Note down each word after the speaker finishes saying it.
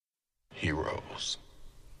heroes.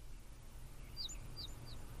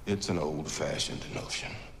 It's an old-fashioned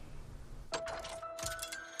notion.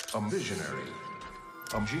 A visionary,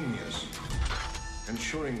 a genius,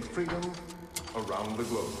 ensuring freedom around the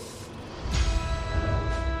globe.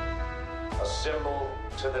 A symbol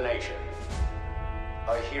to the nation,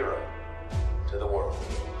 a hero to the world.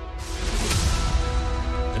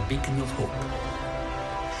 The beacon of hope,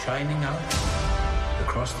 shining out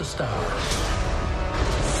across the stars.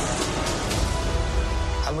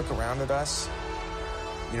 I look around at us,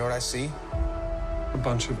 you know what I see? A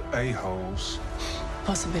bunch of a-holes.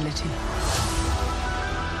 Possibility.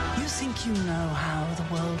 You think you know how the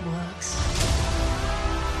world works?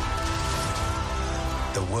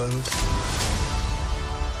 The world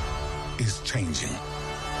is changing.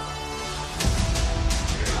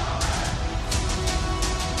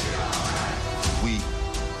 We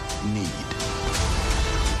need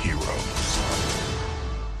heroes.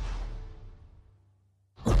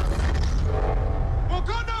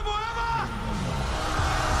 Wakanda forever!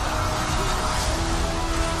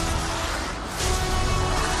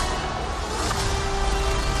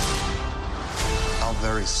 Our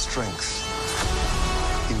very strength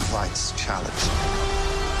invites challenge.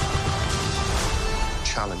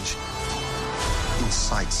 Challenge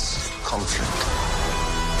incites conflict.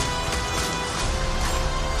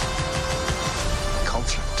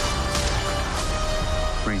 Conflict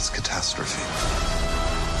breeds catastrophe.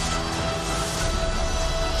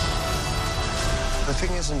 The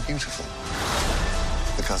thing isn't beautiful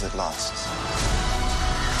because it lasts.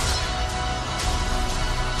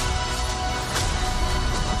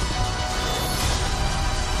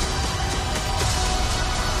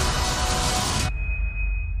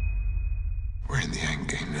 We're in the end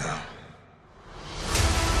game now.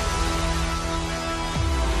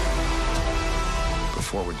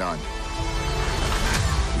 Before we're done,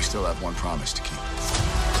 we still have one promise to keep.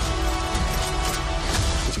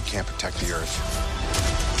 If you can't protect the Earth,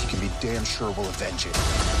 you can be damn sure we'll avenge it.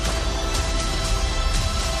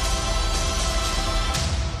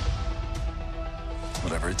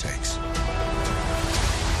 Whatever it takes.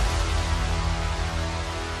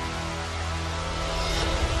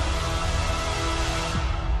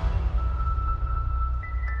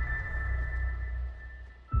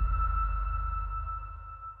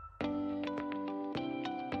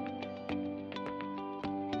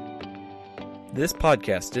 This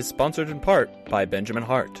podcast is sponsored in part by Benjamin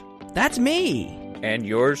Hart. That's me! And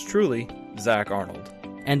yours truly, Zach Arnold.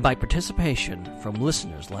 And by participation from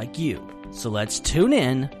listeners like you. So let's tune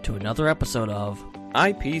in to another episode of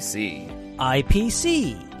IPC.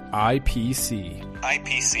 IPC. IPC.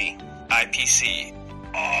 IPC. IPC.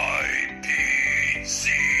 IPC.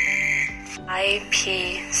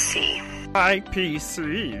 IPC.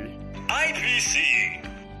 IPC.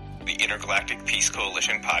 IPC. The Intergalactic Peace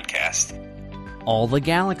Coalition Podcast. All the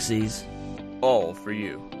galaxies. All for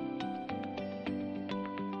you.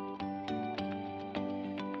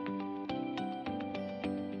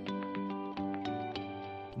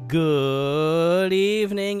 Good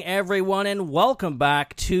evening, everyone, and welcome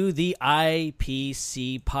back to the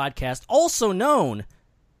IPC Podcast, also known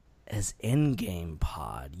as Endgame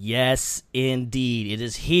Pod. Yes, indeed, it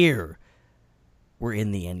is here. We're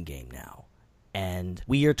in the Endgame now. And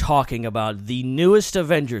we are talking about the newest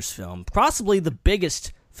Avengers film, possibly the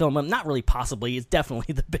biggest film, not really possibly, it's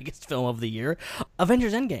definitely the biggest film of the year,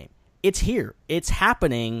 Avengers Endgame. It's here, it's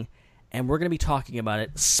happening, and we're going to be talking about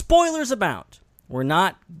it. Spoilers abound. We're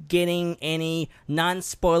not getting any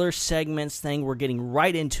non-spoiler segments thing, we're getting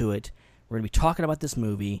right into it. We're going to be talking about this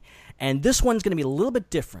movie, and this one's going to be a little bit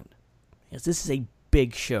different, because this is a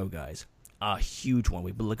big show, guys. A huge one.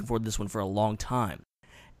 We've been looking forward to this one for a long time.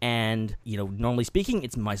 And, normally speaking,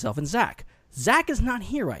 it's myself and Zach. Zach is not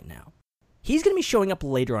here right now. He's going to be showing up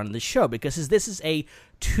later on in the show because this is a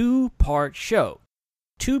two-part show.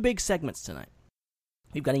 Two big segments tonight.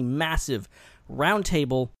 We've got a massive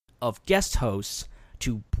roundtable of guest hosts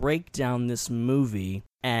to break down this movie.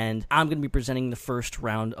 And I'm going to be presenting the first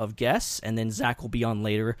round of guests, and then Zach will be on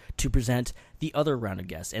later to present the other round of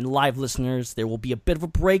guests. And live listeners, there will be a bit of a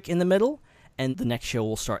break in the middle, and the next show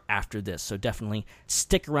will start after this, so definitely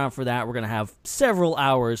stick around for that. We're going to have several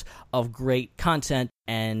hours of great content,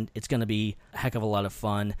 and it's going to be a heck of a lot of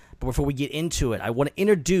fun. But before we get into it, I want to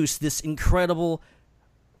introduce this incredible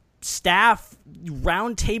staff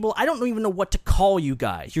roundtable. I don't even know what to call you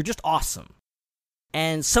guys. You're just awesome.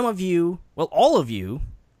 And some of you, well, all of you,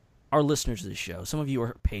 are listeners of this show. Some of you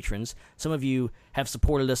are patrons. Some of you have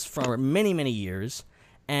supported us for many, many years.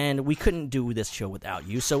 and we couldn't do this show without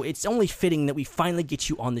you, so it's only fitting that we finally get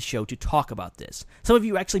you on the show to talk about this. Some of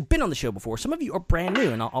you have actually been on the show before. Some of you are brand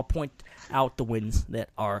new, and I'll point out the ones that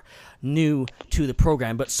are new to the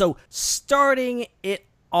program. But so, starting it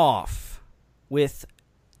off with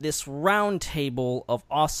this round table of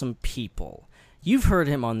awesome people. You've heard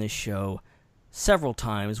him on this show several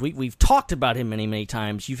times. We've talked about him many, many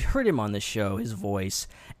times. You've heard him on this show, his voice,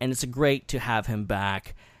 and it's great to have him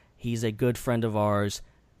back. He's a good friend of ours,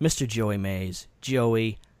 Mr. Joey Mays.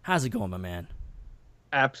 Joey, how's it going, my man?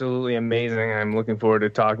 Absolutely amazing. I'm looking forward to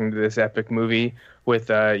talking to this epic movie with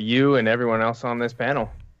you and everyone else on this panel.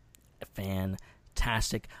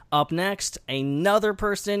 Fantastic. Up next, another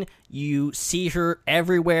person. You see her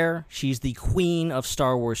everywhere. She's the queen of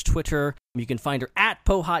Star Wars Twitter. You can find her at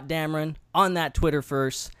PoHotDamron on that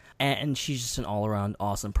Twitterverse. And she's just an all-around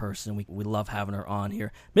awesome person. We love having her on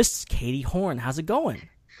here. Miss Katie Horn, how's it going?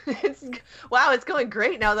 Wow, it's going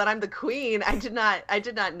great now that I'm the queen. I did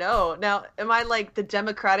not know. Now, am I like the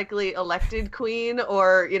democratically elected queen,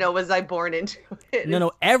 or was I born into it?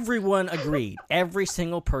 No, everyone agreed. Every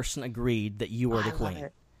single person agreed that you were the queen.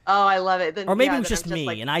 Oh, I love it. Then, or maybe it was just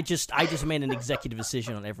me, and I just made an executive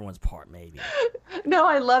decision on everyone's part, maybe. No,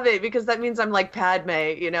 I love it because that means I'm like Padme,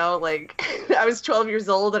 like I was 12 years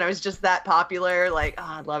old and I was just that popular. Like, oh,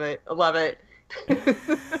 I love it. I love it.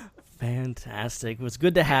 Fantastic. It was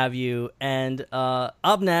good to have you. And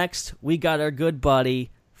up next, we got our good buddy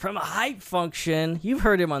from Hype Function. You've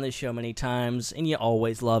heard him on this show many times, and you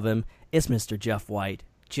always love him. It's Mr. Jeff White.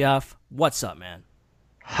 Jeff, what's up, man?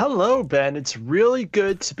 Hello, Ben. It's really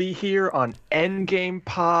good to be here on Endgame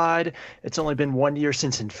Pod. It's only been 1 year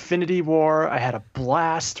since Infinity War. I had a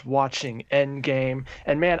blast watching Endgame.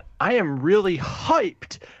 And, man, I am really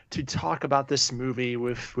hyped to talk about this movie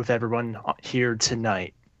with everyone here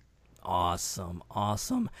tonight. Awesome.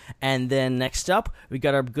 And then next up, we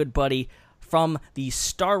got our good buddy from the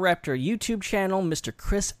Star Raptor YouTube channel, Mr.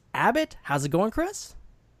 Chris Abbott. How's it going, Chris?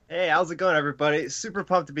 Hey, how's it going, everybody? Super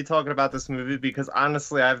pumped to be talking about this movie because,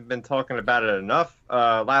 honestly, I haven't been talking about it enough.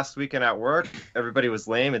 Last weekend at work, everybody was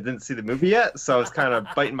lame and didn't see the movie yet, so I was kind of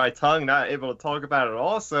biting my tongue, not able to talk about it at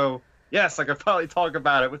all. So, yes, I could probably talk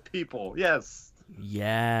about it with people.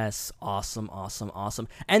 Yes, awesome.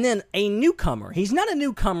 And then a newcomer. He's not a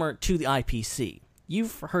newcomer to the IPC.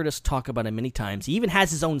 You've heard us talk about him many times. He even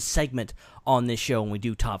has his own segment on this show when we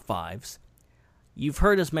do Top 5s. You've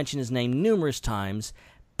heard us mention his name numerous times,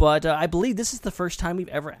 but I believe this is the first time we've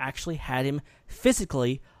ever actually had him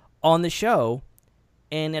physically on the show.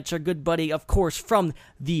 And it's our good buddy, of course, from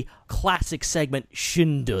the classic segment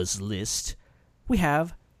Schindler's List. We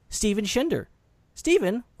have Steven Schinder.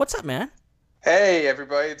 Steven, what's up, man? Hey,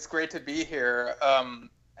 everybody. It's great to be here.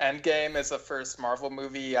 Endgame is the first Marvel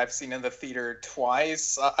movie I've seen in the theater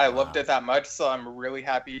twice. I loved it that much, so I'm really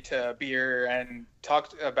happy to be here and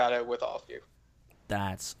talk about it with all of you.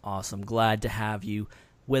 That's awesome. Glad to have you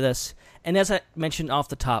with us. And as I mentioned off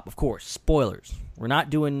the top, of course, spoilers. We're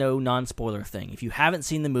not doing no non-spoiler thing. If you haven't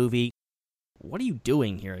seen the movie, what are you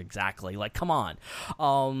doing here exactly? Like, come on.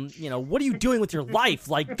 What are you doing with your life?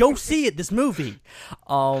 Like, go see it, this movie.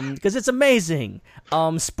 Because it's amazing.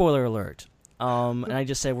 Spoiler alert. And I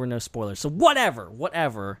just said we're no spoilers. So whatever.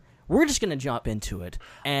 We're just going to jump into it.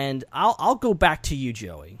 And I'll go back to you,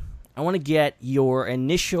 Joey. I want to get your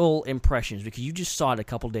initial impressions because you just saw it a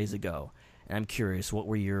couple days ago. And I'm curious, what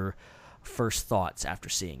were your first thoughts after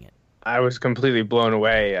seeing it? I was completely blown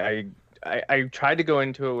away. I tried to go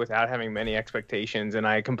into it without having many expectations, and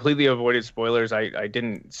I completely avoided spoilers. I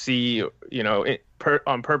didn't see,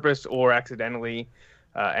 on purpose or accidentally,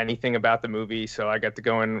 anything about the movie, so I got to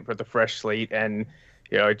go in with a fresh slate, and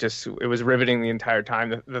it was riveting the entire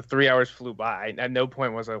time. The 3 hours flew by. At no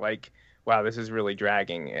point was I like, wow, this is really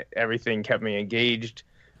dragging. Everything kept me engaged.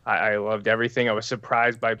 I loved everything. I was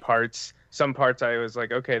surprised by parts. Some parts I was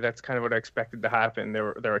like, okay, that's kind of what I expected to happen.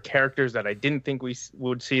 There were characters that I didn't think we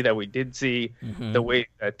would see that we did see. Mm-hmm. The way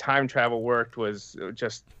that time travel worked was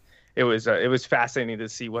just, it was fascinating to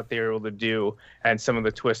see what they were able to do and some of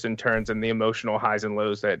the twists and turns and the emotional highs and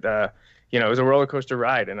lows that, it was a roller coaster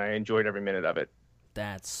ride and I enjoyed every minute of it.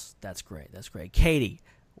 That's great. That's great. Katie,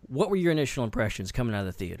 what were your initial impressions coming out of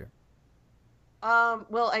the theater?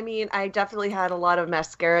 Well, I mean, I definitely had a lot of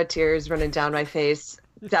mascara tears running down my face.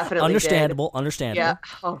 Definitely understandable. Yeah.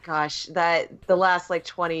 Oh gosh, the last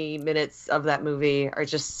 20 minutes of that movie are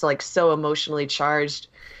just so emotionally charged.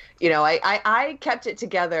 I kept it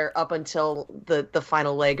together up until the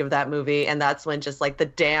final leg of that movie, and that's when just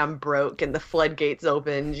the dam broke and the floodgates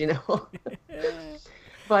opened.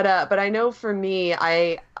 But I know for me,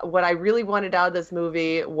 what I really wanted out of this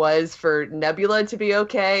movie was for Nebula to be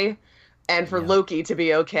okay. and for Loki to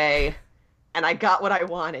be okay, and I got what I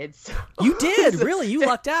wanted. So. You did, really? You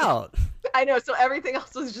lucked out. I know, so everything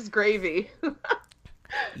else was just gravy.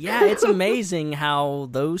 Yeah, it's amazing how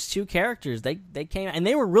those two characters, they came, and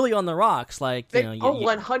they were really on the rocks, like,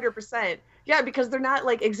 100%. Yeah, because they're not,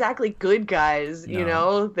 like, exactly good guys, you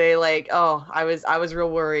know? They, like, I was real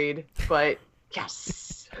worried, but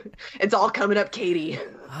yes, it's all coming up, Katie.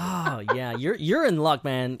 Oh yeah, you're in luck,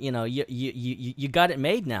 man. You got it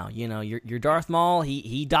made now. Your Darth Maul.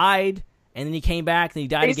 He died, and then he came back, and he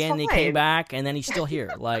died again, and he came back, and then he's still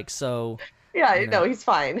here. Like so. Yeah, no, he's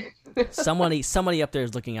fine. somebody up there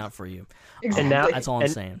is looking out for you. Exactly. That's all I'm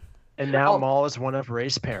saying. And now Maul is one of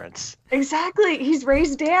Rey's parents. Exactly. He's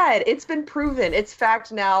Rey's dad. It's been proven. It's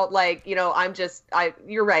fact now. Like,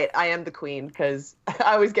 you're right. I am the queen because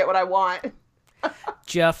I always get what I want.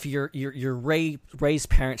 Jeff, your Rey's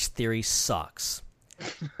parents theory sucks.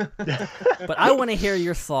 But I want to hear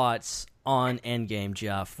your thoughts on Endgame,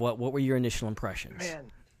 Jeff. What were your initial impressions?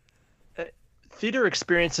 Man. Theater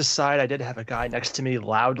experience aside, I did have a guy next to me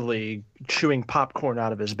loudly chewing popcorn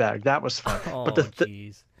out of his bag. That was fun. But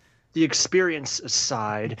the experience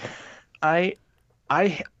aside, I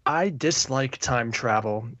dislike time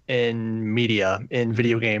travel in media, in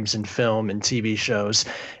video games, and film, and TV shows.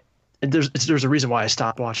 And there's a reason why I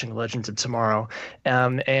stopped watching Legends of Tomorrow,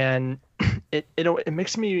 and it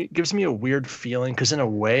gives me a weird feeling because in a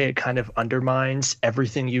way it kind of undermines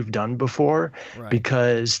everything you've done before, right.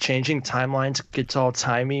 Because changing timelines gets all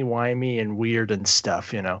timey-wimey and weird and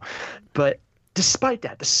stuff, But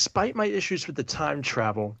despite my issues with the time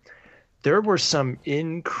travel, there were some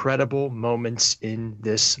incredible moments in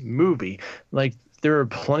this movie. Like there are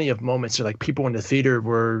plenty of moments where like people in the theater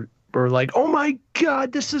were like, "Oh my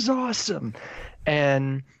God, this is awesome,"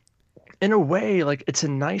 and in a way, like it's a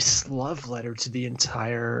nice love letter to the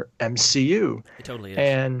entire MCU. It totally is.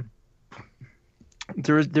 And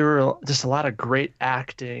there were just a lot of great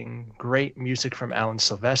acting, great music from Alan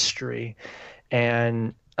Silvestri,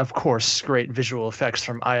 and of course, great visual effects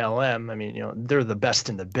from ILM. I mean, they're the best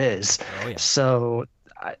in the biz. Oh, yeah. So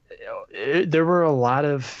there were a lot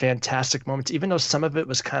of fantastic moments, even though some of it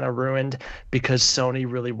was kind of ruined because Sony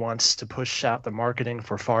really wants to push out the marketing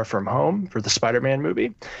for Far From Home for the Spider-Man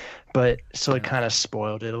movie. But so it kind of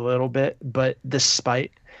spoiled it a little bit. But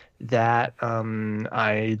despite that,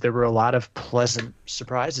 there were a lot of pleasant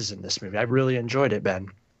surprises in this movie. I really enjoyed it, Ben.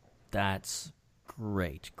 That's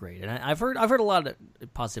great, and I've heard a lot of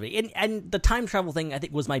positivity. And the time travel thing, I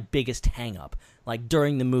think, was my biggest hang-up. Like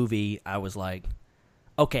during the movie, I was like,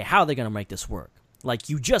 okay, how are they going to make this work? Like,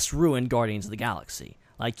 you just ruined Guardians of the Galaxy.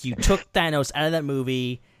 Like, you took Thanos out of that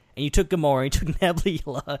movie, and you took Gamora, you took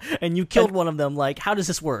Nebula, and you killed one of them. Like, how does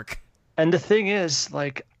this work? And the thing is,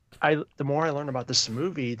 like, the more I learn about this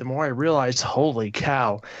movie, the more I realize, holy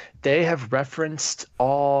cow, they have referenced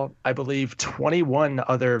all, I believe, 21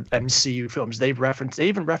 other MCU films. They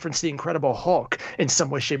even referenced the Incredible Hulk in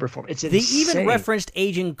some way, shape, or form. It's insane. They even referenced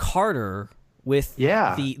Agent Carter with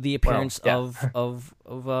the appearance of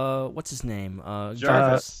what's his name?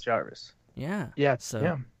 Jarvis. Yeah. Yeah. So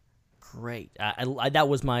yeah. Great. I that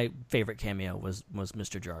was my favorite cameo was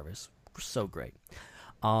Mr. Jarvis. So great.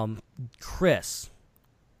 Chris,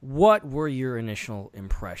 what were your initial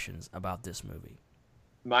impressions about this movie?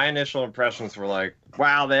 My initial impressions were like,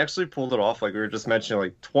 wow, they actually pulled it off. Like we were just mentioning,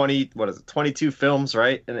 like 22 films,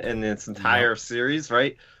 right? In this entire series,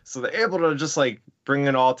 right? So they're able to just like bring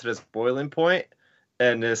it all to this boiling point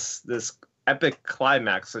and this epic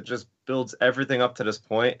climax that just builds everything up to this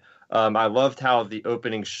point. I loved how the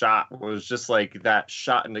opening shot was just like that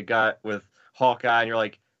shot in the gut with Hawkeye, and you're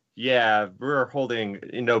like, yeah, we're holding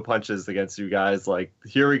no punches against you guys. Like,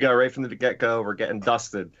 here we go, right from the get-go. We're getting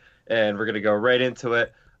dusted, and we're going to go right into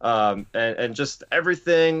it. And just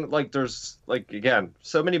everything, like, there's, like, again,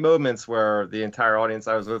 so many moments where the entire audience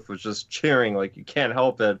I was with was just cheering. Like, you can't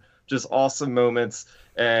help it. Just awesome moments.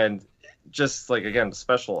 And just, like, again,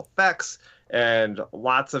 special effects and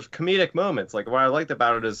lots of comedic moments. Like, what I liked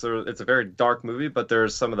about it is it's a very dark movie, but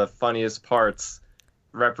there's some of the funniest parts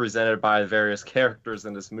represented by various characters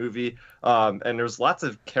in this movie, and there's lots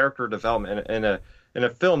of character development in a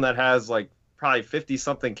film that has like probably 50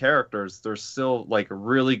 something characters. There's still like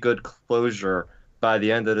really good closure by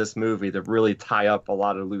the end of this movie to really tie up a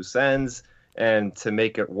lot of loose ends and to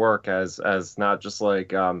make it work as not just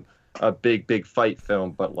like a big fight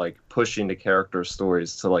film, but like pushing the character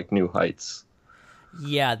stories to like new heights.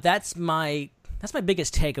 Yeah, that's my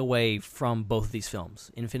biggest takeaway from both of these films,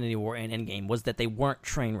 Infinity War and Endgame, was that they weren't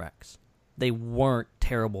train wrecks. They weren't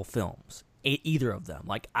terrible films, either of them.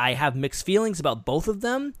 Like, I have mixed feelings about both of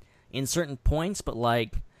them in certain points, but,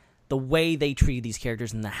 like, the way they treated these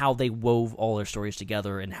characters and how they wove all their stories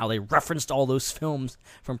together and how they referenced all those films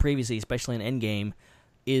from previously, especially in Endgame,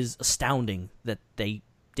 is astounding that they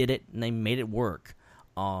did it and they made it work,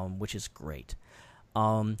 which is great.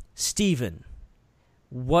 Steven,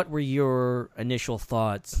 what were your initial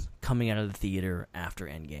thoughts coming out of the theater after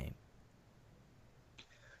Endgame?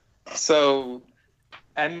 So,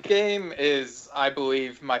 Endgame is, I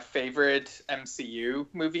believe, my favorite MCU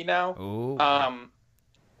movie now. Ooh.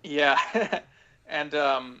 Yeah, and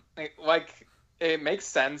it makes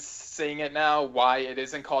sense seeing it now why it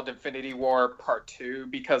isn't called Infinity War Part 2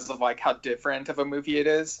 because of like how different of a movie it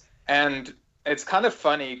is. And it's kind of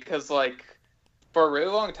funny because like for a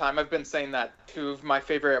really long time I've been saying that two of my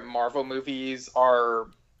favorite Marvel movies are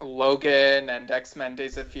Logan and X-Men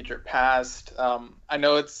Days of Future Past. I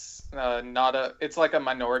know it's it's like a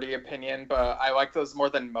minority opinion, but I like those more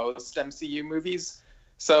than most MCU movies.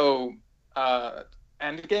 So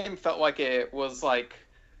Endgame felt like it was like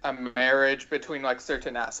a marriage between like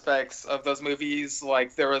certain aspects of those movies.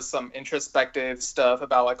 Like there was some introspective stuff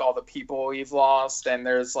about like all the people we've lost, and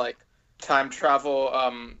there's like time travel.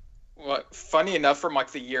 Funny enough, from like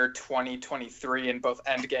the year 2023 in both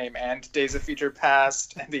Endgame and Days of Future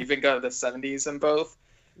Past, and they even go to the 70s in both.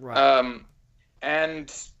 Right.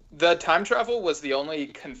 And the time travel was the only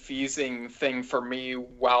confusing thing for me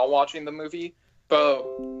while watching the movie.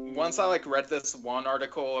 But once I like read this one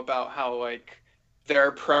article about how like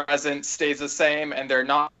their present stays the same and they're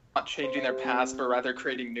not changing their past but rather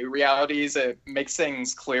creating new realities, it makes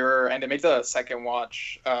things clearer and it makes the second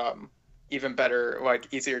watch even better,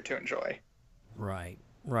 like easier to enjoy. Right.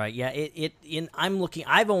 Yeah.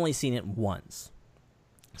 I've only seen it once,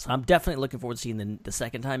 so I'm definitely looking forward to seeing the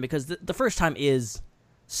second time because the first time is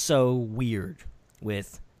so weird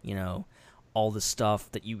with all the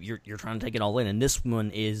stuff that you're trying to take it all in, and this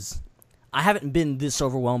one is. I haven't been this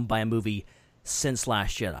overwhelmed by a movie since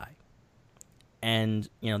Last Jedi, and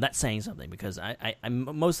that's saying something because I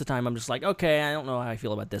most of the time I'm just like, okay, I don't know how I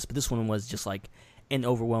feel about this, but this one was just like an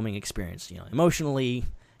overwhelming experience, emotionally,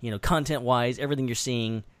 content-wise, everything you're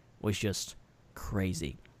seeing was just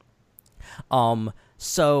crazy.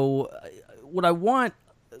 So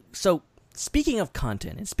speaking of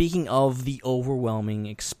content and speaking of the overwhelming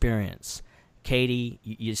experience, Katie,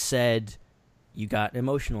 you said you got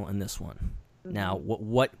emotional in this one. Mm-hmm. Now,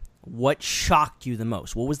 what shocked you the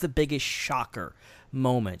most? What was the biggest shocker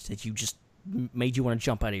moment that you just made you want to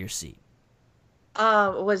jump out of your seat?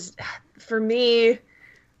 Was for me,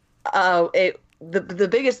 the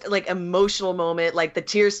biggest like emotional moment, like the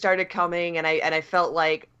tears started coming, and I felt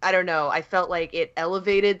like I felt like it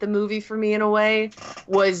elevated the movie for me in a way.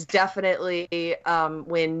 Was definitely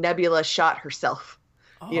when Nebula shot herself.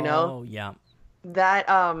 Oh yeah,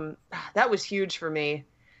 that was huge for me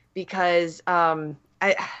because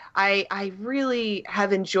I really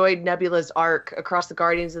have enjoyed Nebula's arc across the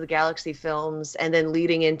Guardians of the Galaxy films and then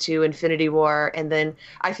leading into Infinity War, and then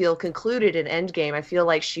I feel concluded in Endgame. I feel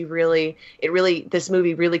like this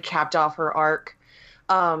movie really capped off her arc,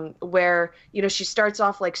 where she starts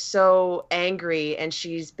off like so angry, and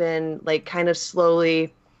she's been like kind of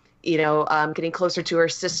slowly getting closer to her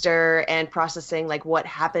sister and processing like what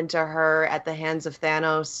happened to her at the hands of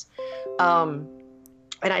Thanos,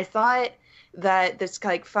 and I thought that this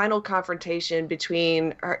like final confrontation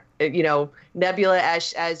between her, Nebula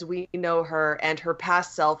as we know her, and her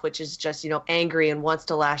past self, which is just angry and wants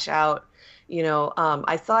to lash out.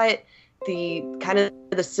 I thought the kind of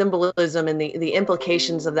the symbolism and the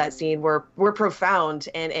implications of that scene were profound,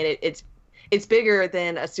 and it's bigger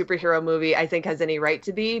than a superhero movie I think has any right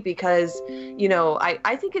to be, because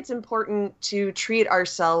I think it's important to treat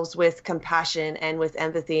ourselves with compassion and with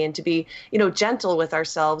empathy, and to be gentle with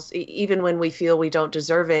ourselves even when we feel we don't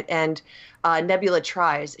deserve it. And Nebula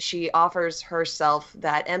tries. She offers herself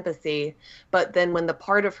that empathy, but then when the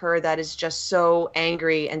part of her that is just so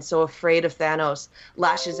angry and so afraid of Thanos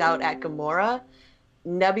lashes out at Gamora,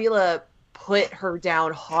 Nebula put her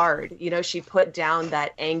down hard. She put down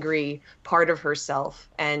that angry part of herself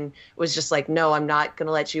and was just like, no, I'm not going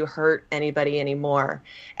to let you hurt anybody anymore.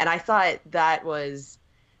 And I thought that was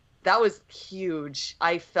huge.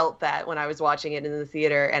 I felt that when I was watching it in the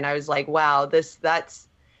theater, and I was like, wow, that's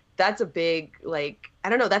a big, like, I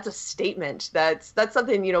don't know, that's a statement. That's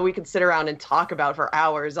something, we could sit around and talk about for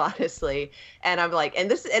hours, honestly. And I'm like,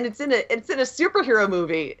 and it's in a superhero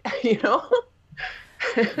movie,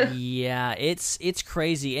 Yeah, it's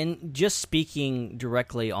crazy. And just speaking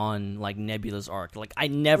directly on like Nebula's arc, like I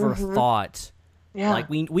never thought, like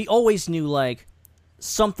we always knew like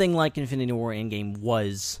something like Infinity War Endgame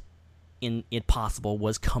was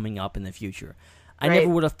was coming up in the future. I never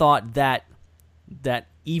would have thought that that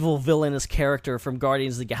evil villainous character from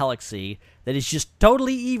Guardians of the Galaxy that is just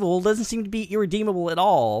totally evil, doesn't seem to be irredeemable at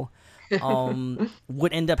all,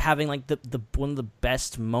 would end up having like the one of the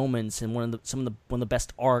best moments and one of the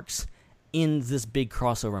best arcs in this big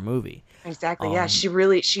crossover movie. Exactly. Yeah,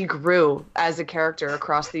 she grew as a character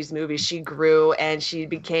across these movies. She grew and she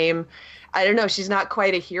became, I don't know, she's not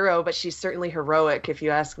quite a hero, but she's certainly heroic, if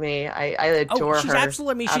you ask me. I adore her. She's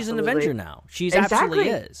absolutely, she's an Avenger now. She's absolutely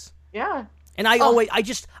is. Yeah. And I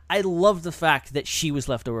love the fact that she was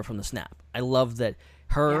left over from the snap. I love that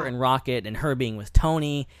her and Rocket and her being with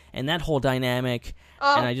Tony and that whole dynamic.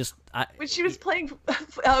 And when she was playing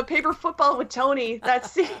paper football with Tony, that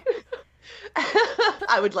scene,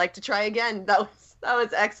 I would like to try again. That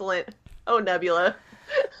was excellent. Oh, Nebula.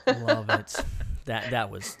 Love it.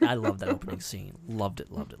 I love that opening scene. Loved it.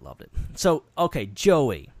 So, okay,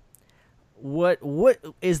 Joey, what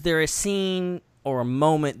is there a scene or a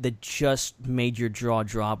moment that just made your jaw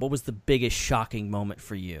drop? What was the biggest shocking moment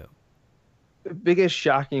for you? The biggest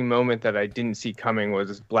shocking moment that I didn't see coming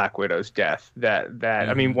was Black Widow's death.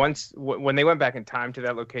 I mean, when they went back in time to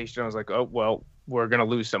that location, I was like, oh well, we're gonna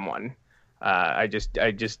lose someone. I just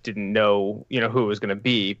didn't know, who it was gonna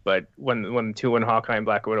be. But when Hawkeye and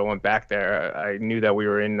Black Widow went back there, I knew that we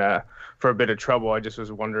were in for a bit of trouble. I just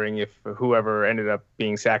was wondering if whoever ended up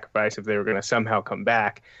being sacrificed, if they were gonna somehow come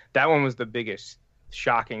back. That one was the biggest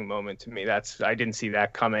shocking moment to me. I didn't see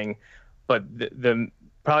that coming. But the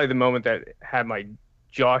probably the moment that had my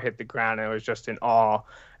jaw hit the ground, and I was just in awe.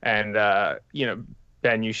 And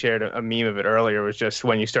Ben, you shared a meme of it earlier. It was just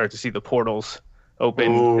when you start to see the portals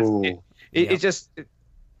open. It just,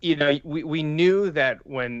 we knew that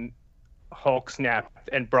when Hulk snapped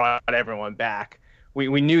and brought everyone back,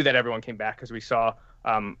 we knew that everyone came back because we saw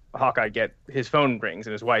Hawkeye get his phone rings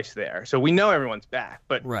and his wife's there. So we know everyone's back.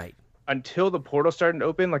 But until the portal started to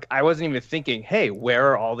open, like, I wasn't even thinking, hey, where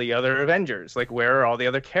are all the other Avengers? Like, where are all the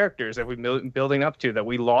other characters that we've been building up to that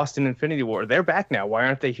we lost in Infinity War? They're back now. Why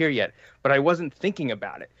aren't they here yet? But I wasn't thinking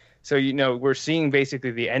about it. So, we're seeing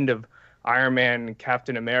basically the end of Iron Man,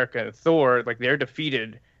 Captain America, and Thor. Like, they're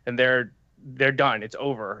defeated and they're done. It's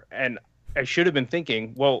over. And I should have been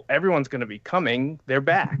thinking, well, everyone's going to be coming. They're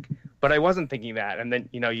back. But I wasn't thinking that. And then,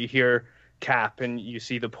 you hear Cap and you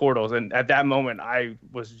see the portals. And at that moment, I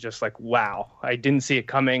was just like, wow, I didn't see it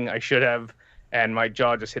coming. I should have. And my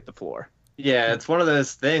jaw just hit the floor. Yeah, it's one of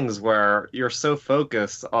those things where you're so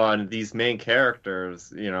focused on these main characters,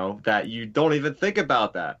 that you don't even think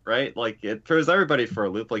about that, right? Like, it throws everybody for a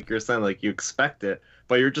loop, like you're saying, like you expect it,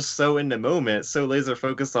 but you're just so in the moment, so laser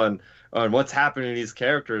focused on what's happening to these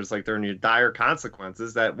characters, like they're in dire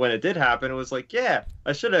consequences, that when it did happen, it was like, yeah,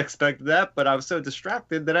 I should have expected that, but I was so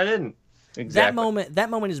distracted that I didn't. Exactly. That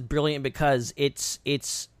moment is brilliant because it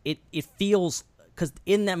feels, because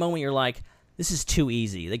in that moment you're like, this is too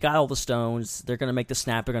easy. They got all the stones. They're going to make the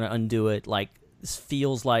snap. They're going to undo it. Like, this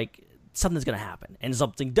feels like something's going to happen. And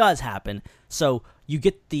something does happen. So you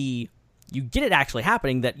get it actually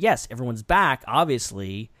happening that, yes, everyone's back,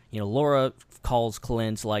 obviously. Laura calls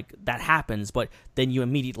Clint, like, that happens. But then you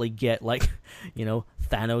immediately get, like,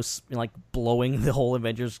 Thanos, like, blowing the whole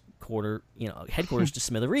Avengers headquarters to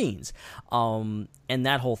smithereens, and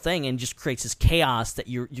that whole thing, and just creates this chaos that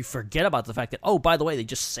you forget about the fact that, oh, by the way, they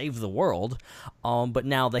just saved the world, but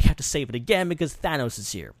now they have to save it again because Thanos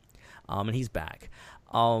is here, and he's back.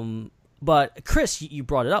 But Chris, you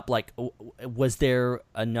brought it up. Like, was there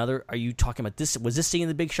another? Are you talking about this? Was this scene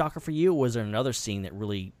the big shocker for you, or was there another scene that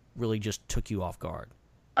really, really just took you off guard?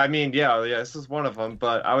 I mean, yeah, this is one of them,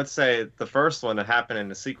 but I would say the first one that happened in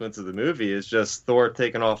the sequence of the movie is just Thor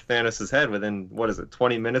taking off Thanos' head within,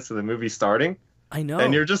 20 minutes of the movie starting? I know.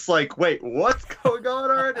 And you're just like, wait, what's going on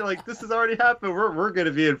already? Like, this has already happened. We're going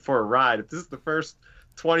to be in for a ride. If this is the first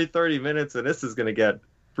 20, 30 minutes, and this is going to get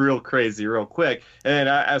real crazy real quick. And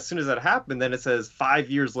as soon as that happened, then it says 5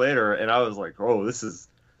 years later, and I was like, oh, this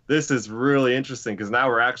is really interesting, because now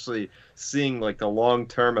we're actually seeing like the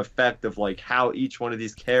long-term effect of like how each one of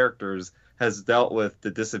these characters has dealt with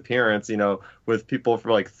the disappearance. With people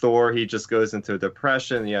for like Thor, he just goes into a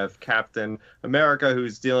depression. You have Captain America,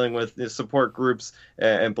 who's dealing with the support groups,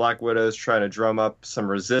 and Black Widow's trying to drum up some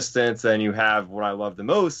resistance. And you have, what I love the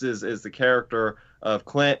most is the character of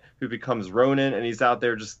Clint, who becomes Ronin, and he's out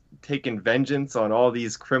there just taking vengeance on all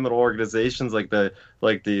these criminal organizations like the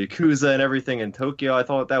Yakuza and everything in Tokyo. I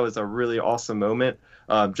thought that was a really awesome moment.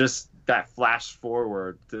 Just that flash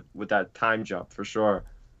forward with that time jump, for sure.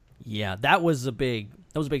 Yeah, that was a big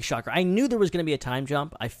shocker. I knew there was going to be a time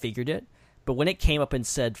jump. I figured it. But when it came up and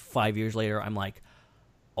said 5 years later, I'm like,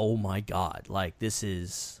 oh my God, like,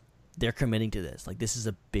 they're committing to this. Like, this is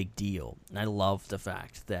a big deal. And I love the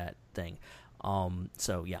fact that thing.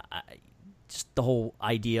 So yeah, just the whole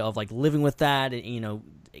idea of like living with that,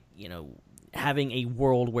 having a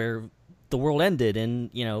world where the world ended and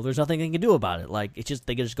there's nothing they can do about it. Like it's just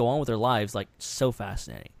they can just go on with their lives. Like so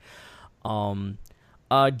fascinating.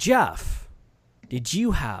 Jeff, did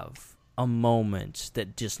you have a moment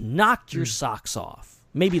that just knocked your socks off?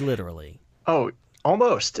 Maybe literally. Oh,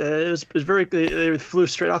 almost. It was very. They flew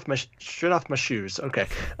straight off my shoes. Okay,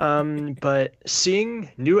 but seeing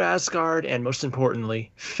New Asgard and most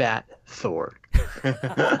importantly, Fat Thor.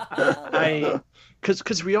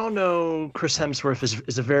 Because we all know Chris Hemsworth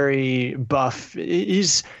is a very buff.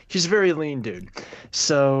 He's a very lean dude.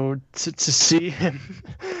 So to see him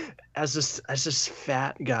as this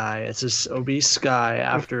fat guy, as this obese guy,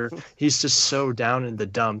 after he's just so down in the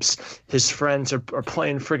dumps, his friends are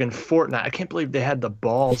playing friggin' Fortnite. I can't believe they had the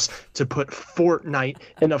balls to put Fortnite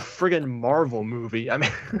in a friggin' Marvel movie. I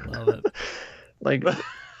mean, love it. Like.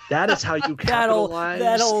 That is how you capitalize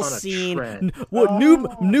that whole on a scene. trend.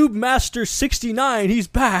 Noob Master 69, he's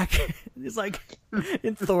back. He's like,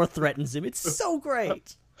 and Thor threatens him. It's so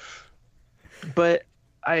great. But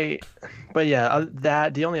yeah,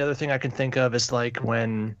 that the only other thing I can think of is like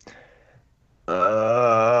when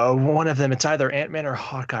one of them, it's either Ant-Man or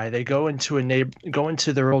Hawkeye, they go into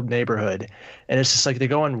their old neighborhood, and it's just like they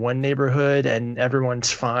go in one neighborhood and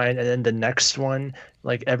everyone's fine, and then the next one,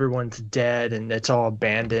 like everyone's dead and it's all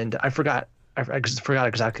abandoned. I forgot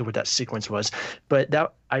exactly what that sequence was, but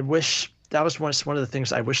that was one of the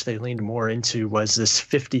things I wish they leaned more into was this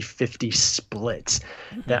 50-50 split.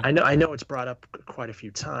 That I know it's brought up quite a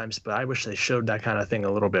few times, but I wish they showed that kind of thing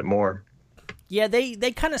a little bit more. Yeah, they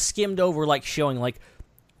kind of skimmed over like showing like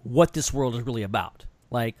what this world is really about.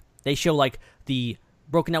 Like they show like the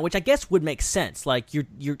broken out, which I guess would make sense. Like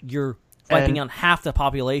you're wiping out half the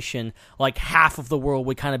population, like half of the world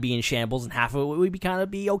would kind of be in shambles and half of it would kind of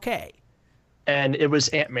be okay. And it was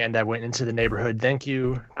Ant-Man that went into the neighborhood. Thank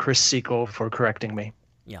you, Chris Sequel, for correcting me.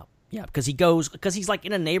 Yeah, because he's like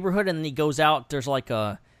in a neighborhood and then he goes out. There's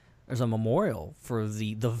a memorial for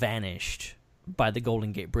the vanished by the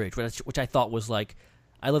Golden Gate Bridge, which I thought was like,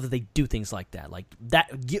 I love that they do things like that. Like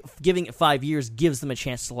that, giving it 5 years gives them a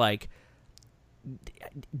chance to like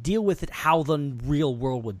deal with it how the real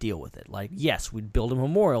world would deal with it. Like, yes, we'd build a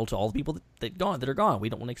memorial to all the people that are gone. We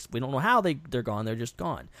don't know how they're gone. They're just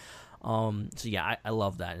gone. So yeah, I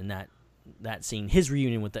love that, and that scene, his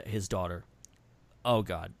reunion with his daughter. Oh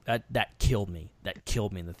God, that killed me. That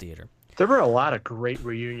killed me in the theater. There were a lot of great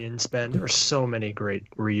reunions, Ben. There were so many great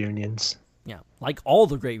reunions. Yeah, like all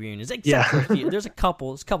the great reunions. There's a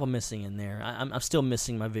couple missing in there. I'm still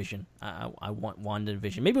missing my Vision. I want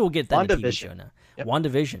WandaVision. Maybe we'll get that in a TV show now. Yep.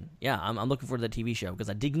 WandaVision. Yeah, I'm looking forward to that TV show because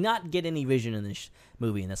I did not get any Vision in this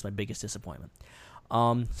movie, and that's my biggest disappointment.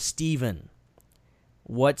 Steven,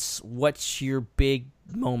 what's your big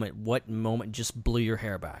moment? What moment just blew your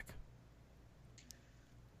hair back?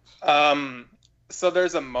 So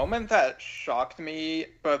there's a moment that shocked me,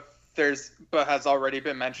 but has already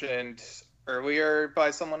been mentioned earlier by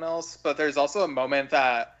someone else, but there's also a moment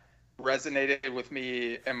that resonated with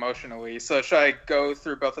me emotionally. So should I go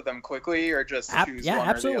through both of them quickly or just choose one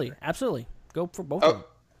absolutely. or the other? Absolutely. Go for both of them.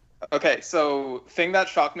 Okay, so thing that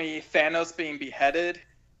shocked me, Thanos being beheaded.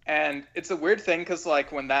 And it's a weird thing because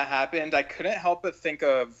like when that happened, I couldn't help but think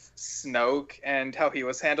of Snoke and how he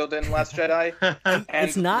was handled in Last Jedi. And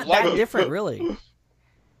it's not that different, really.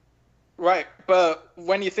 Right, but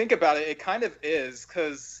when you think about it, it kind of is,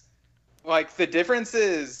 because, like, the difference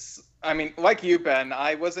is, I mean, like you, Ben,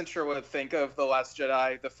 I wasn't sure what to think of The Last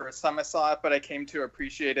Jedi the first time I saw it, but I came to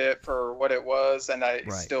appreciate it for what it was, and I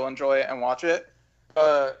still enjoy it and watch it.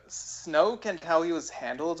 Snoke and how he was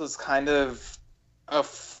handled was kind of a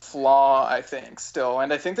flaw, I think, still.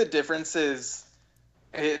 And I think the difference is,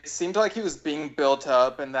 it seemed like he was being built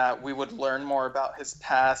up and that we would learn more about his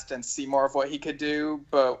past and see more of what he could do,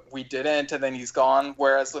 but we didn't, and then he's gone.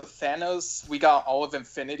 Whereas with Thanos, we got all of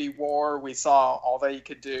Infinity War, we saw all that he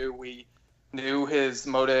could do, we knew his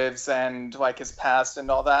motives and like his past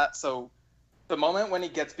and all that. So the moment when he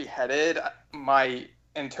gets beheaded, my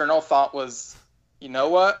internal thought was, you know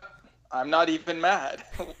what? I'm not even mad.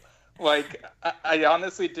 Like, I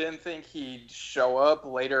honestly didn't think he'd show up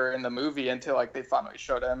later in the movie until, like, they finally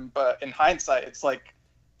showed him. But in hindsight, it's like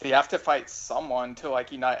they have to fight someone to,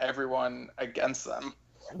 like, unite everyone against them.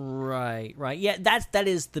 Right. Yeah, that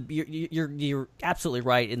is you're absolutely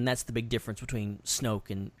right, and that's the big difference between Snoke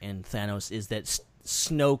and Thanos is that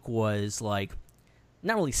Snoke was, like,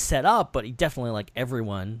 not really set up, but he definitely, like,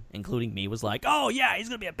 everyone, including me, was like, oh, yeah, he's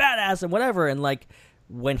going to be a badass and whatever. And, like,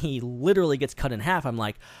 when he literally gets cut in half, I'm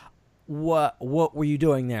like, what were you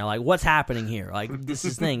doing there? Like, what's happening here? Like, this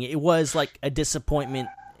is the thing. It was like a disappointment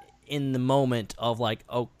in the moment of like,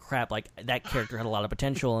 oh crap, like that character had a lot of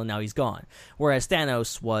potential and now he's gone. Whereas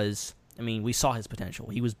Thanos was, I mean, we saw his potential.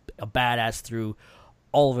 He was a badass through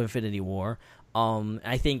all of Infinity War.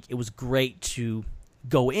 I think it was great to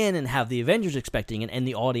go in and have the Avengers expecting and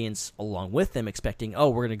the audience along with them expecting, oh,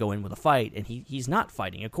 we're going to go in with a fight, and he's not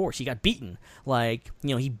fighting. Of course, he got beaten. Like,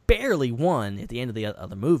 you know, he barely won at the end of the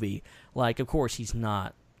other movie. Like, of course, he's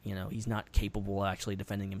not, you know, he's not capable of actually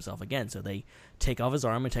defending himself again. So they take off his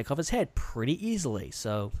arm and take off his head pretty easily.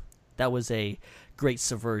 So that was a great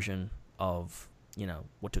subversion of, you know,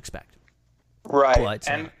 what to expect. Right. But,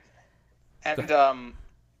 and I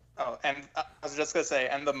was just gonna say,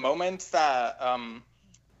 and the moment that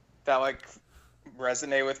that like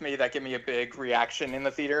resonate with me, that gave me a big reaction in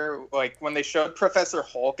the theater, like when they showed Professor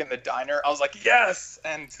Hulk in the diner, I was like, yes,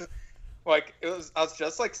 and like I was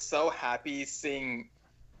just like so happy seeing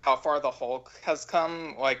how far the Hulk has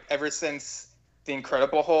come, like ever since the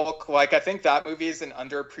Incredible Hulk. Like I think that movie is an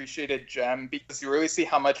underappreciated gem because you really see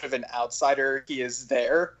how much of an outsider he is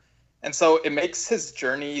there. And so it makes his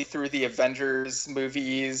journey through the Avengers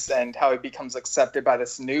movies and how he becomes accepted by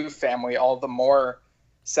this new family all the more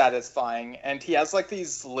satisfying. And he has like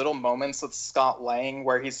these little moments with Scott Lang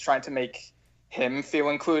where he's trying to make him feel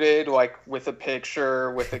included, like with a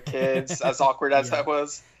picture with the kids, as awkward as that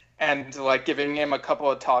was. And like giving him a couple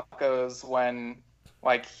of tacos when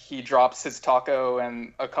like he drops his taco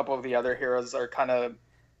and a couple of the other heroes are kind of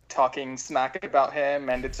talking smack about him.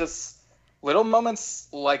 And it's just little moments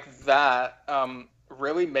like that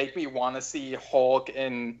really make me want to see Hulk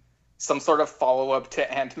in some sort of follow-up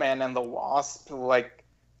to Ant-Man and the Wasp. Like,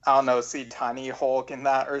 I don't know, see Tiny Hulk in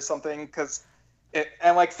that or something.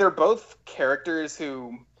 And like, they're both characters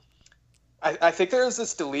who... I think there's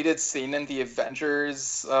this deleted scene in the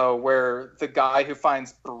Avengers where the guy who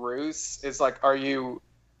finds Bruce is like, are you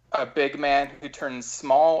a big man who turns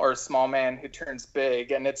small or a small man who turns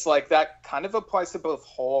big? And it's like that kind of applies to both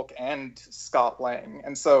Hulk and Scott Lang.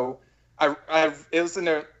 And so it was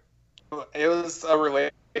a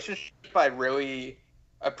relationship I really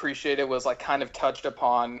appreciated, was like kind of touched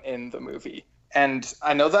upon in the movie. And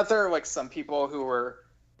I know that there are like some people who were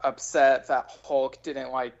upset that Hulk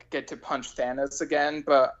didn't like get to punch Thanos again,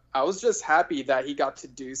 but I was just happy that he got to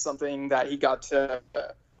do something, that he got to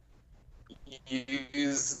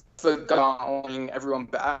use the gauntlet everyone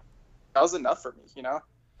back. That was enough for me, you know?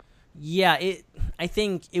 Yeah, I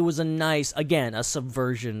think it was a nice, again, a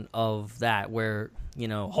subversion of that where, you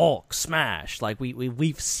know, Hulk smash. Like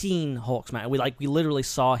we've seen Hulk smash. We literally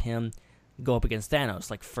saw him go up against Thanos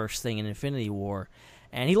like first thing in Infinity War,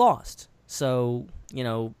 and he lost. So, you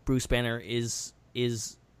know, Bruce Banner is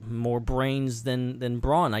more brains than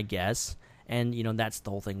brawn, I guess. And, you know, that's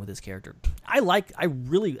the whole thing with his character. That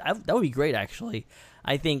would be great, actually.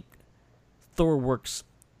 I think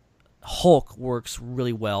Hulk works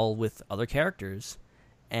really well with other characters.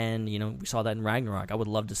 And, you know, we saw that in Ragnarok. I would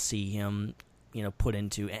love to see him, you know, put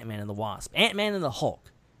into Ant-Man and the Wasp. Ant-Man and the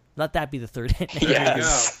Hulk. Let that be the third Ant-Man.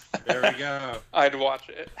 Yes. There we go. I'd watch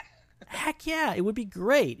it. Heck yeah, it would be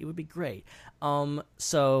great. It would be great. I'm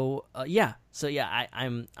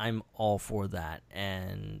all for that.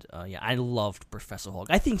 And I loved Professor Hulk.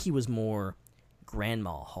 I think he was more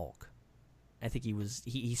Grandma Hulk. I think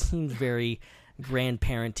he seemed very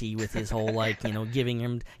grandparenty with his whole, like, you know, giving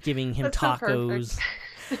him tacos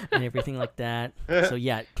and everything like that. So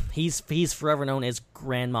yeah, he's forever known as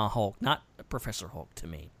Grandma Hulk, not Professor Hulk to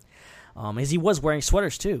me. As he was wearing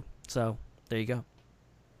sweaters too. So there you go.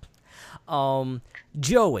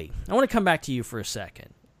 Joey, I want to come back to you for a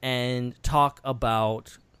second and talk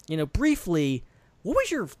about, you know, briefly, what was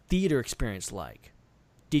your theater experience like?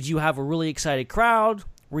 Did you have a really excited crowd?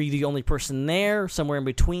 Were you the only person there, somewhere in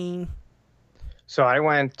between? So I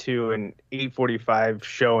went to an 8:45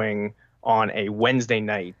 showing on a Wednesday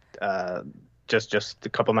night, just a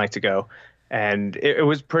couple nights ago. And it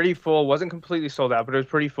was pretty full. It wasn't completely sold out, but it was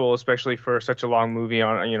pretty full, especially for such a long movie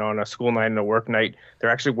on a school night and a work night. There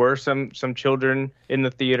actually were some children in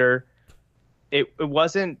the theater. It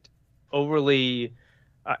wasn't overly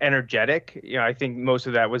energetic. You know, I think most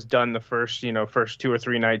of that was done the first 2 or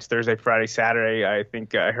 3 nights, Thursday, Friday, Saturday. I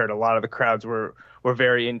think I heard a lot of the crowds were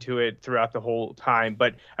very into it throughout the whole time.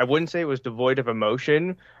 But I wouldn't say it was devoid of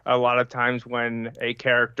emotion. A lot of times when a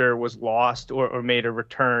character was lost or made a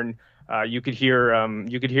return, you could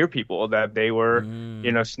hear people that they were,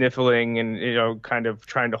 sniffling and, kind of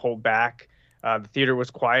trying to hold back. The theater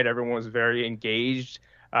was quiet. Everyone was very engaged.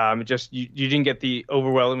 You didn't get the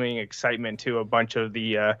overwhelming excitement to a bunch of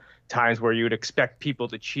the times where you would expect people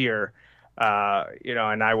to cheer.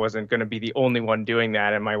 and I wasn't going to be the only one doing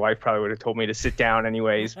that, and my wife probably would have told me to sit down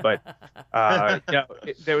anyways. But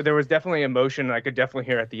there was definitely emotion. I could definitely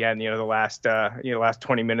hear at the end. The last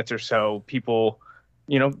 20 minutes or so, people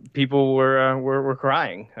were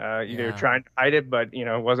crying. Either trying to hide it, but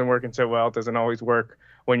it wasn't working so well. It doesn't always work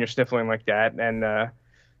when you're sniffling like that, and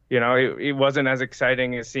it wasn't as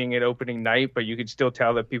exciting as seeing it opening night, but you could still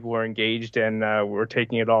tell that people were engaged and were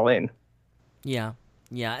taking it all in. Yeah.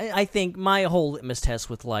 I think my whole litmus test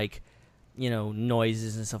with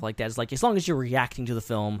noises and stuff like that is as long as you're reacting to the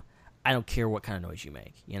film, I don't care what kind of noise you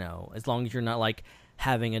make. As long as you're not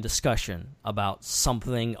having a discussion about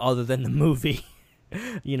something other than the movie.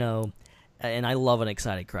 And I love an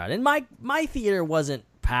excited crowd. And my theater wasn't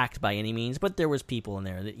packed by any means, but there was people in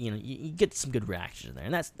there that you get some good reactions in there,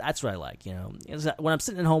 and that's what I like. When I'm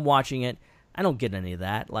sitting at home watching it, I don't get any of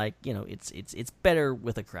that. It's better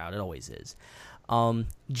with a crowd. It always is.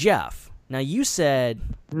 Jeff, now you said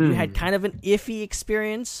you had kind of an iffy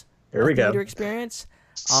experience. Here we go. Theater experience.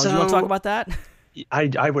 Do you want to talk about that?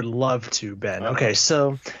 I would love to, Ben. Okay,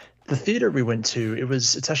 so the theater we went to,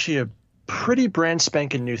 it's actually a pretty brand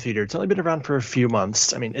spanking new theater. It's only been around for a few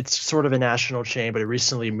months. I mean, it's sort of a national chain, but it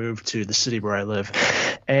recently moved to the city where I live.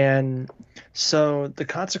 And so the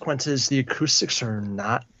consequences, the acoustics are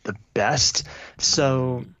not the best.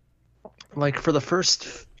 So for the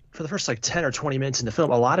first 10 or 20 minutes in the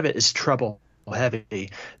film, a lot of it is treble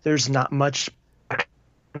heavy. There's not much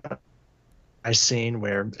I've seen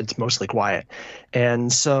where it's mostly quiet.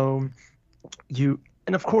 And so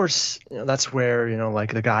and of course, that's where,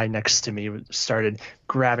 the guy next to me started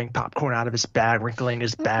grabbing popcorn out of his bag, wrinkling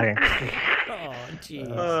his bag. Oh,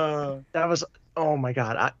 jeez. That was, oh my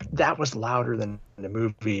God, that was louder than the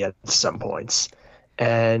movie at some points.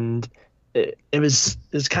 And it was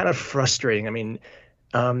kind of frustrating. I mean,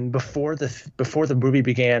 before the movie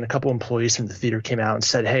began, a couple employees from the theater came out and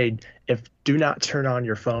said, "Hey, do not turn on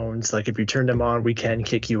your phones. If you turn them on, we can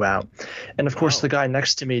kick you out." And of course, the guy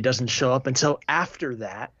next to me doesn't show up until after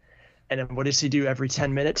that. And then what does he do every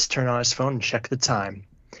 10 minutes? Turn on his phone and check the time.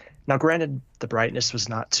 Now, granted, the brightness was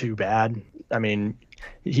not too bad. I mean,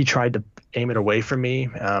 he tried to aim it away from me,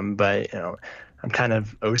 but I'm kind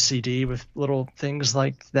of OCD with little things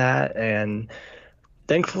like that, and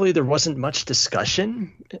thankfully, there wasn't much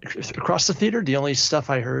discussion across the theater. The only stuff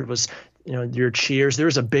I heard was, your cheers. There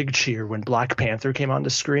was a big cheer when Black Panther came on the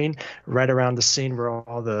screen, right around the scene where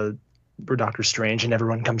Doctor Strange and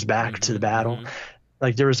everyone comes back to the battle.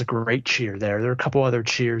 There was a great cheer there. There were a couple other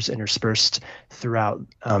cheers interspersed throughout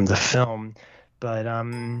the film, but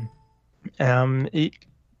the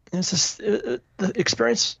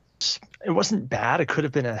experience, it wasn't bad. It could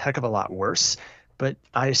have been a heck of a lot worse, but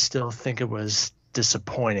I still think it was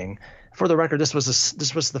disappointing. For the record, this was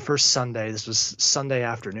the first Sunday. This was Sunday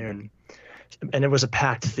afternoon, and it was a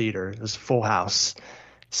packed theater. It was full house,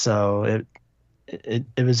 so it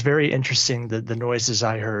was very interesting, the noises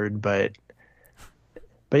I heard, but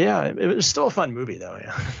yeah, it was still a fun movie though.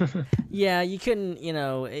 Yeah. Yeah, you couldn't.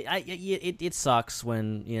 It sucks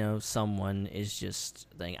when someone is just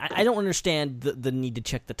thing. I don't understand the need to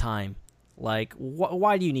check the time.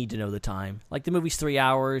 Why do you need to know the time? The movie's 3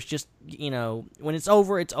 hours. Just, when it's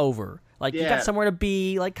over, it's over. You got somewhere to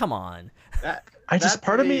be. Come on.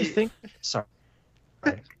 Part of me think. Sorry.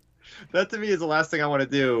 That to me is the last thing I want to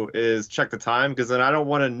do is check the time, because then I don't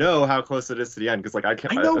want to know how close it is to the end. Because I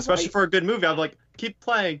can't, especially for a good movie, I'm keep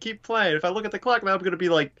playing. If I look at the clock, now I'm going to be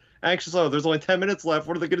anxious. Oh, there's only 10 minutes left.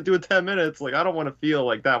 What are they going to do in 10 minutes? I don't want to feel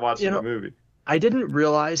like that watching the movie. I didn't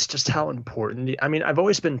realize just how important. I've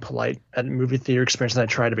always been polite at movie theater experience, and I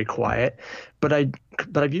try to be quiet. But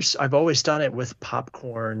I've always done it with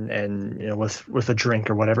popcorn and with a drink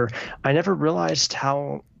or whatever. I never realized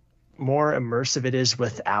how more immersive it is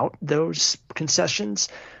without those concessions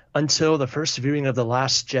until the first viewing of The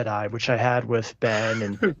Last Jedi, which I had with Ben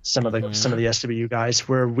and some of the SWU guys,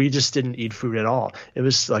 where we just didn't eat food at all. It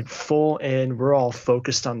was full in. We're all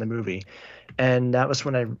focused on the movie. And that was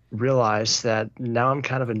when I realized that now I'm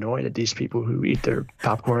kind of annoyed at these people who eat their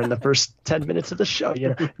popcorn in the first 10 minutes of the show,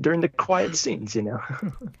 during the quiet scenes,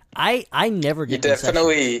 I never get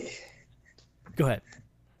definitely. Go ahead.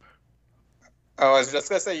 Oh, I was just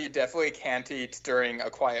going to say, you definitely can't eat during A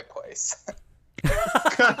Quiet Place.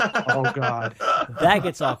 Oh, God. That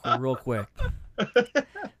gets awkward real quick.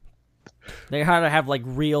 They had to have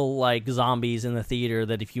real zombies in the theater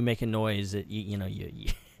that if you make a noise,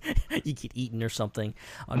 you get eaten or something,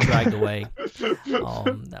 dragged away.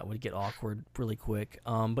 That would get awkward really quick.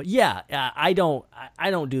 But yeah, I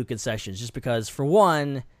don't do concessions just because, for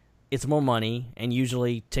one, it's more money, and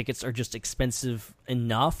usually tickets are just expensive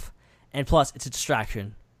enough, and plus it's a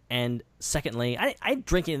distraction. And secondly, I didn't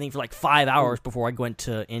drink anything for like 5 hours before I went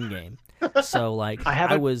to Endgame. So like I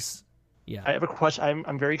have a question.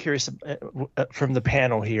 I'm very curious from the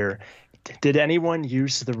panel here. Did anyone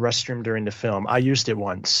use the restroom during the film? I used it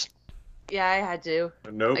once. Yeah, I had to.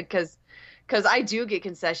 Nope. Because I do get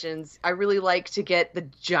concessions. I really like to get the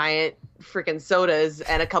giant freaking sodas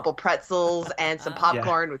and a couple pretzels and some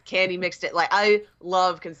popcorn with candy mixed in. Like, I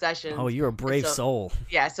love concessions. Oh, you're a brave soul.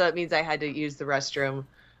 Yeah, so it means I had to use the restroom.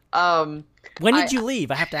 When did you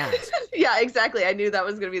leave? I have to ask. Yeah, exactly. I knew that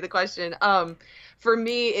was going to be the question. For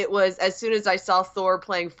me, it was as soon as I saw Thor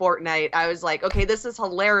playing Fortnite, I was like, okay, this is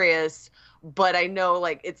hilarious, but I know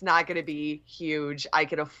like it's not going to be huge. I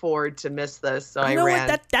can afford to miss this, so I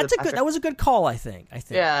ran. That was a good call. I think.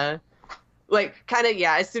 Yeah, like kind of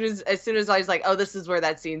As soon as I was like, oh, this is where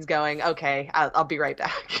that scene's going. Okay, I'll be right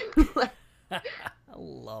back. I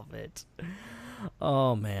love it.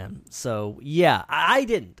 Oh man. So yeah, I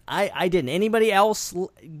didn't. I didn't. Anybody else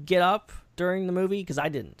get up during the movie? Because I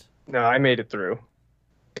didn't. No, I made it through.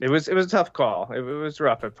 It was a tough call. It was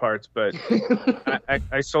rough at parts, but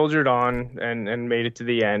I soldiered on and made it to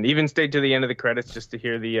the end. Even stayed to the end of the credits just to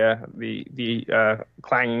hear the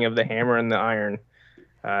clanging of the hammer and the iron,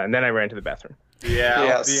 and then I ran to the bathroom.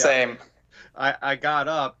 Yeah, same. I got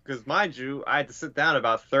up because, mind you, I had to sit down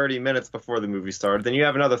about 30 minutes before the movie started. Then you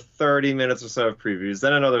have another 30 minutes or so of previews.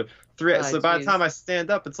 Then another 3. So by the time I stand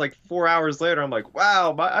up, it's like 4 hours later. I'm like,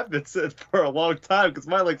 wow, I've been sitting for a long time because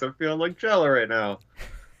my legs are feeling like jello right now.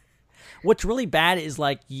 What's really bad is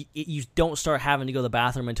like you don't start having to go to the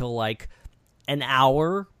bathroom until like an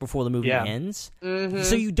hour before the movie ends. Mm-hmm.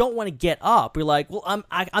 So you don't want to get up. You're like, well,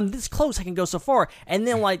 I'm this close. I can go so far. And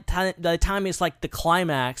then like the time it's like the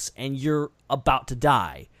climax and you're about to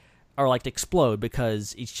die or like to explode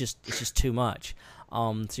because it's just too much.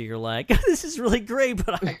 So you're like, this is really great,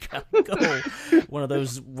 but I gotta go. one of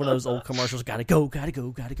those old commercials. Gotta go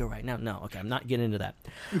right now. No, okay, I'm not getting into that.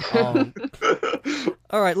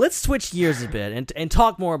 All right, let's switch gears a bit and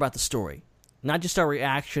talk more about the story. Not just our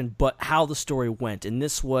reaction, but how the story went. And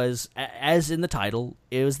this was, as in the title,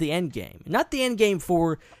 it was the end game. Not the end game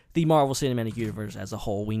for the Marvel Cinematic Universe as a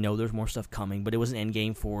whole. We know there's more stuff coming, but it was an end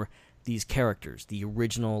game for these characters, the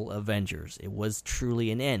original Avengers. It was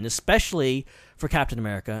truly an end, especially for Captain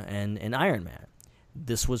America and Iron Man.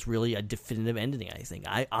 This was really a definitive ending, I think.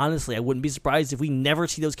 I wouldn't be surprised if we never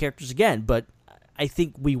see those characters again, but I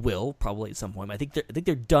think we will, probably at some point. I think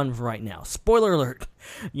they're done for right now. Spoiler alert,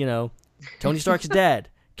 Tony Stark's dead.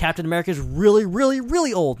 Captain America's really, really,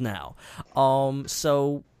 really old now.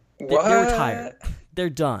 So they're retired. They're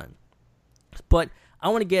done. But I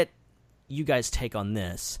want to get you guys' take on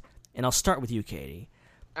this, and I'll start with you, Katie.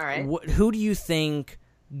 All right. Who do you think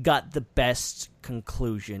got the best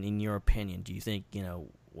conclusion, in your opinion? Do you think,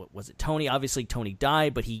 what was it, Tony? Obviously, Tony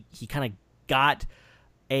died, but he kind of got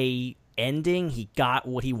a ending. He got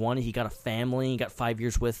what he wanted. He got a family. He got 5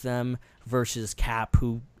 years with them, versus Cap,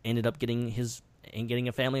 who ended up getting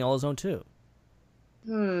a family all his own too.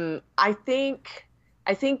 I think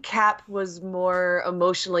Cap was more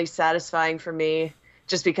emotionally satisfying for me,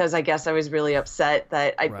 just because I guess I was really upset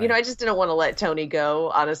that I just didn't want to let Tony go.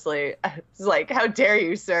 Honestly, it's like, how dare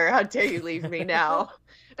you, sir? How dare you leave me now?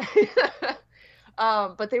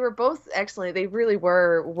 But they were both excellent. They really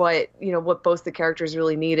were what both the characters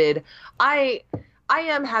really needed. I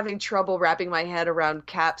am having trouble wrapping my head around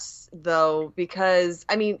Cap's, though, because,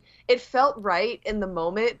 it felt right in the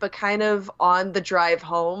moment, but kind of on the drive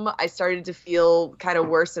home, I started to feel kind of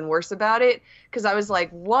worse and worse about it, because I was like,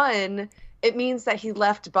 one, it means that he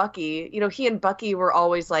left Bucky. He and Bucky were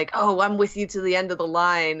always like, oh, I'm with you to the end of the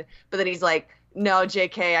line, but then he's like, no,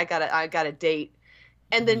 JK, I got a date.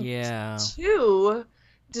 And then two,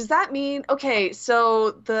 does that mean, okay,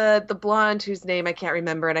 so the blonde whose name I can't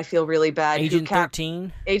remember and I feel really bad. Agent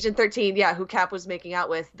 13? Agent 13, yeah, who Cap was making out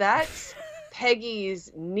with. That's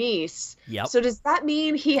Peggy's niece. Yep. So does that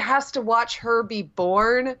mean he has to watch her be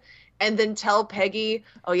born and then tell Peggy,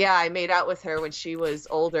 oh yeah, I made out with her when she was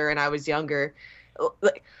older and I was younger?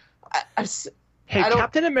 Like, Hey,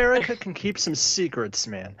 Captain America can keep some secrets,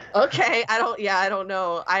 man. Okay, I don't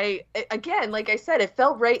know. Again, like I said, it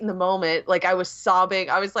felt right in the moment. Like I was sobbing.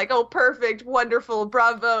 I was like, oh, perfect, wonderful,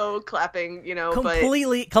 bravo, clapping,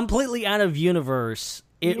 Completely out of universe.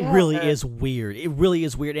 It really is weird. It really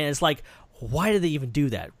is weird. And it's like, why did they even do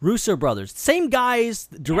that? Russo brothers, same guys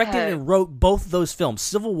directed and wrote both of those films,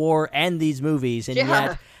 Civil War and these movies, and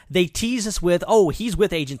yet they tease us with, oh, he's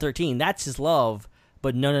with Agent 13. That's his love.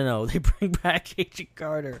 But no, they bring back Agent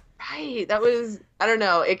Carter. Right. That was, I don't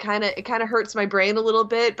know, it kind of hurts my brain a little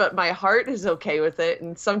bit, but my heart is okay with it.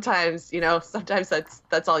 And sometimes,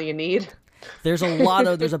 that's all you need. there's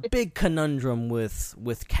a big conundrum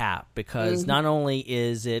with Cap, because not only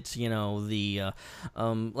is it, the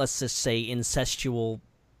let's just say incestual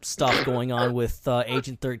stuff going on with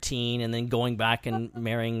Agent 13, and then going back and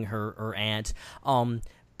marrying her aunt,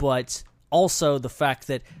 but also the fact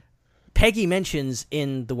that Peggy mentions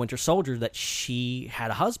in The Winter Soldier that she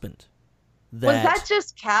had a husband. Was that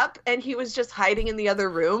just Cap, and he was just hiding in the other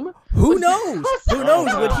room? Who knows? Who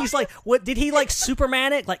knows? But he's like, what did he like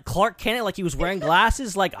Superman it, like Clark Kent it, like he was wearing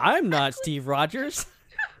glasses? Like, I'm not Steve Rogers.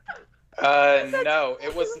 No,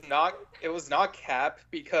 it was not. It was not Cap,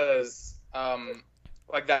 because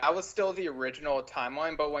like that was still the original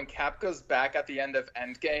timeline. But when Cap goes back at the end of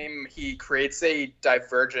Endgame, he creates a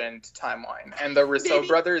divergent timeline, and the Rousseau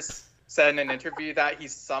brothers said in an interview that he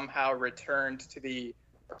somehow returned to the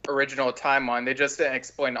original timeline. They just didn't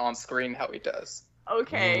explain on screen how he does.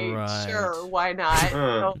 Okay, Right. sure, why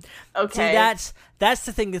not? Okay. See, that's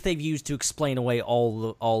the thing that they've used to explain away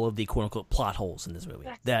all of the quote unquote plot holes in this movie.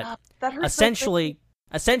 That hurts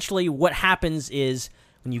essentially what happens is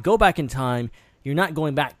when you go back in time, you're not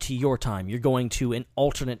going back to your time. You're going to an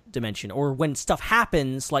alternate dimension. Or when stuff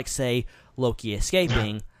happens, like say Loki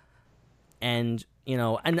escaping, and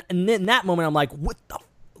and in that moment I'm like,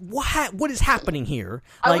 what is happening here?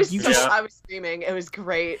 I was screaming. It was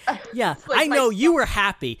great. Yeah, Like I know you were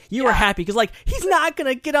happy. You were happy because like he's not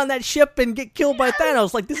gonna get on that ship and get killed by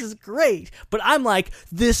Thanos. Like, this is great. But I'm like,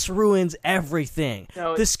 this ruins everything.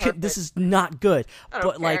 No, this is not good. I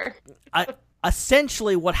don't care.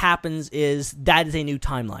 Essentially what happens is that is a new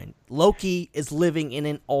timeline. Loki is living in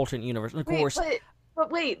an alternate universe, and of course.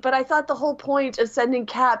 But I thought the whole point of sending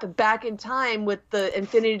Cap back in time with the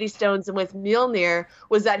Infinity Stones and with Mjolnir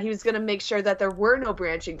was that he was going to make sure that there were no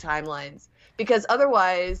branching timelines. Because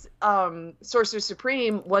otherwise, Sorcerer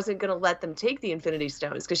Supreme wasn't going to let them take the Infinity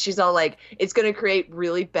Stones, because she's all like, it's going to create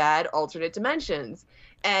really bad alternate dimensions.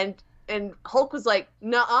 And Hulk was like,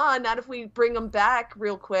 nuh-uh, not if we bring them back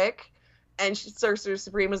real quick. And Sorcerer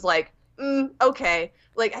Supreme was like, okay.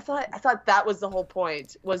 Like, I thought that was the whole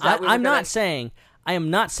point. Was that I am not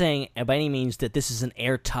saying by any means that this is an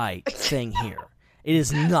airtight thing here. It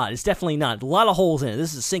is not. It's definitely not. A lot of holes in it.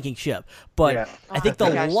 This is a sinking ship. But I think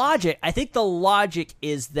the logic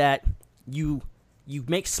is that you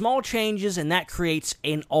make small changes and that creates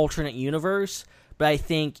an alternate universe. But I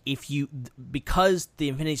think because the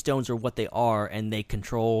Infinity Stones are what they are and they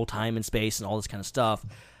control time and space and all this kind of stuff,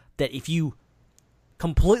 that if you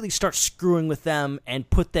completely start screwing with them and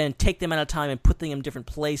take them out of time and put them in different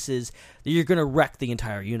places, that you're going to wreck the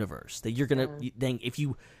entire universe. That you're going to then, if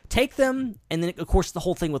you take them, and then of course the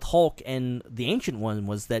whole thing with Hulk and the Ancient One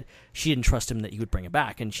was that she didn't trust him that he would bring it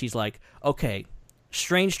back, and she's like, okay,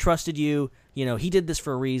 Strange trusted you, he did this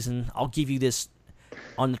for a reason. I'll give you this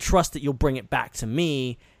on the trust that you'll bring it back to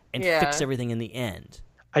me and fix everything in the end.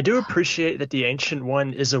 I do appreciate that the Ancient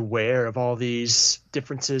One is aware of all these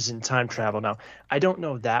differences in time travel. Now, I don't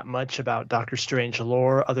know that much about Doctor Strange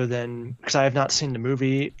lore other than because I have not seen the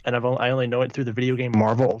movie and I only know it through the video game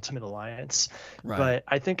Marvel Ultimate Alliance. Right. But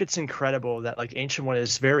I think it's incredible that like Ancient One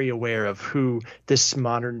is very aware of who this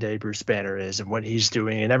modern day Bruce Banner is and what he's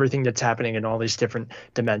doing and everything that's happening in all these different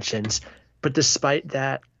dimensions. But despite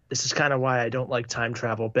that, this is kind of why I don't like time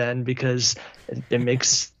travel, Ben, because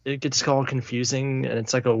it gets all confusing and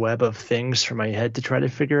it's like a web of things for my head to try to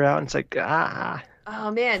figure out. And it's like,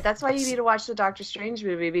 Oh, man, that's why you need to watch the Doctor Strange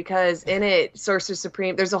movie, because in it, Sorcerer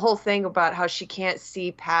Supreme, there's a whole thing about how she can't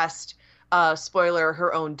see past, spoiler,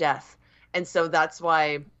 her own death. And so that's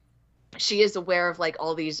why she is aware of like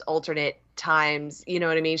all these alternate times, you know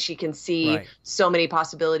what I mean? She can see so many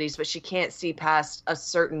possibilities, but she can't see past a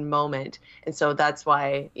certain moment. And so that's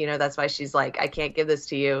why she's like, I can't give this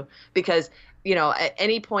to you, because, at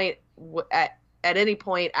any point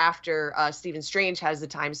after Stephen Strange has the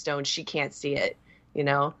time stone, she can't see it,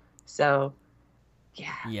 So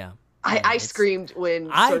yeah. I screamed when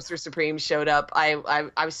Sorcerer Supreme showed up. I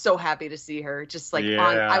was so happy to see her. Just like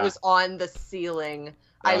I was on the ceiling.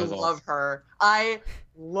 I love her. I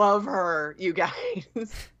love her, you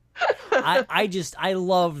guys. I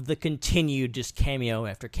love the continued just cameo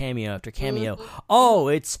after cameo after cameo. Oh,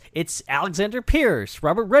 it's Alexander Pierce,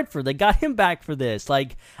 Robert Redford. They got him back for this.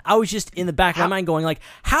 Like, I was just in the back of my mind going like,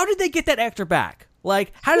 how did they get that actor back?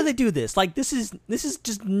 Like, how did they do this? Like, this is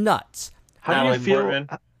just nuts. How do you feel?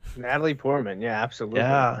 Natalie Portman, yeah, absolutely.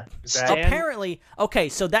 Yeah. Apparently, okay,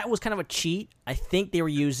 so that was kind of a cheat. I think they were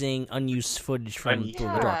using unused footage from The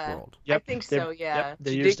Dark World. Yep. I think so, yeah.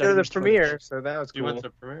 She did go to the premiere, so that was cool. She went to the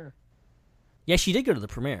premiere. Yeah, she did go to the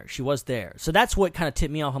premiere. She was there. So that's what kind of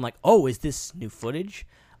tipped me off. I'm like, oh, is this new footage?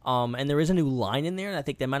 And there is a new line in there, and I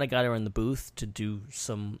think they might have got her in the booth to do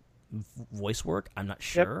some voice work. I'm not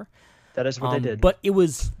sure. Yep. That is what they did. But it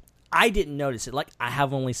was. I didn't notice it. Like, I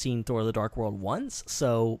have only seen Thor: The Dark World once,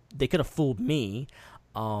 so they could have fooled me.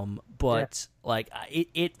 But like,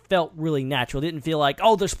 it felt really natural. It didn't feel like,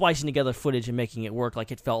 oh, they're splicing together footage and making it work.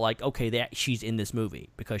 Like, it felt like, okay, she's in this movie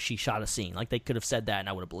because she shot a scene. Like, they could have said that and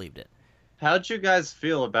I would have believed it. How'd you guys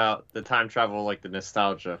feel about the time travel, like the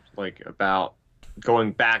nostalgia, like about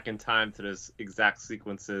going back in time to those exact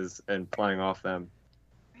sequences and playing off them?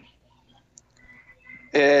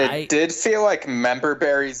 It did feel like Member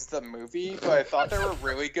Berries the movie, but I thought there were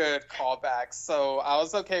really good callbacks, so I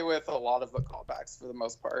was okay with a lot of the callbacks for the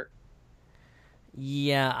most part.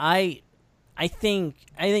 Yeah, I think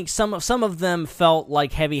some of them felt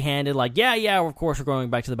like heavy-handed, like yeah, of course we're going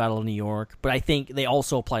back to the Battle of New York, but I think they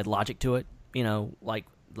also applied logic to it. You know, like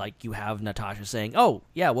you have Natasha saying, "Oh,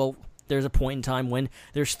 yeah, well, there's a point in time when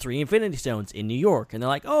there's 3 Infinity Stones in New York," and they're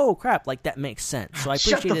like, "Oh crap!" Like that makes sense. So I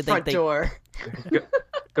appreciated Shut the front door.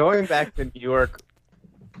 Going back to New York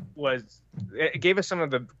it gave us some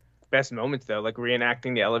of the best moments though, like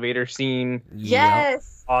reenacting the elevator scene.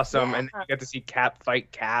 Yes, awesome, yeah. And then you got to see Cap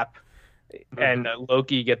fight Cap, and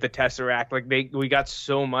Loki get the Tesseract. Like we got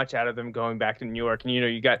so much out of them going back to New York, and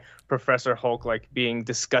you got Professor Hulk like being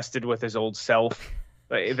disgusted with his old self.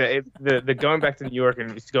 Like, the going back to New York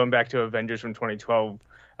and going back to Avengers from 2012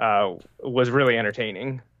 was really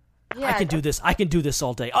entertaining. Yeah, I can do this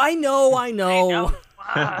all day. I know.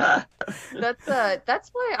 That's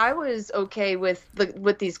why I was okay with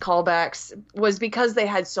these callbacks, was because they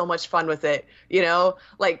had so much fun with it. You know,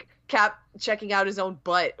 like Cap checking out his own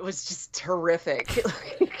butt was just terrific.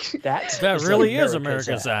 That really is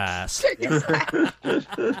America's ass.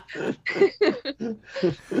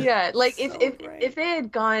 Yeah, like if they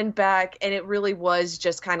had gone back and it really was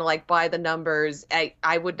just kind of like by the numbers,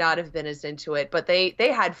 I would not have been as into it. But they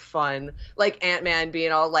had fun, like Ant-Man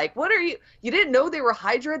being all like, "What are you? You didn't know they were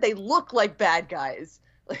Hydra? They look like bad guys."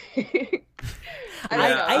 I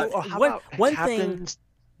don't know. One thing.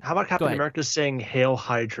 How about Captain America saying "Hail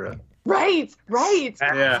Hydra"? Right.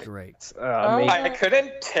 Yeah, great. I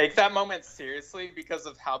couldn't take that moment seriously because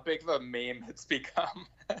of how big of a meme it's become.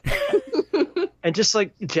 And just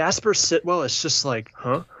like Jasper Sitwell, it's just like,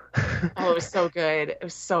 huh? Oh, it was so good. It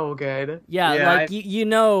was so good. Yeah, like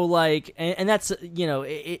like, and that's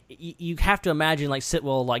you have to imagine like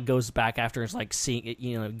Sitwell like goes back after it's like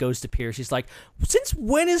seeing goes to Pierce. He's like, since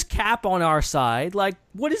when is Cap on our side? Like,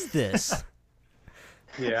 what is this?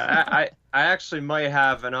 Yeah, I actually might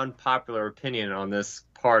have an unpopular opinion on this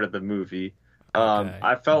part of the movie.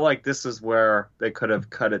 I felt like this is where they could have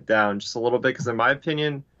cut it down just a little bit, because in my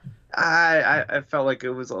opinion, I felt like it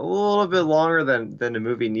was a little bit longer than the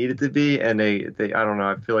movie needed to be, and they I don't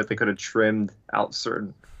know, I feel like they could have trimmed out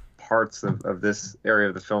certain parts of this area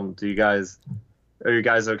of the film. Are you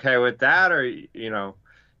guys okay with that, or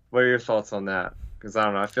what are your thoughts on that? Because I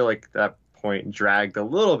don't know, I feel like that point dragged a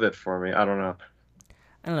little bit for me. I don't know.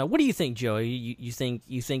 What do you think, Joey? You think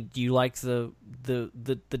do you like the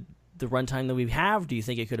runtime that we have? Do you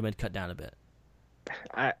think it could have been cut down a bit?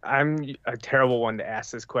 I'm a terrible one to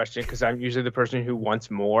ask this question because I'm usually the person who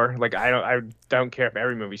wants more. Like I don't care if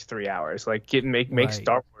every movie's 3 hours. Like make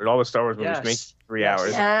Star Wars, all the Star Wars movies make 3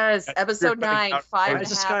 hours. Yes, Episode 9,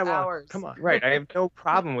 5.5 hours. Come on, right? I have no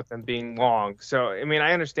problem with them being long. So I mean,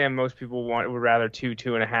 I understand most people would rather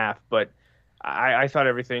 2.5, but I thought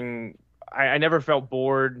everything. I never felt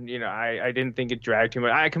bored. I didn't think it dragged too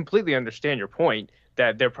much. I completely understand your point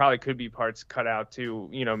that there probably could be parts cut out to,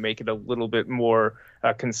 make it a little bit more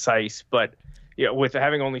concise. But with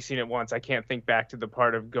having only seen it once, I can't think back to the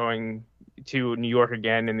part of going to New York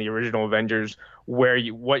again in the original Avengers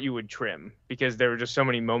what you would trim, because there were just so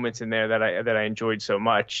many moments in there that I enjoyed so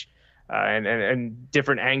much, and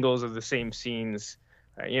different angles of the same scenes.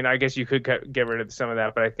 I guess you could get rid of some of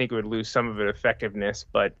that, but I think it would lose some of its effectiveness.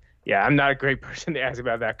 But yeah, I'm not a great person to ask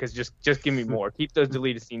about that, because just give me more. Keep those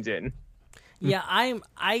deleted scenes in. Yeah,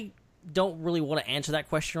 I don't really want to answer that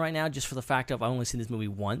question right now, just for the fact of I've only seen this movie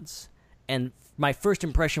once. And my first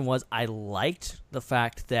impression was I liked the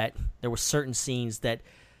fact that there were certain scenes that,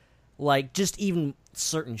 like, just even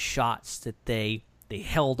certain shots that they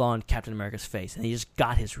held on Captain America's face, and he just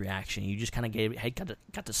got his reaction. You just kind of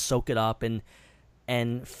got to soak it up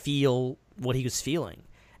and feel what he was feeling.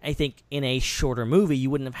 I think in a shorter movie, you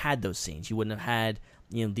wouldn't have had those scenes. You wouldn't have had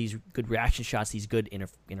these good reaction shots, these good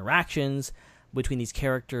interactions between these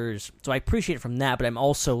characters. So I appreciate it from that, but I'm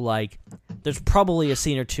also like, there's probably a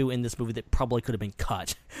scene or two in this movie that probably could have been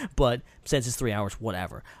cut, but since it's 3 hours,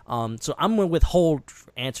 whatever. So I'm going to withhold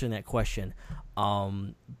answering that question.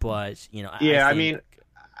 But I mean,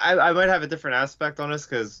 I might have a different aspect on this,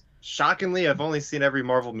 because shockingly, I've only seen every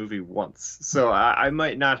Marvel movie once, so I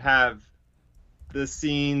might not have the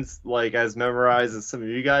scenes like as memorized as some of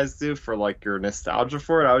you guys do for like your nostalgia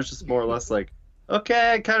for it. I was just more or less like,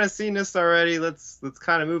 okay, I kind of seen this already. Let's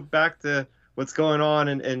kind of move back to what's going on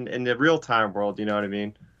in the real time world. You know what I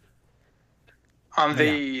mean? On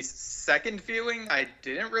the second viewing, I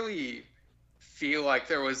didn't really feel like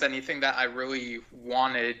there was anything that I really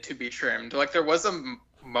wanted to be trimmed. Like there was a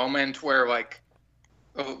moment where like,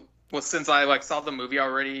 well, since I like saw the movie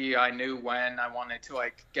already, I knew when I wanted to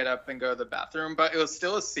like get up and go to the bathroom, but it was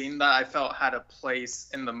still a scene that I felt had a place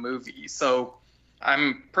in the movie. So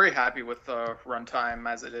I'm pretty happy with the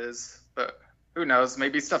runtime as it is, but who knows?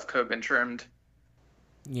 Maybe stuff could have been trimmed.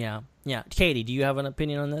 Yeah. Katie, do you have an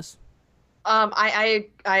opinion on this? I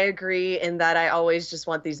agree in that I always just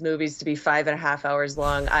want these movies to be 5.5 hours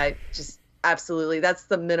long. I just absolutely, that's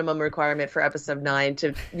the minimum requirement for episode 9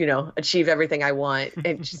 to, achieve everything I want.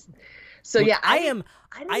 And just so yeah, I am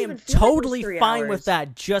totally fine with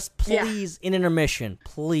that. Just please, in intermission,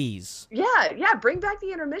 please. Yeah, bring back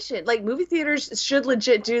the intermission. Like movie theaters should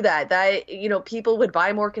legit do that. That people would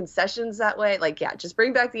buy more concessions that way. Like just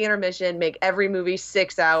bring back the intermission. Make every movie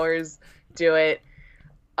 6 hours. Do it.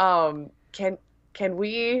 Can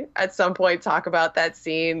we at some point talk about that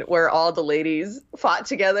scene where all the ladies fought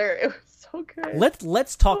together? It was so good.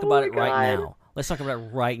 Let's talk about it right now. Let's talk about it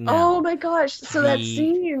right now. Oh my gosh! So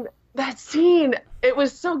that scene, it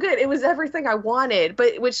was so good. It was everything I wanted,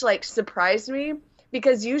 but which like surprised me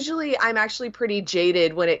because usually I'm actually pretty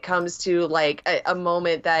jaded when it comes to like a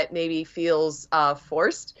moment that maybe feels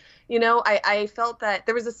forced. I felt that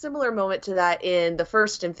there was a similar moment to that in the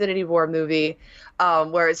first Infinity War movie,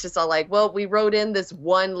 where it's just all like, well, we wrote in this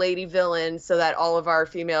one lady villain so that all of our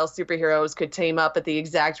female superheroes could team up at the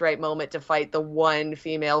exact right moment to fight the one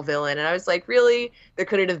female villain. And I was like, really? There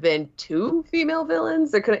couldn't have been 2 female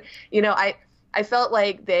villains? There couldn't, I felt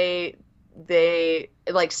like they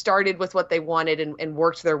like started with what they wanted and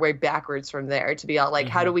worked their way backwards from there to be all like,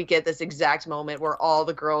 how do we get this exact moment where all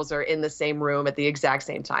the girls are in the same room at the exact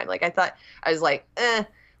same time? Like I was like,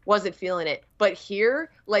 wasn't feeling it. But here,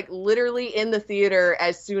 like literally in the theater,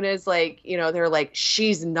 as soon as like, they're like,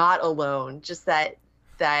 she's not alone. Just that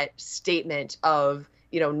statement of,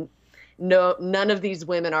 no, none of these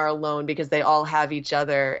women are alone because they all have each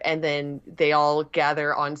other, and then they all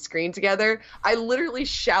gather on screen together. I literally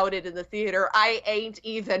shouted in the theater, "I ain't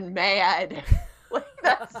even mad." Like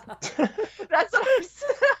that's what I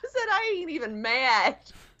said. I said, "I ain't even mad,"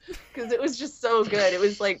 because it was just so good. It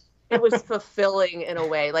was like it was fulfilling in a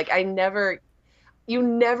way. Like you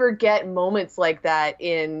never get moments like that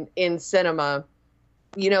in cinema.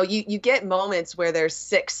 You get moments where there's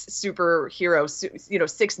 6 superheroes,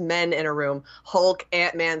 6 men in a room, Hulk,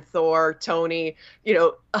 Ant-Man, Thor, Tony,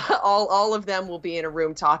 all of them will be in a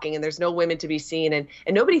room talking and there's no women to be seen. And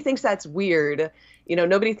nobody thinks that's weird.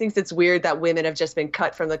 Nobody thinks it's weird that women have just been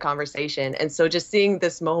cut from the conversation. And so just seeing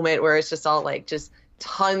this moment where it's just all like just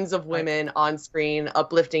tons of women on screen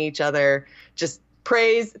uplifting each other, just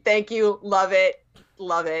praise, thank you, love it,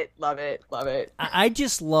 love it, love it, love it. I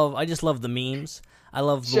just love the memes. I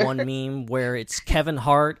love the one meme where it's Kevin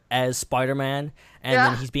Hart as Spider-Man, and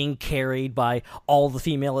then he's being carried by all the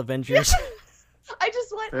female Avengers.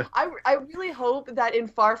 I really hope that in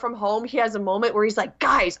Far From Home he has a moment where he's like,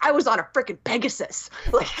 guys, I was on a freaking Pegasus.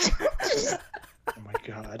 Like, oh my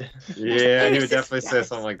god. Yeah, he would definitely say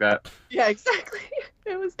something like that. Yeah, exactly.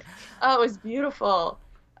 It was beautiful.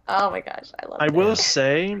 Oh my gosh, I love it. I will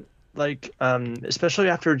say, like, especially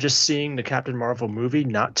after just seeing the Captain Marvel movie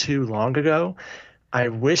not too long ago, I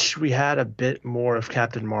wish we had a bit more of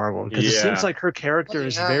Captain Marvel because it seems like her character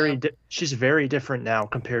is she's very different now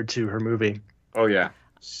compared to her movie. Oh yeah,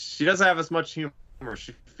 she doesn't have as much humor.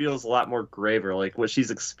 She feels a lot more graver. Like what she's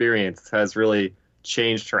experienced has really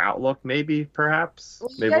changed her outlook. Maybe, perhaps. Well,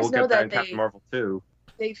 maybe we'll get that in Captain Marvel too.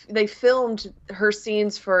 They filmed her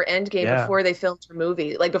scenes for Endgame before they filmed her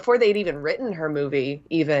movie, like before they'd even written her movie,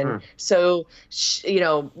 even. So,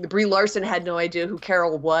 Brie Larson had no idea who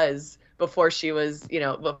Carol was before she was,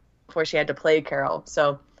 before she had to play Carol.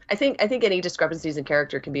 So I think any discrepancies in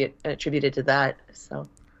character can be attributed to that. So,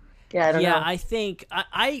 I don't know. I think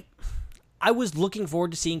I was looking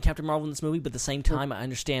forward to seeing Captain Marvel in this movie, but at the same time, I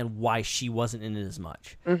understand why she wasn't in it as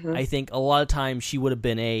much. I think a lot of times she would have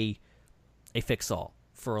been a fix-all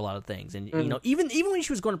for a lot of things, and even when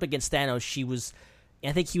she was going up against Thanos,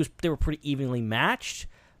 I think they were pretty evenly matched.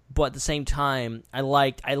 But at the same time, I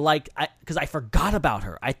liked because I forgot about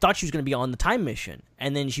her. I thought she was going to be on the time mission,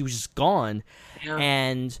 and then she was just gone. Yeah.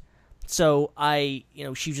 And So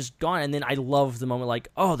she's just gone, and then I love the moment, like,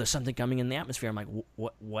 oh, there's something coming in the atmosphere. I'm like,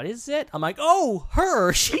 what is it? I'm like, oh,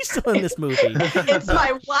 her, she's still in this movie. It's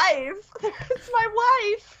my wife. It's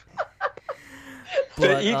my wife.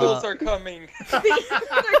 The Eagles are coming.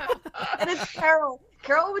 And it's Carol.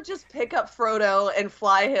 Carol would just pick up Frodo and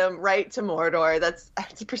fly him right to Mordor. That's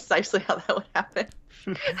precisely how that would happen.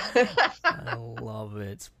 I love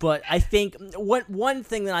it. But I think one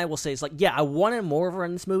thing that I will say is, like, yeah, I wanted more of her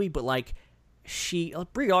in this movie, but like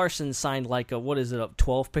Brie Larson signed like a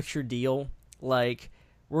 12-picture deal. Like,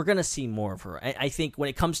 we're gonna see more of her. I think when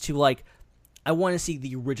it comes to, like, I want to see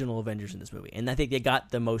the original Avengers in this movie, and I think they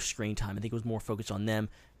got the most screen time. I think it was more focused on them.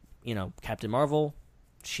 Captain Marvel,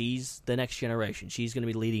 she's the next generation. She's going to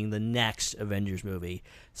be leading the next Avengers movie.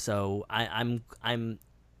 So I'm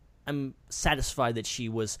satisfied that she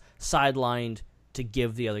was sidelined to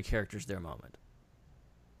give the other characters their moment.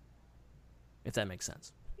 If that makes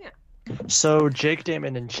sense. Yeah. So Jake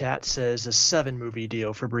Damon in chat says a 7-movie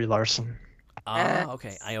deal for Brie Larson.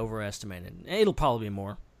 Okay. I overestimated. It'll probably be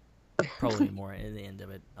more. Probably more in the end of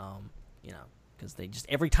it. Because they just,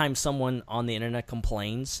 every time someone on the internet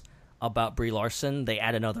complains about Brie Larson, they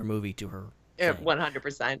add another movie to her. Yeah,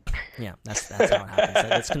 100%. Yeah, that's how it happens.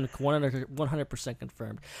 That's 100%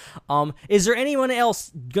 confirmed. Is there anyone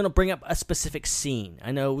else going to bring up a specific scene?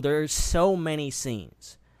 I know there's so many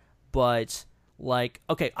scenes, but, like,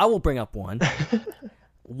 okay, I will bring up one.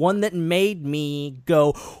 One that made me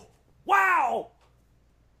go, wow!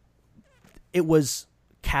 It was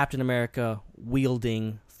Captain America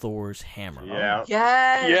wielding Thor's hammer. Yeah.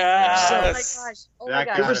 Yes. Oh my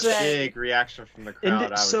gosh. That got a big reaction from the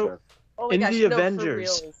crowd.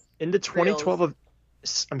 Avengers, in the 2012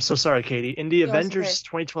 I'm so sorry, Katie. In the Avengers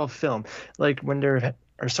 2012 film, like when it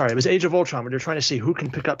was Age of Ultron, when they're trying to see who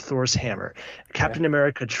can pick up Thor's hammer. Captain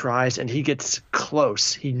America tries, and he gets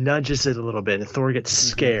close. He nudges it a little bit, and Thor gets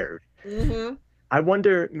scared. Mm-hmm. I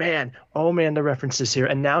wonder, the references here,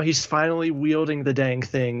 and now he's finally wielding the dang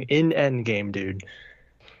thing in Endgame, dude.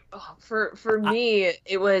 Oh, for me,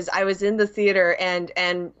 I was in the theater, and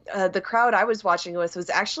the crowd I was watching with was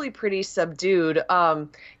actually pretty subdued.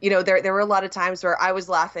 There were a lot of times where I was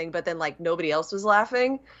laughing, but then like nobody else was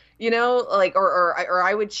laughing. Or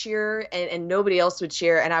I would cheer and nobody else would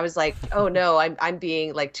cheer, and I was like, oh no, I'm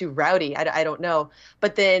being like too rowdy. I don't know.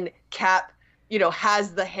 But then Cap,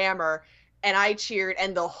 has the hammer. And I cheered,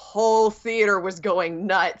 and the whole theater was going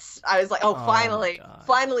nuts. I was like, "Oh,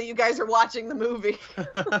 finally, you guys are watching the movie."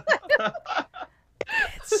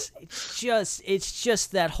 It's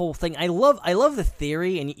just that whole thing. I love the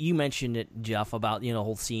theory, and you mentioned it, Jeff, about the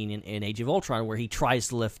whole scene in Age of Ultron where he tries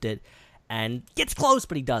to lift it and gets close,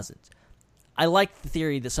 but he doesn't. I like the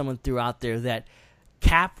theory that someone threw out there that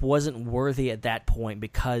Cap wasn't worthy at that point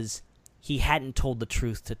because he hadn't told the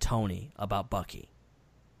truth to Tony about Bucky.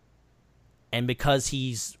 And because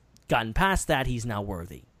he's gotten past that, he's now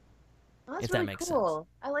worthy. Well, that's if really that makes cool. sense.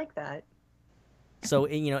 I like that. So,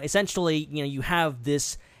 essentially, you have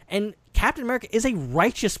this, and Captain America is a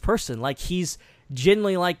righteous person. Like, he's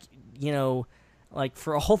genuinely like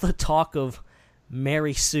for all the talk of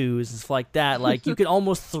Mary Sue's and stuff like that, like, you could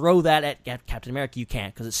almost throw that at Captain America. You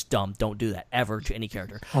can't, because it's dumb. Don't do that ever to any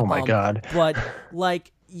character. Oh my God. But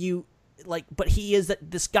but he is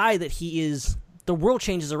this guy that he is. The world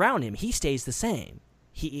changes around him. He stays the same.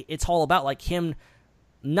 It's all about like him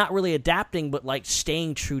not really adapting, but like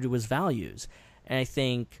staying true to his values. And I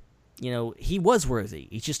think, he was worthy.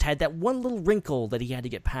 He just had that one little wrinkle that he had to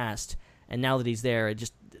get past. And now that he's there, it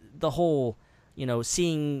just, the whole,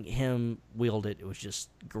 seeing him wield it was just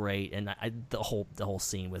great. And the whole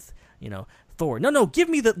scene with, Thor. No, give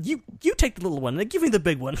me you take the little one and give me the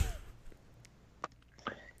big one.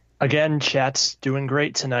 Again, chat's doing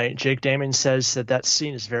great tonight. Jake Damon says that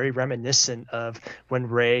scene is very reminiscent of when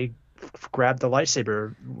Rey grabbed the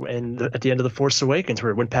lightsaber at the end of The Force Awakens,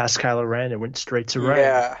 where it went past Kylo Ren and went straight to Rey.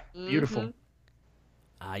 Yeah. Beautiful.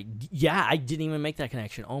 Mm-hmm. I didn't even make that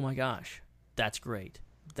connection. Oh my gosh. That's great.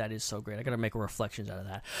 That is so great. I got to make reflections out of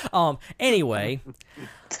that. Anyway.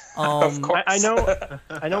 Of course. I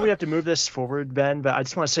know we have to move this forward, Ben, but I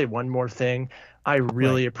just want to say one more thing. I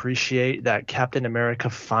really appreciate that Captain America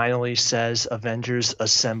finally says Avengers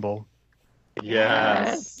Assemble.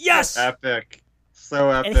 Yes. Epic. So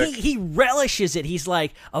epic. And he relishes it. He's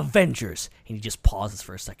like, Avengers. And he just pauses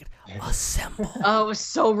for a second. Assemble. Oh, it was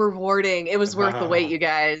so rewarding. It was worth the wait, you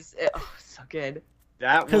guys. So good.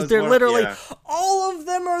 Because they're literally, all of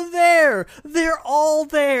them are there. They're all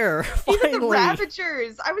there. Finally. Even the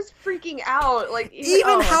Ravagers. I was freaking out. Like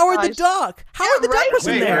even Howard the Duck. Howard the Duck was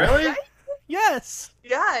in there. Really? Yes.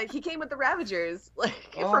 Yeah, he came with the Ravagers,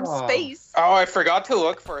 like from space. Oh, I forgot to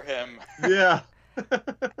look for him. Yeah.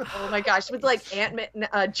 Oh my gosh, with like Ant-Man,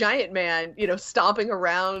 Giant Man, stomping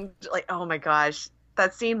around. Like, oh my gosh,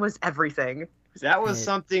 that scene was everything. That was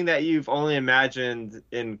something that you've only imagined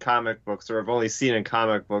in comic books or have only seen in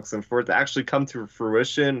comic books, and for it to actually come to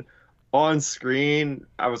fruition on screen,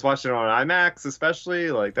 I was watching it on IMAX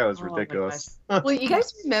especially, like that was ridiculous. Well, you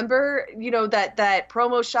guys remember, that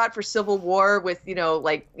promo shot for Civil War with,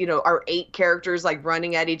 our 8 characters like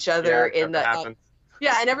running at each other in the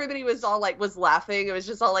yeah, and everybody was laughing. It was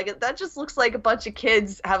just all like, that just looks like a bunch of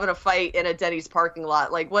kids having a fight in a Denny's parking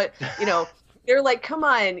lot. Like what, they're like, come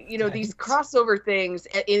on, these crossover things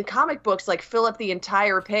in comic books, like fill up the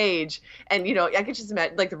entire page. And, I could just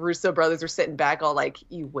imagine like the Russo brothers were sitting back all like,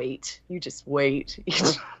 you just wait.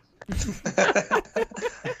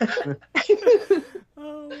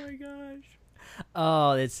 Oh my gosh.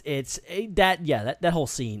 Oh, that whole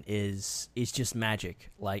scene is just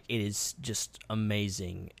magic. Like, it is just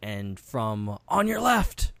amazing. And from on your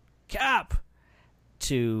left, Cap,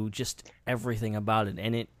 to just everything about it,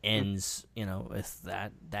 and it ends, with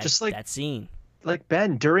that scene. Like,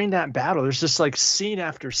 Ben, during that battle, there's just like scene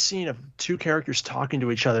after scene of 2 characters talking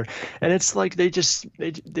to each other, and it's like they just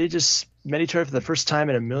met each other for the first time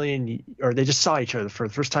in a million, or they just saw each other for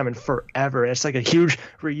the first time in forever. And it's like a huge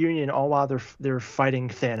reunion, all while they're fighting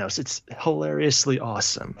Thanos. It's hilariously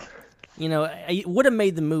awesome. It would have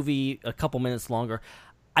made the movie a couple minutes longer.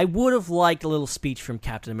 I would have liked a little speech from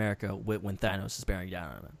Captain America when Thanos is bearing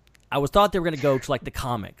down on him. I thought they were going to go to like the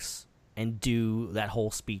comics and do that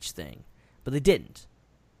whole speech thing, but they didn't.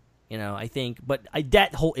 I think, but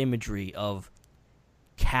that whole imagery of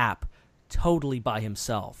Cap totally by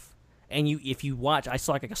himself, and if you watch, I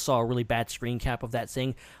saw a really bad screen cap of that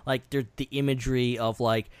thing. Like the imagery of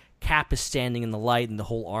like Cap is standing in the light and the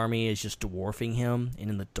whole army is just dwarfing him, and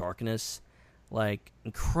in the darkness, like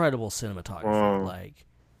incredible cinematography, like.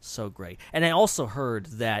 So great. And I also heard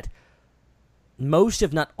that most,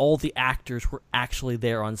 if not all, the actors were actually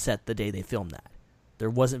there on set the day they filmed that. There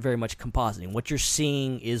wasn't very much compositing. What you're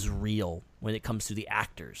seeing is real when it comes to the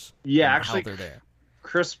actors. Yeah, actually, how they're there.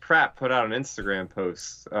 Chris Pratt put out an Instagram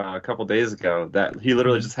post a couple days ago that he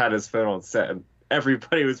literally just had his phone on set, and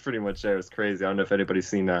everybody was pretty much there. It was crazy. I don't know if anybody's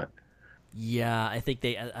seen that. Yeah, I think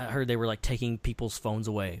I heard they were like taking people's phones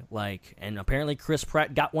away, and apparently Chris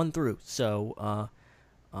Pratt got one through. So,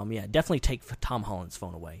 yeah, definitely take Tom Holland's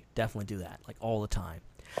phone away. Definitely do that, like all the time.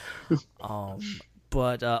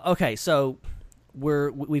 But okay, so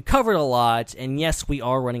we've covered a lot, and yes, we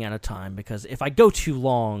are running out of time because if I go too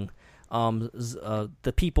long,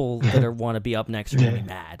 the people that want to be up next are going to be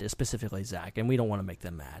mad, specifically Zach, and we don't want to make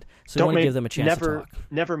them mad. So we want to give them a chance to talk.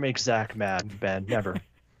 Never make Zach mad, Ben. Never.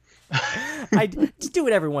 I just do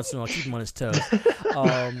it every once in a while, keep him on his toes.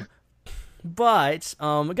 But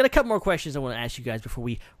I got a couple more questions I want to ask you guys before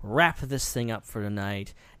we wrap this thing up for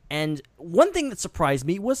tonight. And one thing that surprised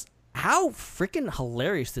me was how freaking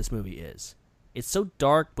hilarious this movie is. It's so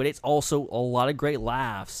dark, but it's also a lot of great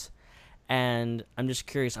laughs. And I'm just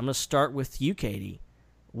curious, I'm going to start with you, Katie.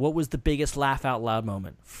 What was the biggest laugh out loud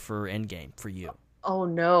moment for Endgame for you? Oh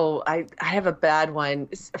no, I have a bad one.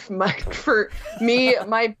 For me,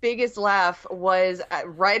 my biggest laugh was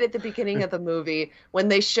right at the beginning of the movie when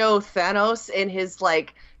they show Thanos in his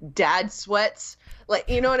like dad sweats. Like,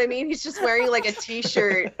 you know what I mean? He's just wearing like a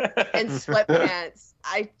t-shirt and sweatpants.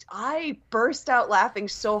 I burst out laughing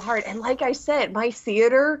so hard. And like I said, my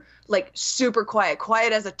theater, like super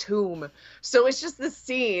quiet as a tomb. So it's just this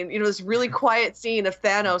scene, this really quiet scene of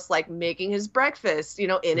Thanos like making his breakfast,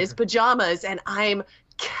 in his pajamas. And I'm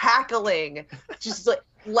cackling, just like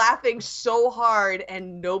laughing so hard,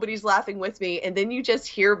 and nobody's laughing with me. And then you just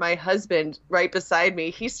hear my husband right beside me.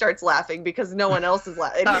 He starts laughing because no one else is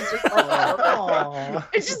laughing. And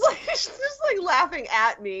he's just like, it's just like laughing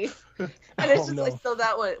at me. And it's just like, so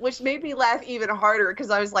that one, which made me laugh even harder because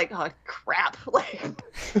I was like, oh crap. Like,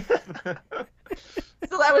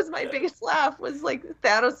 so that was my biggest laugh, was like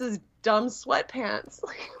Thanos's dumb sweatpants.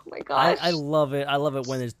 Like, oh my gosh. I love it. I love it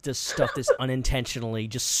when there's just stuff that's unintentionally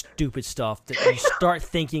just stupid stuff that you start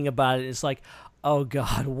thinking about it. It's like, oh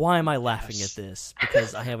God, why am I laughing at this?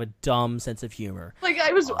 Because I have a dumb sense of humor. Like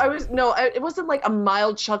it wasn't like a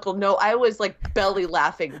mild chuckle. No, I was like belly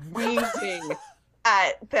laughing, wheezing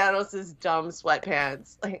at Thanos' dumb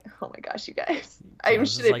sweatpants. Like, oh my gosh, you guys. I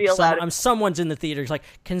shouldn't be allowed. Someone's in the theater. It's like,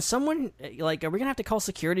 can someone, like, are we going to have to call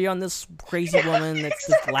security on this crazy woman that's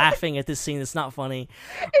just laughing at this scene that's not funny?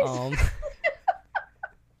 Wow.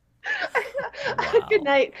 Good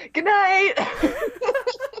night.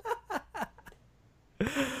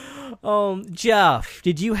 Jeff,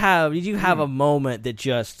 did you have a moment that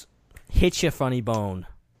just hit your funny bone,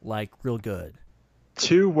 like real good?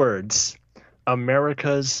 2 words: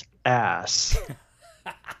 America's ass.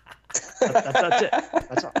 That's it.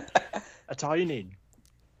 That's all you need.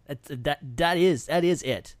 That is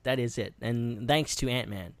it. That is it. And thanks to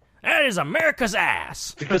Ant-Man. That is America's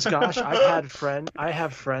ass. Because gosh, I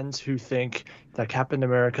have friends who think that Captain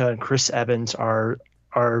America and Chris Evans are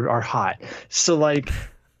hot. So like,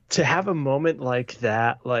 to have a moment like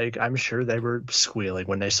that, like, I'm sure they were squealing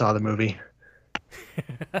when they saw the movie.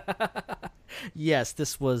 Yes,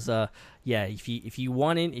 this was if you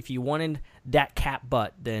wanted that Cap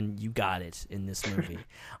butt, then you got it in this movie.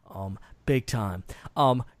 Big time.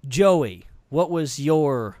 Joey, what was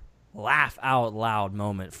your laugh out loud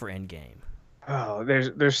moment for Endgame? Oh,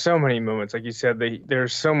 there's so many moments, like you said.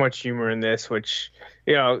 There's so much humor in this, which,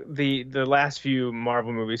 you know, the last few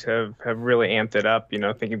Marvel movies have really amped it up. You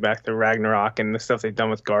know, thinking back to Ragnarok and the stuff they've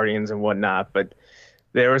done with Guardians and whatnot. But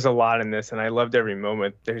there was a lot in this, and I loved every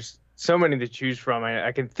moment. There's so many to choose from.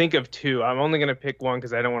 I can think of 2. I'm only going to pick one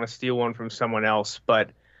because I don't want to steal one from someone else.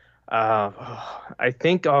 But I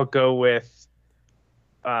think I'll go with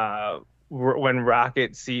when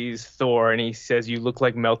Rocket sees Thor and he says, "You look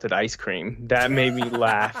like melted ice cream." That made me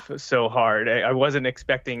laugh so hard. I wasn't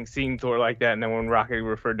expecting seeing Thor like that, and then when Rocket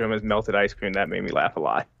referred to him as melted ice cream, that made me laugh a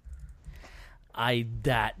lot.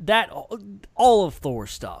 All of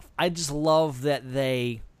Thor's stuff. I just love that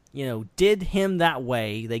they, you know, did him that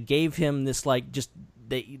way. They gave him this, like,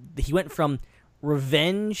 he went from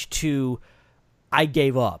revenge to I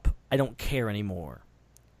gave up. I don't care anymore.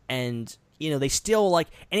 And, you know, they still, like,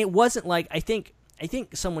 and it wasn't like, I think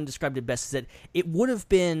someone described it best as that it would have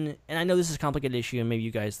been, and I know this is a complicated issue and maybe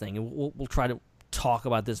you guys think, and we'll try to talk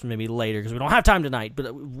about this maybe later because we don't have time tonight,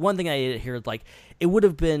 but one thing I hear, like, it would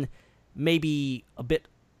have been maybe a bit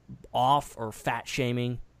off or fat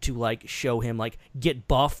shaming to, like, show him, like, get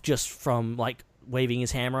buff just from, like, waving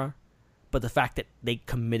his hammer, but the fact that they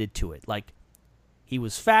committed to it, like, he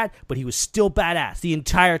was fat but he was still badass the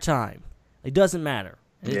entire time. It doesn't matter.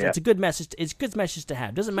 It's a good message. It's a good message to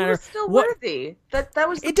have. Doesn't matter. He was still worthy. That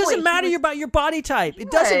was. The it doesn't point. matter about your body type.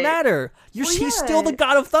 It doesn't matter. He's still the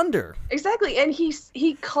God of Thunder. Exactly, and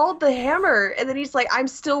he called the hammer, and then he's like, "I'm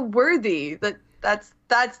still worthy."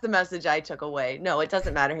 That's the message I took away. No, it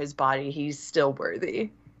doesn't matter his body. He's still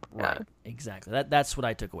worthy. Right. Yeah. Exactly. That's what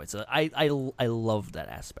I took away. So I love that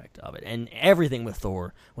aspect of it, and everything with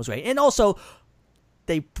Thor was great. And also,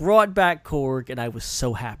 they brought back Korg, and I was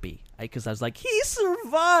so happy because I was like, he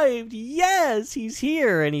survived. Yes, he's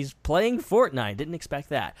here, and he's playing Fortnite. Didn't expect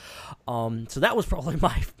that. So that was probably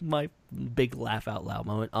my big laugh out loud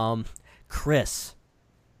moment. Chris,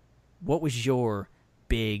 what was your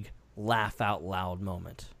big laugh out loud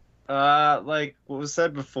moment? Like what was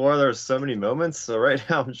said before, there were so many moments. So right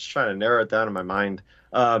now I'm just trying to narrow it down in my mind.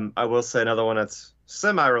 I will say another one that's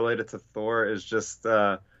semi-related to Thor is just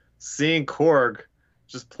seeing Korg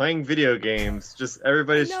just playing video games, just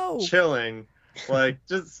everybody's chilling. Like,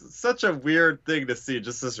 just such a weird thing to see.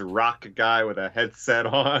 Just this rock guy with a headset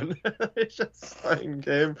on, just playing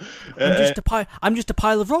game. I'm just a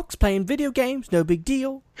pile of rocks playing video games. No big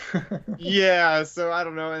deal. Yeah, so I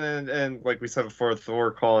don't know. And like we said before,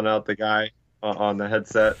 Thor calling out the guy on the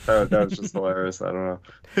headset. That was just hilarious. I don't know.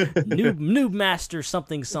 Noob master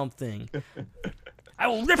something. I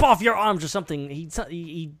will rip off your arms or something.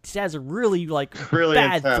 He has a really bad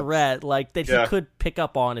intense threat that he could pick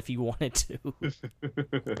up on if he wanted to.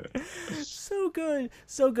 So good.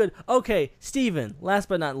 Okay, Steven, last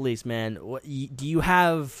but not least, man, do you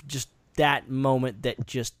have just that moment that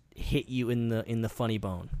just hit you in the funny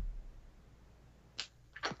bone?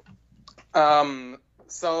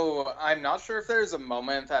 So I'm not sure if there's a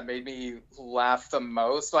moment that made me laugh the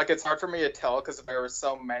most. Like, it's hard for me to tell because there were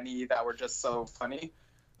so many that were just so funny.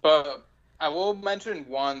 But I will mention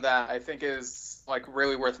one that I think is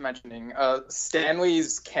really worth mentioning.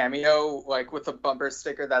 Stanley's cameo, with a bumper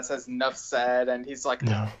sticker that says "Nuff said," and he's like,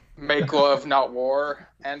 "No. Make love, not war."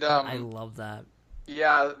 And I love that.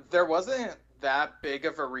 Yeah, there wasn't that big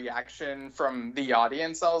of a reaction from the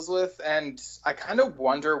audience I was with, and I kind of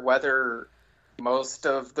wonder whether most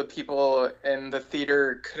of the people in the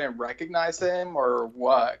theater couldn't recognize him or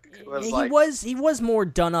what. He was more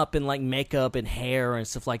done up in makeup and hair and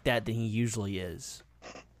stuff like that than he usually is.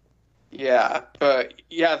 Yeah, but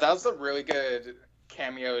yeah, that was a really good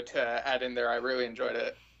cameo to add in there. I really enjoyed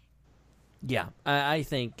it. Yeah, I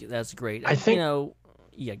think that's great.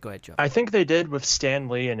 Yeah, go ahead, Joe. I think they did with Stan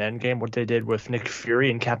Lee in Endgame what they did with Nick Fury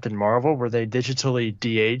and Captain Marvel, where they digitally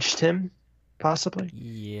de-aged him. Possibly.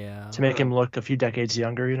 Yeah. To make him look a few decades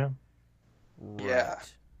younger, Right. Yeah.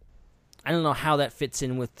 I don't know how that fits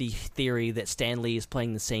in with the theory that Stan Lee is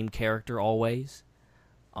playing the same character always,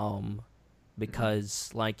 because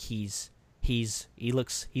like he in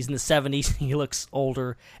the 70s he looks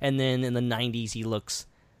older, and then in the 90s he looks,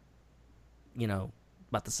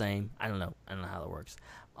 about the same. I don't know how that works.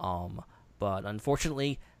 But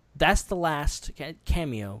unfortunately, that's the last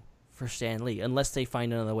cameo for Stan Lee, unless they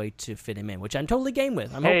find another way to fit him in, which I'm totally game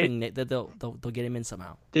with. I'm hoping that they'll get him in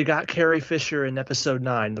somehow. They got Carrie Fisher in Episode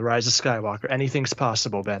 9, The Rise of Skywalker. Anything's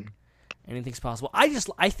possible, Ben. Anything's possible.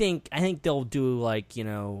 I think they'll do, like,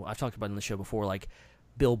 I've talked about it on the show before, like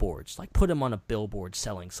billboards, like put him on a billboard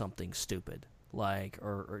selling something stupid, like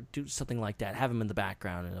or do something like that. Have him in the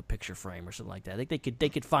background in a picture frame or something like that. I think they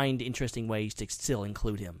could find interesting ways to still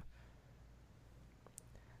include him.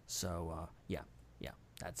 So yeah,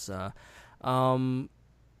 that's I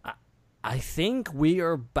think we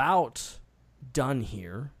are about done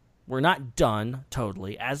here. We're not done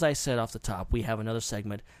totally. As I said off the top, we have another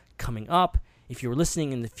segment coming up. If you're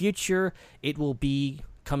listening in the future, it will be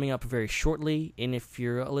coming up very shortly. And if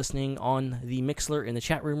you're listening on the Mixler in the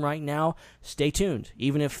chat room right now, stay tuned.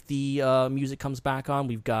 Even if the music comes back on,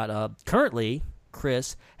 we've got currently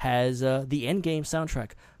Chris has the Endgame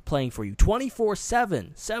soundtrack playing for you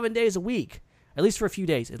 24/7, 7 days a week, at least for a few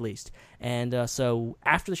days at least. And so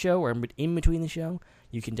after the show or in between the show,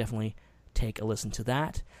 you can definitely take a listen to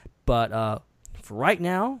that. But for right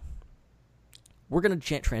now, we're going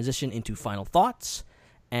to transition into final thoughts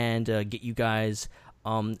and get you guys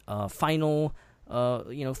final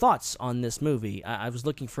thoughts on this movie. I was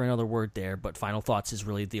looking for another word there, but final thoughts is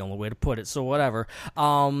really the only way to put it, so whatever.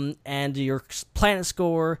 And your Planet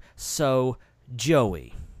score. So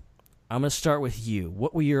Joey, I'm going to start with you.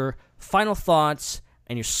 What were your final thoughts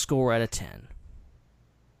and your score out of 10?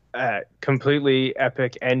 Completely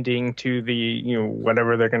epic ending to the,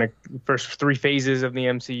 whatever they're going to, first 3 phases of the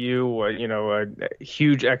MCU, a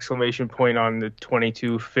huge exclamation point on the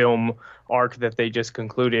 22 film arc that they just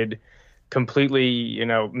concluded. Completely,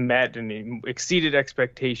 met and exceeded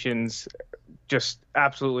expectations. Just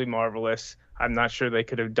absolutely marvelous. I'm not sure they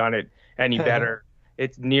could have done it any better.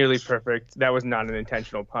 It's nearly perfect. That was not an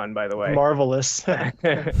intentional pun, by the way. Marvelous.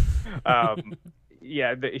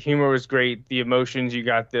 Yeah, the humor was great. The emotions, you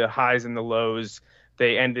got the highs and the lows.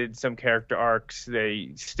 They ended some character arcs.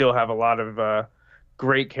 They still have a lot of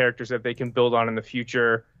great characters that they can build on in the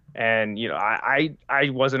future. And, I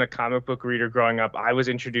wasn't a comic book reader growing up. I was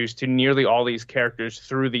introduced to nearly all these characters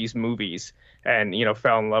through these movies and,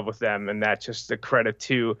 fell in love with them. And that's just a credit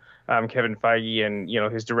to Kevin Feige and,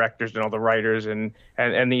 his directors and all the writers and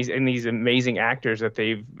these amazing actors that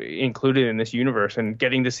they've included in this universe, and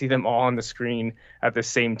getting to see them all on the screen at the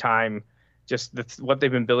same time. Just that's what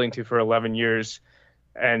they've been building to for 11 years.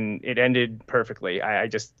 And it ended perfectly. I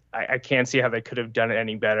can't see how they could have done it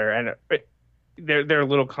any better. And there are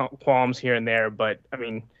little qualms here and there, but I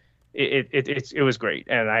mean, it was great,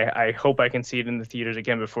 and I hope I can see it in the theaters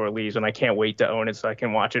again before it leaves, and I can't wait to own it so I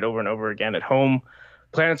can watch it over and over again at home.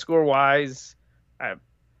 Planet score wise,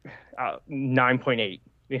 9.8.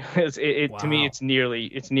 Wow. To me, it's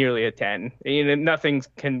nearly a 10. Nothing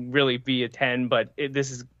can really be a 10, but this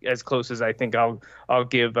is as close as I think I'll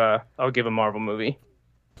give a Marvel movie.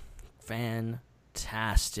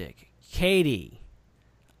 Fantastic, Katie.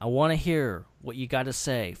 I want to hear what you got to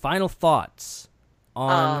say. Final thoughts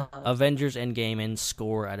on Avengers Endgame and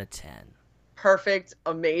score out of 10. Perfect,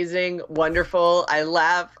 amazing, wonderful. I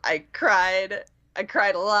laughed, I cried a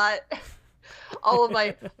lot. all of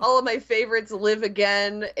my favorites live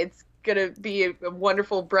again. It's gonna be a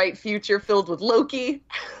wonderful, bright future filled with Loki.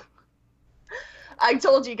 I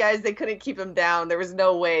told you guys they couldn't keep him down. There was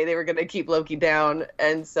no way they were gonna keep Loki down.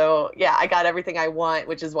 And so, yeah, I got everything I want,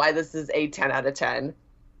 which is why this is a 10 out of 10.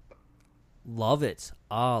 Love it.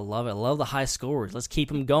 Love it. Love the high scores. Let's keep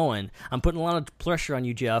them going. I'm putting a lot of pressure on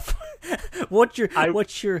you, Jeff. What's your final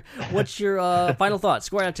thoughts?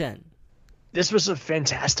 Score out of 10. This was a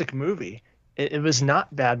fantastic movie. It was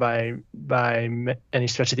not bad by any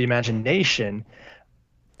stretch of the imagination.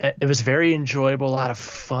 It was very enjoyable. A lot of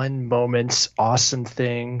fun moments, awesome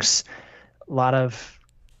things. It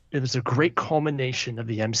was a great culmination of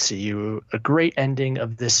the MCU, a great ending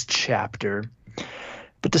of this chapter.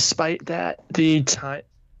 But despite that,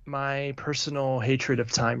 my personal hatred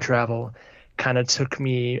of time travel kind of took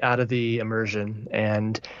me out of the immersion.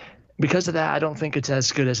 And because of that, I don't think it's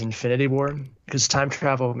as good as Infinity War, because time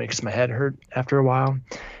travel makes my head hurt after a while.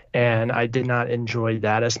 And I did not enjoy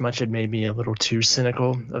that as much. It made me a little too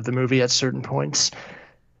cynical of the movie at certain points.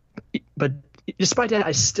 But despite that,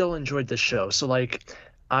 I still enjoyed the show. So,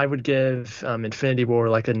 I would give Infinity War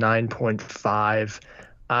a 9.5.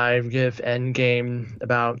 I give Endgame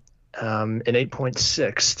about an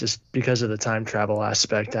 8.6 just because of the time travel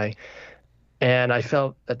aspect. I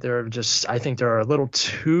felt that I think there are a little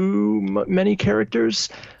too many characters.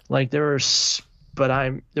 Like there were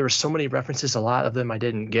so many references, a lot of them I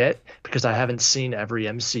didn't get because I haven't seen every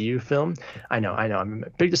MCU film. I know, I'm a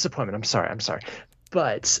big disappointment. I'm sorry.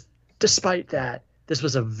 But despite that, this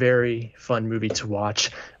was a very fun movie to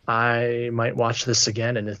watch. I might watch this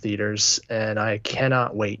again in the theaters, and I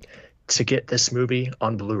cannot wait to get this movie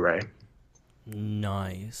on Blu-ray.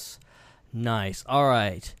 Nice. All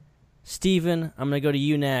right. Steven, I'm going to go to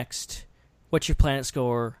you next. What's your Planet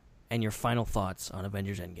score and your final thoughts on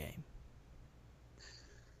Avengers Endgame?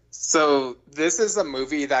 So this is a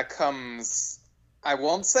movie that comes, I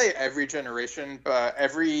won't say every generation, but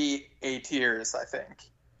every 8 years, I think.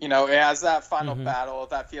 You know, it has that final battle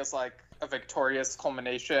that feels like a victorious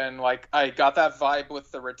culmination. Like, I got that vibe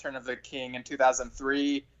with The Return of the King in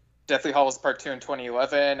 2003, Deathly Hallows Part 2 in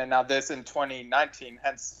 2011, and now this in 2019,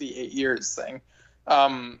 hence the 8 years thing.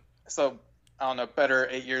 So, I don't know, better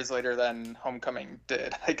 8 years later than Homecoming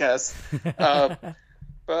did, I guess.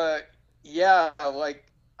 But, yeah, like,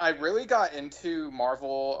 I really got into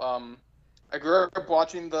Marvel. I grew up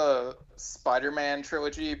watching the Spider-Man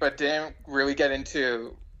trilogy, but didn't really get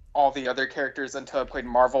into all the other characters until I played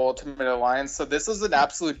Marvel Ultimate Alliance. So this was an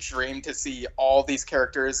absolute dream to see all these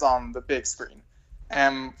characters on the big screen.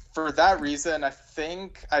 And for that reason, I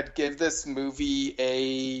think I'd give this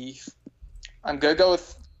movie I'm going to go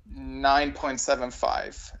with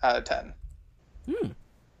 9.75 out of 10.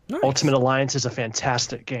 Nice. Ultimate Alliance is a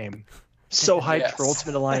fantastic game. So hyped for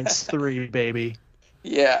Ultimate Alliance 3, baby.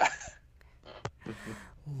 Yeah.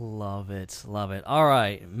 Love it. All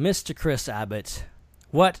right, Mr. Chris Abbott,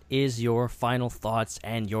 what is your final thoughts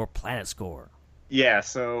and your Planet score? Yeah,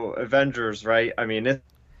 so Avengers, right? I mean,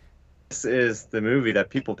 this is the movie that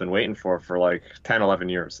people have been waiting for like 10, 11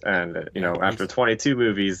 years. And, after 22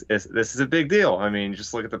 movies, this is a big deal. I mean,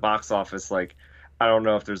 just look at the box office. Like, I don't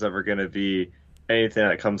know if there's ever going to be anything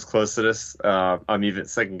that comes close to this. I'm even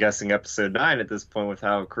second-guessing Episode 9 at this point with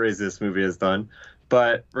how crazy this movie has done.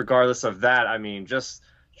 But regardless of that, I mean, just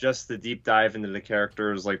the deep dive into the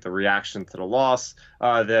characters, like the reaction to the loss,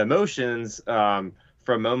 the emotions from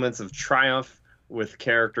moments of triumph with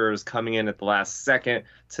characters coming in at the last second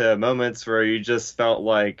to moments where you just felt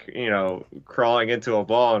like, crawling into a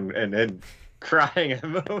ball and crying at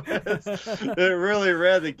moments. It really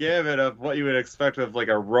ran the gamut of what you would expect of like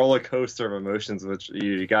a roller coaster of emotions, which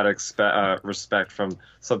you got to respect from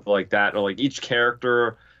something like that. Or like each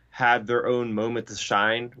character had their own moment to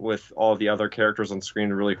shine with all the other characters on screen.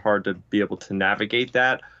 Really hard to be able to navigate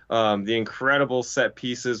that. The incredible set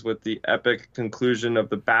pieces with the epic conclusion of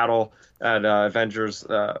the battle at Avengers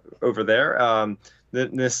over there. The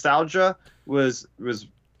nostalgia was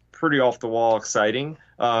pretty off the wall exciting.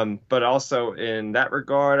 But also in that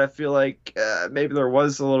regard, I feel like maybe there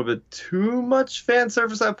was a little bit too much fan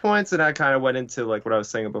service at points, and I kind of went into like what I was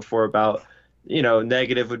saying before about,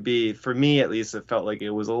 negative would be, for me at least, it felt like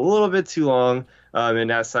it was a little bit too long in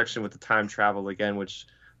that section with the time travel again, which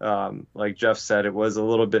like Jeff said, it was a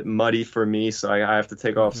little bit muddy for me, so I have to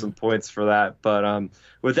take off some points for that. But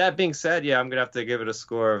with that being said, yeah, I'm going to have to give it a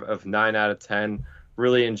score of 9 out of 10.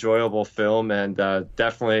 Really enjoyable film, and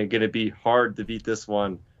definitely going to be hard to beat this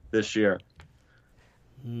one this year.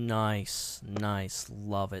 Nice.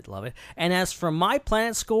 Love it. And as for my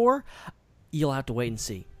Planet score, you'll have to wait and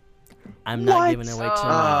see. I'm not giving it away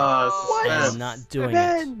tonight. I'm not doing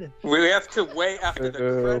it. We have to wait after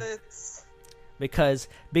the credits.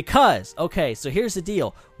 Because, okay, so here's the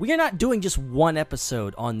deal. We are not doing just one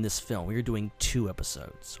episode on this film. We are doing 2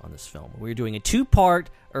 episodes on this film. We're doing a 2-part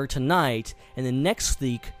tonight, and then next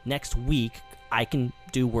week, I can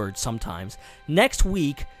do words sometimes. Next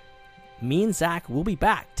week, me and Zach will be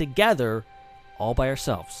back together all by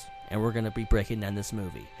ourselves, and we're going to be breaking down this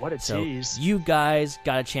movie. What a tease. You guys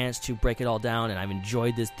got a chance to break it all down, and I've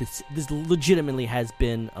enjoyed this. This legitimately has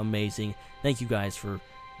been amazing. Thank you guys for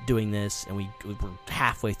doing this, and we're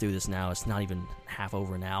halfway through this now. It's not even half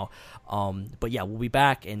over now. But yeah, we'll be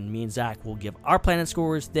back, and me and Zach will give our Planet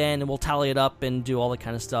scores then, and we'll tally it up and do all that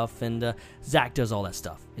kind of stuff. And Zach does all that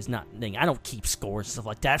stuff. It's not thing. I don't keep scores and stuff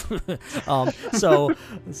like that.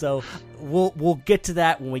 So we'll get to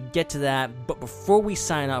that when we get to that. But before we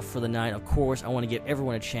sign up for the night, of course, I want to give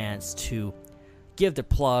everyone a chance to give their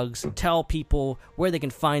plugs, tell people where they can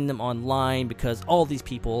find them online, because all these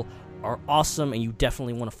people are awesome, and you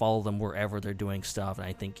definitely want to follow them wherever they're doing stuff. And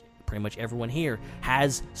I think pretty much everyone here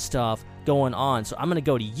has stuff going on. So I'm going to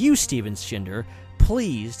go to you, Steven Schinder.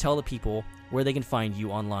 Please tell the people where they can find you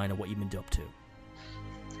online and what you've been up to.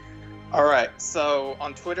 All right, so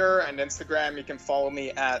on Twitter and Instagram, you can follow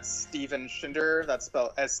me at Steven Shinder. That's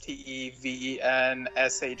spelled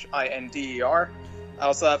StevenShinder. I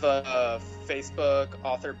also have a Facebook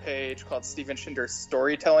author page called Steven Shinder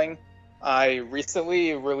Storytelling. I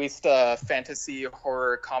recently released a fantasy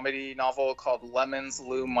horror comedy novel called Lemons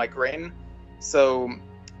Loom Like Rain. So,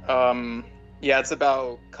 it's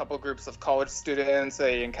about a couple groups of college students.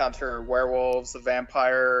 They encounter werewolves, a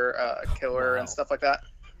vampire, a killer, and stuff like that.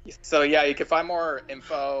 So you can find more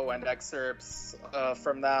info and excerpts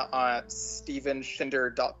from that on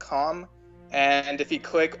stevenshinder.com. And if you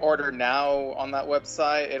click order now on that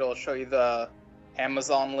website, it'll show you the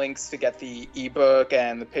Amazon links to get the ebook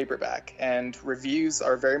and the paperback. And reviews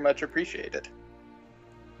are very much appreciated.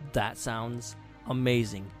 That sounds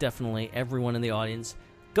amazing. Definitely everyone in the audience,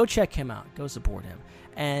 go check him out. Go support him.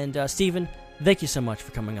 And Steven, thank you so much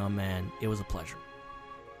for coming on, man. It was a pleasure.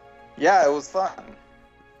 Yeah, it was fun.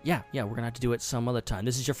 Yeah, we're going to have to do it some other time.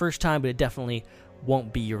 This is your first time, but it definitely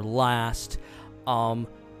won't be your last.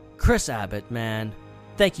 Chris Abbott, man,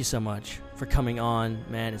 thank you so much for coming on,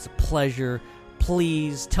 man. It's a pleasure.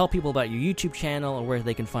 Please tell people about your YouTube channel and where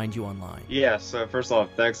they can find you online. Yeah, so first off,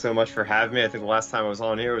 thanks so much for having me. I think the last time I was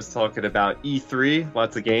on here was talking about E3,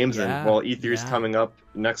 lots of games, and E3 is coming up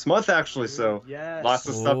next month, actually, so lots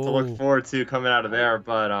of stuff to look forward to coming out of there,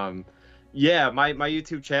 but my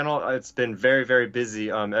YouTube channel, it's been very, very busy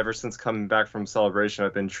ever since coming back from Celebration.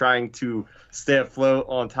 I've been trying to stay afloat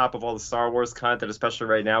on top of all the Star Wars content, especially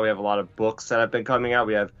right now. We have a lot of books that have been coming out.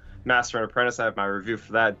 We have Master and Apprentice. I have my review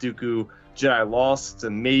for that. Dooku Jedi Lost. It's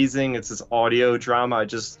amazing. It's this audio drama. I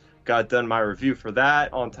just got done my review for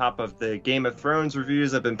that on top of the Game of Thrones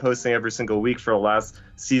reviews I've been posting every single week for the last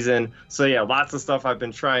season. So lots of stuff I've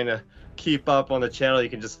been trying to keep up on the channel. You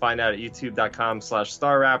can just find out at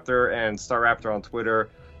youtube.com/StarRaptor and StarRaptor on Twitter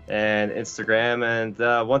and Instagram. And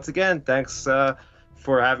once again, thanks for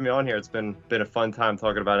having me on here. It's been a fun time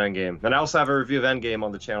talking about Endgame. And I also have a review of Endgame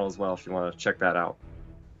on the channel as well if you want to check that out.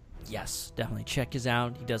 Yes, definitely check his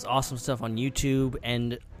out. He does awesome stuff on YouTube,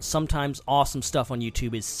 and sometimes awesome stuff on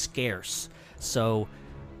YouTube is scarce. So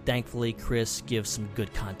thankfully, Chris gives some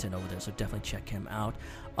good content over there, so definitely check him out.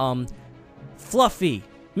 Fluffy,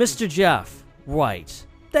 Mr. Jeff White,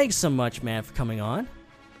 thanks so much, man, for coming on.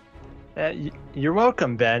 You're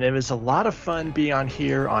welcome, Ben. It was a lot of fun being on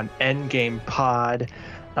here on Endgame Pod.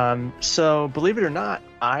 So believe it or not,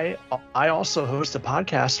 I also host a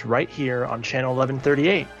podcast right here on channel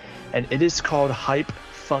 1138, and it is called Hype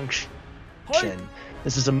Function.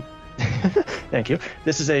 This is a thank you.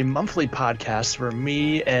 This is a monthly podcast where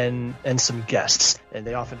me and some guests, and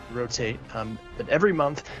they often rotate, but every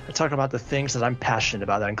month I talk about the things that I'm passionate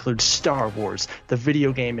about. That includes Star Wars, the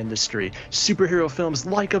video game industry, superhero films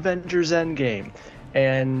like Avengers Endgame,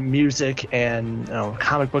 and music and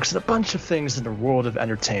comic books and a bunch of things in the world of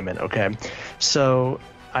entertainment. Okay, so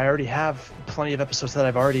I already have plenty of episodes that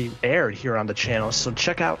I've already aired here on the channel, so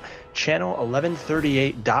check out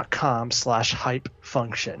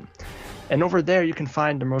channel1138.com/hypefunction. And over there you can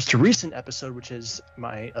find the most recent episode, which is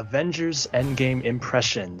my Avengers Endgame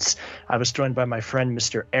impressions. I was joined by my friend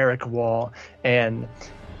Mr. Eric Wall and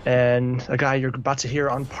a guy you're about to hear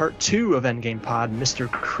on part 2 of Endgame Pod, Mr.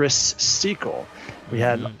 Chris Sequel. We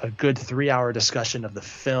had a good 3-hour discussion of the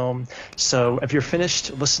film. So if you're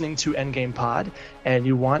finished listening to Endgame Pod and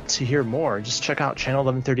you want to hear more, just check out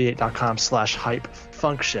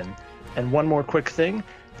channel1138.com/hypefunction. And one more quick thing.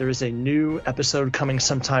 There is a new episode coming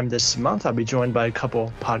sometime this month. I'll be joined by a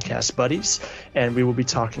couple podcast buddies, and we will be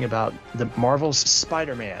talking about the Marvel's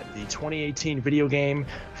Spider-Man, the 2018 video game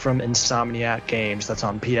from Insomniac Games that's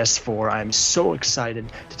on PS4. I'm so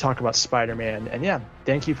excited to talk about Spider-Man. And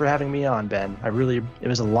thank you for having me on, Ben. It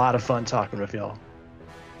was a lot of fun talking with y'all.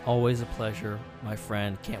 Always a pleasure, my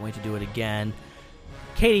friend. Can't wait to do it again.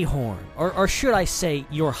 Katie Horn, or should I say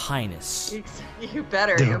Your Highness? You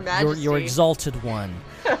better, Your Majesty. Your exalted one.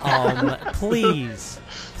 Please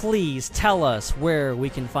tell us where we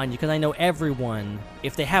can find you, because I know everyone,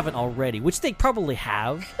 if they haven't already, which they probably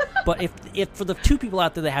have, but if for the 2 people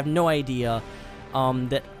out there that have no idea,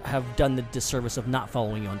 that have done the disservice of not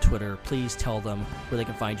following you on Twitter, please tell them where they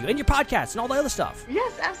can find you and your podcast and all the other stuff.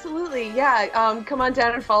 Yes, absolutely. Come on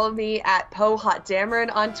down and follow me at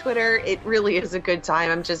PoHotDameron on Twitter. It really is a good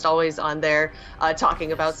time. I'm just always on there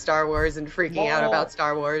talking about Star Wars and freaking out about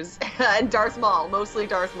Star Wars. And Darth Maul, mostly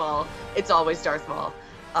Darth Maul. It's always Darth Maul.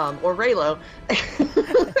 Or Raylo.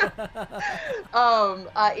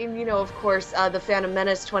 And of course, the Phantom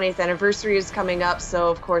Menace 20th anniversary is coming up, so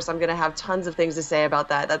of course I'm gonna have tons of things to say about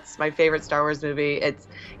that. That's my favorite Star Wars movie.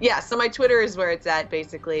 So my Twitter is where it's at,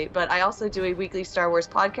 basically. But I also do a weekly Star Wars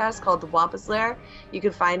podcast called The Wampa's Lair. You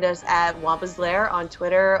can find us at Wampa's Lair on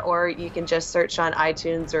Twitter, or you can just search on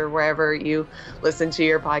iTunes or wherever you listen to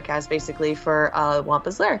your podcast, basically, for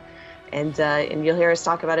Wampa's Lair. And you'll hear us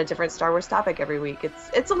talk about a different Star Wars topic every week.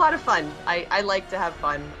 It's a lot of fun. I like to have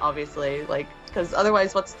fun, obviously, because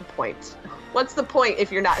otherwise, what's the point? What's the point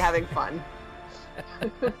if you're not having fun?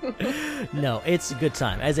 No, it's a good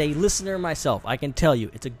time. As a listener myself, I can tell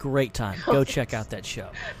you it's a great time. Go check out that show.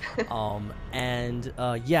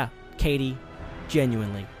 Katie,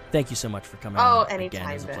 genuinely, thank you so much for coming on. Oh, anytime.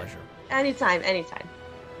 Again, it's a pleasure. Anytime.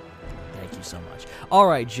 Thank you so much. All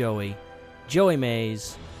right, Joey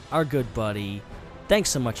Mays, our good buddy. Thanks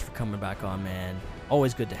so much for coming back on, man.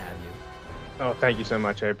 Always good to have you. Oh, thank you so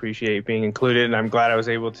much. I appreciate being included, and I'm glad I was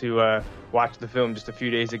able to watch the film just a few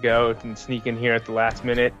days ago and sneak in here at the last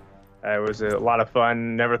minute. It was a lot of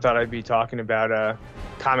fun. Never thought I'd be talking about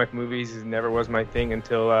comic movies. It never was my thing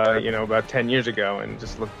until about 10 years ago, and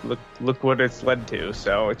just look what it's led to.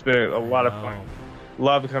 So it's been a lot of fun.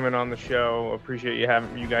 Love coming on the show. Appreciate you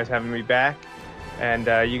guys having me back. And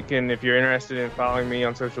you can, if you're interested in following me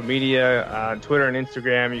on social media, Twitter and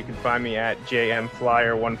Instagram, you can find me at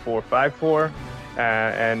jmflyer1454.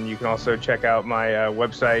 And you can also check out my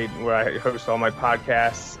website where I host all my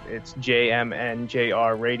podcasts. It's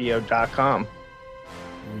jmnjrradio.com.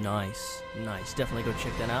 Nice. Definitely go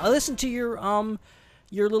check that out. I listened to your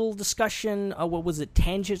little discussion. What was it?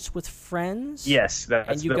 Tangents with Friends. Yes,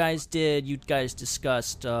 and you guys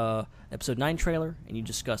discussed episode 9 trailer, and you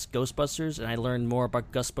discussed Ghostbusters, and I learned more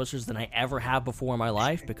about Ghostbusters than I ever have before in my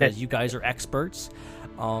life because you guys are experts.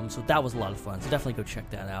 So that was a lot of fun. So definitely go check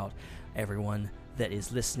that out, everyone that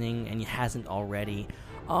is listening and hasn't already.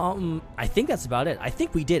 I think that's about it. I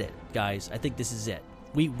think we did it, guys. I think this is it.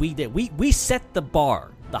 We set the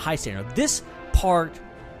bar, the high standard. This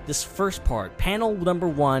first part, panel number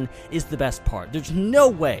 1, is the best part. There's no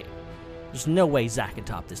way Zach can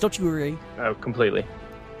top this. Don't you agree? Oh, completely.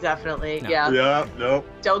 Definitely, no. yeah. Yeah, nope.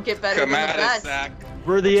 Don't get better than the best. Zach.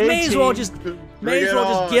 We're the A-team. May as well just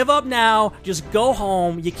give up now. Just go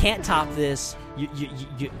home. You can't top this. You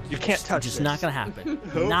can't touch this. It's this. not gonna happen.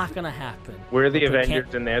 Not gonna happen. We're the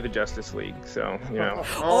Avengers and they're the Justice League, so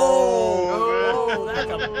Oh, that's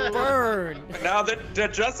a burn. Now the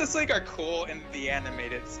Justice League are cool in the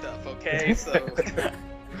animated stuff, okay? So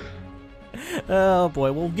oh boy,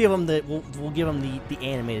 we'll give them the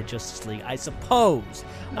animated Justice League, I suppose.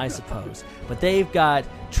 But they've got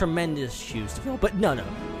tremendous shoes to fill. But no,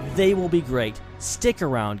 they will be great. Stick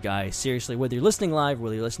around, guys. Seriously, whether you're listening live,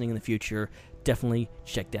 whether you're listening in the future, definitely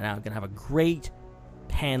check that out. We're gonna have a great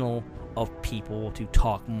panel of people to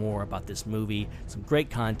talk more about this movie. Some great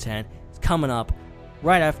content. It's coming up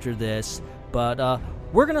right after this. But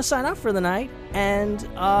we're going to sign off for the night. And,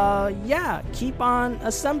 keep on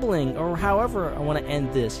assembling, or however I want to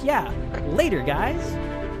end this. Yeah, later, guys.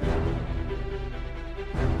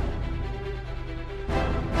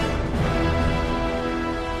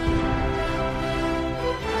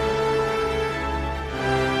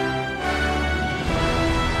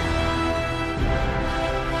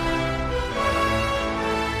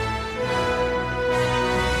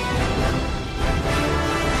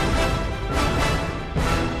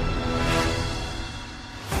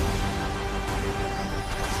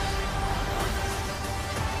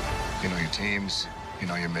 You know your teams, you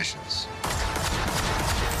know your missions.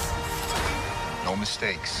 No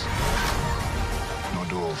mistakes. No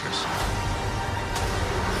do-overs.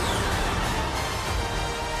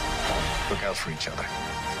 Look out for each other.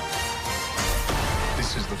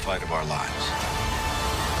 This is the fight of our lives.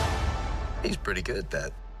 He's pretty good at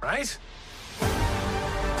that, right?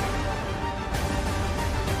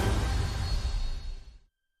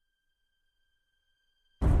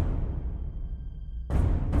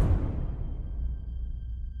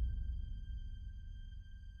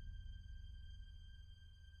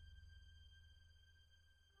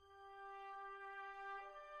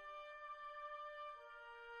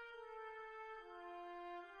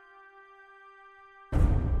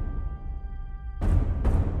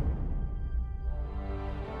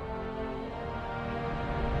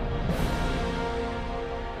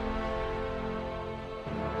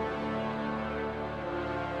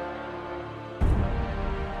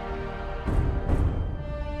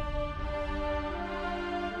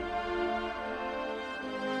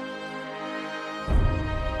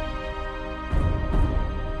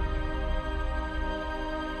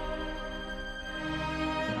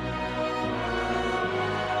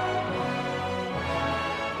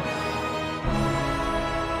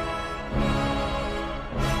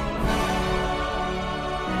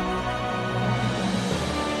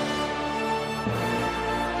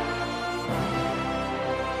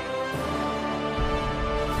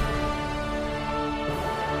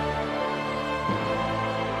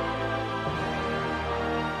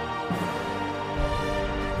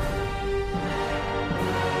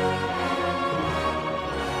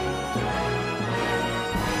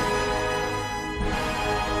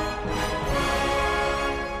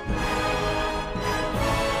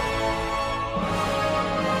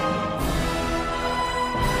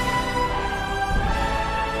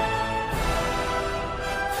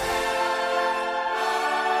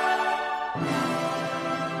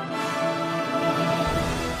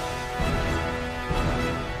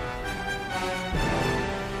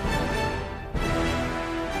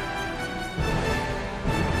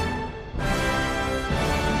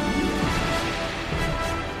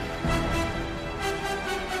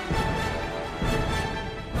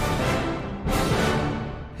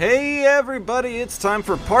 Hey everybody, it's time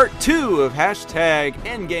for part 2 of hashtag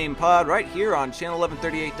EndgamePod right here on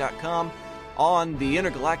channel1138.com on the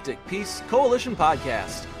Intergalactic Peace Coalition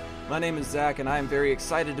Podcast. My name is Zach and I am very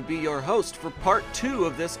excited to be your host for part 2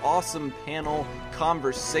 of this awesome panel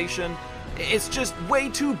conversation. It's just way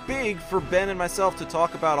too big for Ben and myself to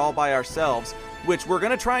talk about all by ourselves, which we're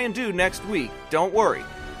going to try and do next week, don't worry.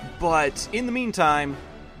 But in the meantime,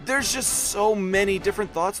 there's just so many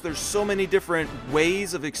different thoughts, there's so many different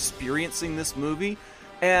ways of experiencing this movie,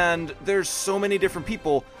 and there's so many different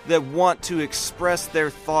people that want to express their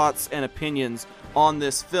thoughts and opinions on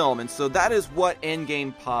this film, and so that is what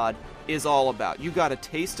Endgame Pod is all about. You got a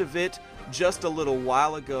taste of it just a little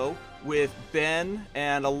while ago with Ben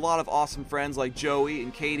and a lot of awesome friends like Joey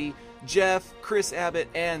and Katie, Jeff, Chris Abbott,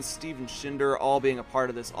 and Steven Schinder all being a part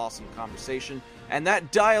of this awesome conversation. And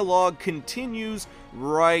that dialogue continues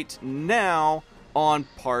right now on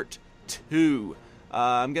part 2.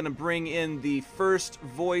 I'm going to bring in the first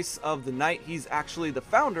voice of the night. He's actually the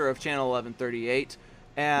founder of Channel 1138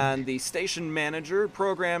 and the station manager,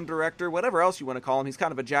 program director, whatever else you want to call him. He's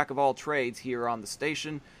kind of a jack of all trades here on the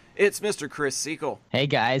station. It's Mr. Chris Sequel. Hey,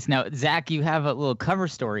 guys. Now, Zach, you have a little cover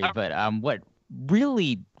story, but what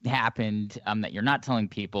really happened that you're not telling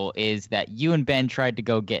people is that you and Ben tried to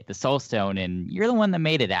go get the Soul Stone, and you're the one that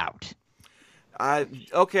made it out.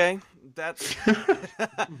 Okay, that's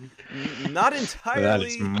not entirely. That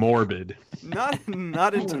is morbid. Not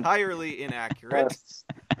entirely inaccurate.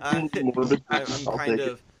 I'm kind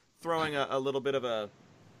of throwing a little bit of a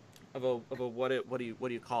what do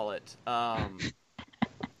you call it?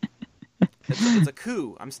 It's a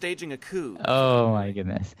coup. I'm staging a coup. Oh my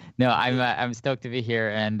goodness! No, I'm stoked to be here,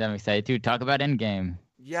 and I'm excited to talk about Endgame.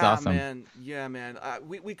 Yeah, awesome. man. Yeah, man.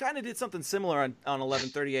 We kind of did something similar on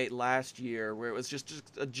 1138 last year, where it was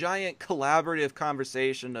just a giant collaborative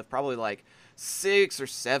conversation of probably like 6 or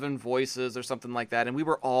 7 voices or something like that, and we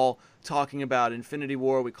were all talking about Infinity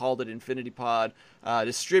War. We called it Infinity Pod,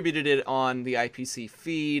 distributed it on the IPC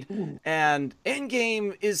feed, and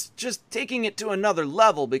Endgame is just taking it to another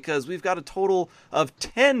level because we've got a total of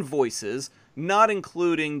 10 voices, not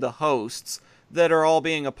including the hosts, that are all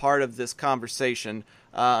being a part of this conversation.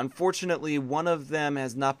 Unfortunately, one of them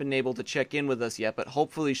has not been able to check in with us yet, but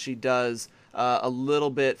hopefully she does a little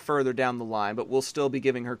bit further down the line, but we'll still be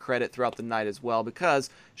giving her credit throughout the night as well because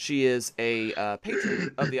she is a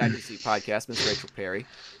patron of the IPC podcast, Miss Rachel Perry.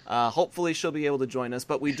 Hopefully she'll be able to join us,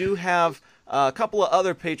 but we do have a couple of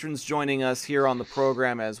other patrons joining us here on the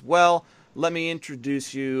program as well. Let me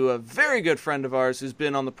introduce you a very good friend of ours who's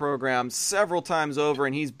been on the program several times over,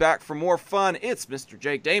 and he's back for more fun. It's Mr.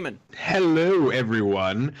 Jake Damon. Hello,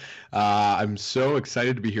 everyone. I'm so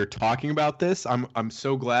excited to be here talking about this. I'm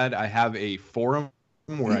so glad I have a forum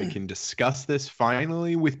where I can discuss this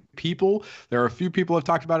finally with people. There are a few people I've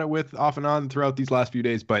talked about it with off and on throughout these last few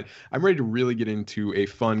days, but I'm ready to really get into a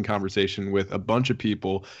fun conversation with a bunch of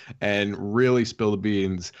people and really spill the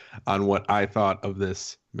beans on what I thought of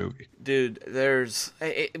this movie. Dude,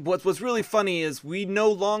 what's really funny is we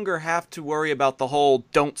no longer have to worry about the whole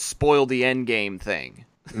don't spoil the Endgame thing.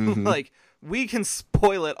 Mm-hmm. Like, we can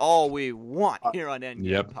spoil it all we want here on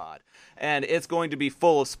Endgame Pod. And it's going to be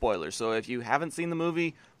full of spoilers. So if you haven't seen the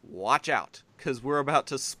movie, watch out, because we're about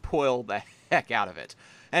to spoil the heck out of it.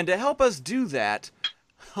 And to help us do that,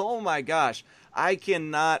 oh my gosh, I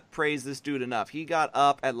cannot praise this dude enough. He got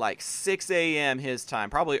up at like 6 a.m. his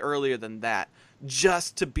time, probably earlier than that,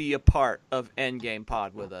 just to be a part of Endgame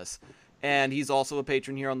Pod with us. And he's also a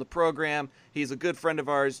patron here on the program. He's a good friend of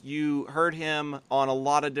ours. You heard him on a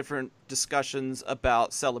lot of different discussions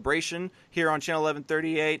about Celebration here on Channel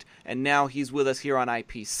 1138, and now he's with us here on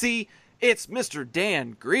IPC. It's Mr.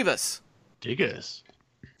 Dan Grievous. Diggers.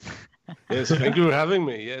 Yes, thank you for having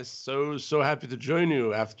me. Yes, so happy to join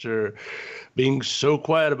you after being so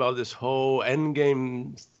quiet about this whole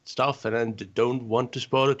Endgame stuff, and I don't want to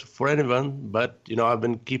spoil it for anyone, but, I've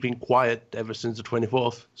been keeping quiet ever since the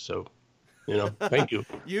 24th, so... thank you.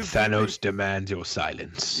 Thanos demands your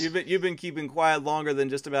silence. You've been keeping quiet longer than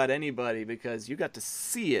just about anybody because you got to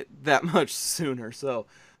see it that much sooner. So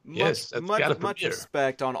much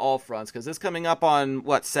respect on all fronts because it's coming up on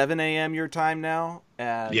 7 a.m. your time now.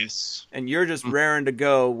 Yes, and you're just raring to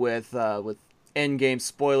go with Endgame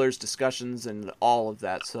spoilers, discussions, and all of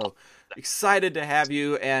that. So excited to have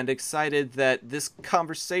you, and excited that this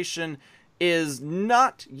conversation is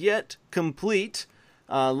not yet complete.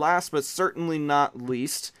 Last but certainly not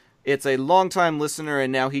least, it's a longtime listener,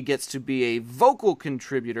 and now he gets to be a vocal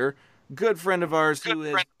contributor. Good friend of ours who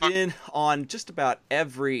has been on just about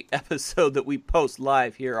every episode that we post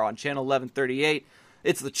live here on Channel 1138.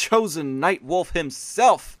 It's the chosen Night Wolf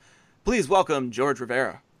himself. Please welcome George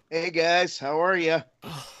Rivera. Hey guys, how are you?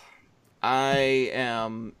 I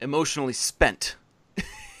am emotionally spent.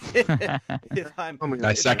 I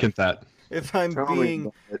second that. If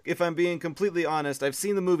I'm being completely honest, I've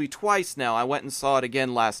seen the movie twice now. I went and saw it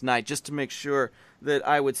again last night just to make sure that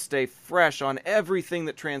I would stay fresh on everything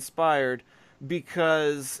that transpired,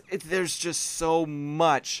 because there's just so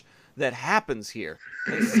much that happens here.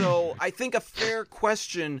 And so I think a fair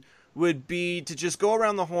question would be to just go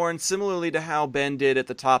around the horn, similarly to how Ben did at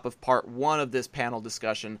the top of part 1 of this panel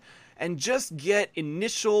discussion, and just get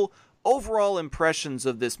initial overall impressions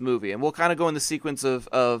of this movie. And we'll kind of go in the sequence of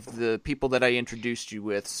the people that I introduced you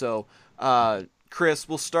with. So, Chris,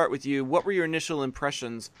 we'll start with you. What were your initial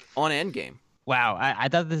impressions on Endgame? Wow, I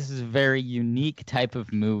thought this was a very unique type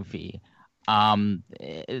of movie.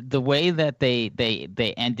 The way that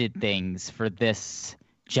they ended things for this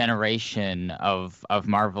generation of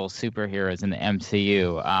Marvel superheroes in the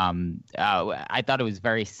MCU, I thought it was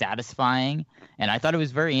very satisfying, and I thought it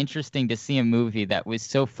was very interesting to see a movie that was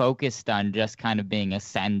so focused on just kind of being a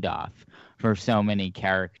send-off for so many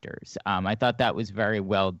characters. I thought that was very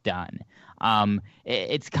well done.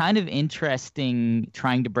 It's kind of interesting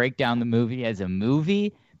trying to break down the movie as a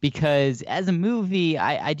movie, because as a movie,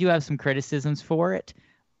 I do have some criticisms for it,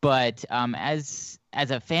 but as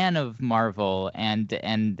a fan of Marvel and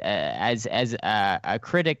as a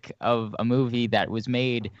critic of a movie that was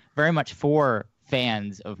made very much for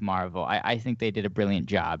fans of Marvel, I think they did a brilliant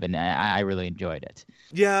job, and I really enjoyed it.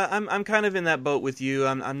 Yeah, I'm kind of in that boat with you.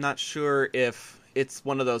 I'm not sure if it's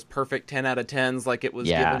one of those perfect 10 out of 10s like it was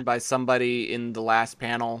given by somebody in the last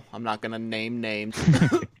panel. I'm not going to name names.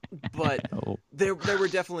 But there were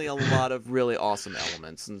definitely a lot of really awesome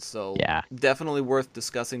elements, and so definitely worth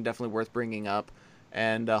discussing, definitely worth bringing up,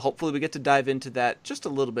 and hopefully we get to dive into that just a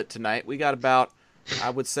little bit tonight. We got about, I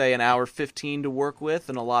would say, an hour 15 to work with,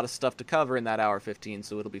 and a lot of stuff to cover in that hour 15,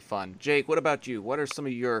 so it'll be fun. Jake, what about you? What are some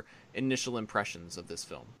of your initial impressions of this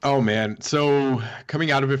film? Oh, man. So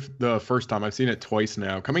coming out of it the first time, I've seen it twice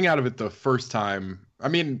now. Coming out of it the first time, I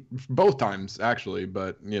mean, both times, actually,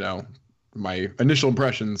 but, you know, my initial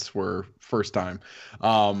impressions were first time.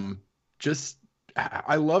 I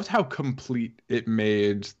loved how complete it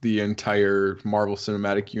made the entire Marvel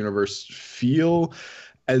Cinematic Universe feel,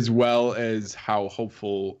 as well as how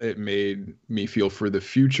hopeful it made me feel for the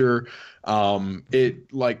future.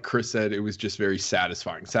 It, like Chris said, it was just very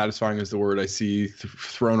satisfying. Satisfying is the word I see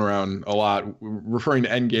thrown around a lot, referring to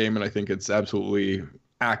Endgame, and I think it's absolutely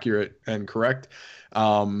accurate and correct.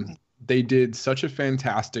 They did such a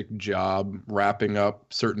fantastic job wrapping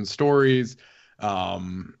up certain stories,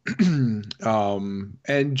 and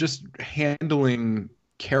just handling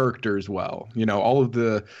characters well. You know, all of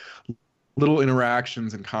the little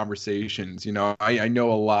interactions and conversations. You know, I know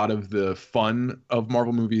a lot of the fun of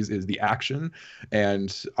Marvel movies is the action,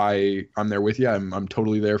 and I'm there with you. I'm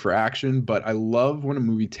totally there for action, but I love when a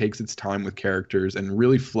movie takes its time with characters and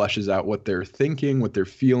really fleshes out what they're thinking, what they're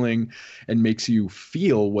feeling, and makes you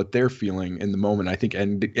feel what they're feeling in the moment. I think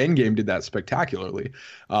Endgame did that spectacularly.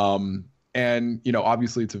 And, you know,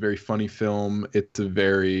 obviously it's a very funny film. It's a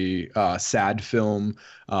very sad film.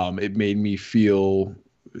 It made me feel,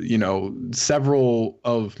 you know, several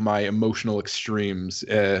of my emotional extremes,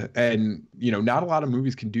 and, you know, not a lot of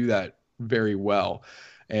movies can do that very well,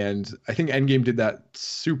 and I think Endgame did that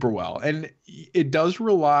super well. And it does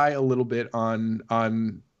rely a little bit on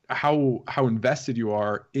how invested you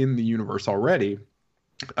are in the universe already,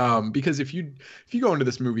 because if you go into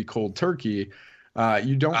this movie cold turkey,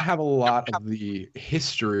 you don't have a lot of the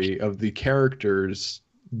history of the characters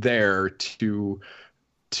there to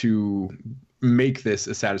make this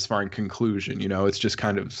a satisfying conclusion. You know, it's just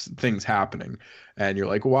kind of things happening, and you're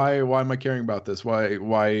like, why am I caring about this? Why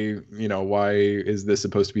is this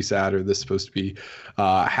supposed to be sad, or this supposed to be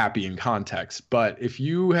happy in context? But if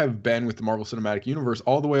you have been with the Marvel Cinematic Universe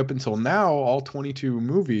all the way up until now, all 22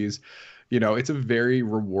 movies, you know, it's a very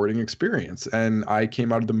rewarding experience. And I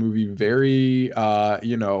came out of the movie very,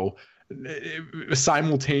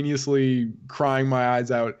 simultaneously crying my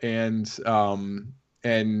eyes out,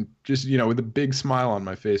 and just, you know, with a big smile on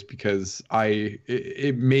my face, because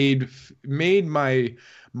it made my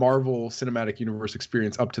Marvel Cinematic Universe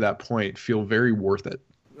experience up to that point feel very worth it.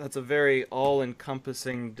 That's a very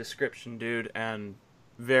all-encompassing description, dude, and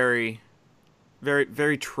very, very,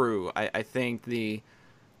 very true. I think the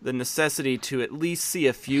necessity to at least see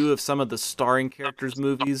a few of some of the starring characters'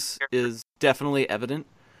 movies is definitely evident,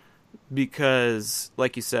 because,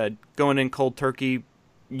 like you said, going in cold turkey,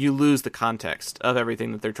 you lose the context of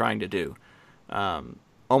everything that they're trying to do.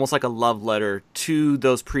 Almost like a love letter to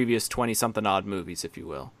those previous 20-something odd movies, if you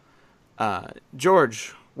will.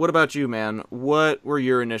 George, what about you, man? What were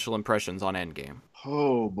your initial impressions on Endgame?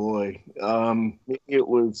 Oh boy, it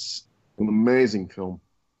was an amazing film,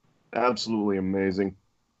 absolutely amazing.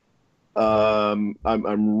 I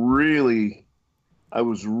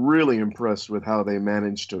was really impressed with how they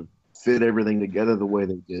managed to fit everything together the way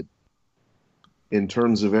they did, in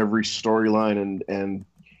terms of every storyline and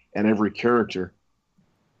every character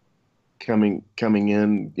coming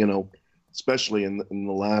in. You know, especially in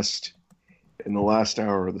the last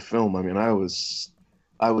hour of the film. I mean, I was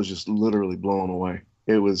just literally blown away.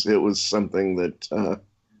 It was something that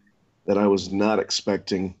I was not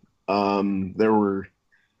expecting. There were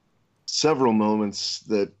several moments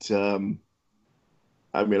that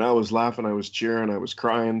I mean, I was laughing, I was cheering, I was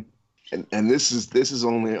crying, and this is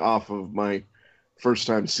only off of my first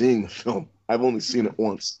time seeing the film. I've only seen it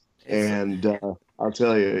once, and I'll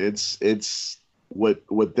tell you, it's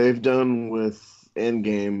what they've done with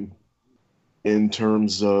Endgame in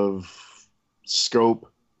terms of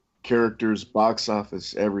scope, characters, box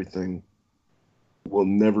office, everything will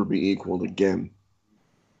never be equaled again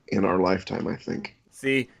in our lifetime, I think.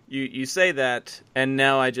 See, you say that, and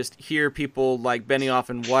now I just hear people like Benioff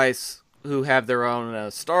and Weiss, who have their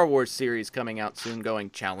own Star Wars series coming out soon, going,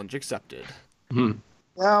 challenge accepted.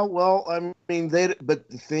 Yeah, well, I mean, but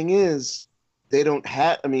the thing is, they don't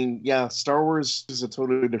have, I mean, yeah, Star Wars is a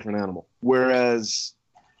totally different animal. Whereas...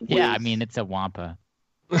 Yeah, I mean, it's a wampa.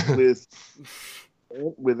 With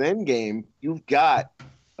Endgame, you've got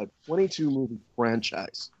a 22-movie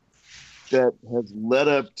franchise that has led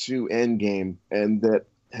up to Endgame, and that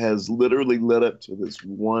has literally led up to this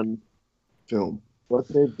one film. What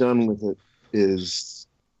they've done with it is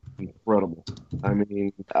incredible. I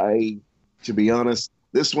mean, to be honest,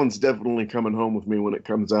 this one's definitely coming home with me when it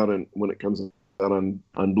comes out on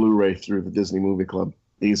Blu-ray through the Disney Movie Club.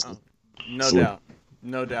 Easily.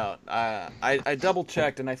 No doubt. I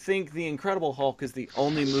double-checked, and I think The Incredible Hulk is the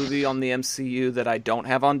only movie on the MCU that I don't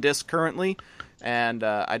have on disc currently, and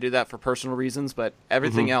I do that for personal reasons, but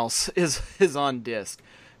everything else is on disc.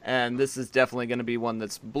 And this is definitely going to be one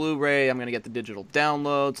that's Blu-ray. I'm going to get the digital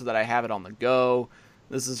download so that I have it on the go.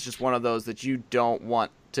 This is just one of those that you don't want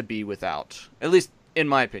to be without, at least in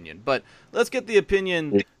my opinion. But let's get the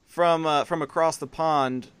opinion from across the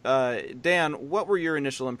pond. Dan, what were your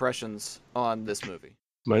initial impressions on this movie?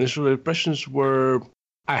 My initial impressions were,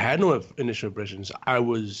 I had no initial impressions. I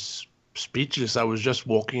was speechless. I was just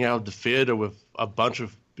walking out the theater with a bunch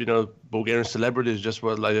of, Bulgarian celebrities. It's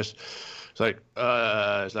like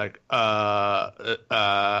Era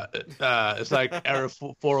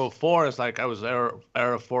 404. It's like I was Era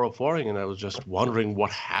 404ing, and I was just wondering what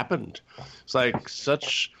happened. It's like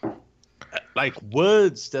such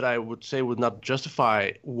words that I would say would not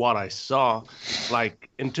justify what I saw. Like,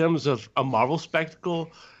 in terms of a Marvel spectacle,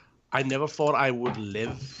 I never thought I would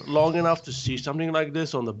live long enough to see something like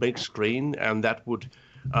this on the big screen, and that would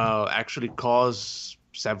actually cause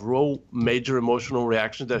several major emotional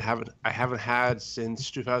reactions that I haven't had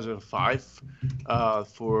since 2005.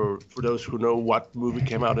 For those who know what movie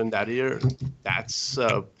came out in that year, that's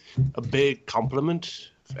a big compliment,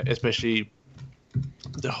 especially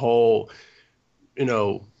the whole,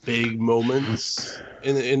 big moments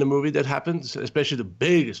in the movie that happens, especially the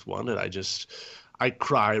biggest one that I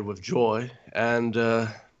cried with joy. And in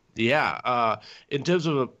terms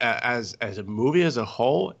of as a movie as a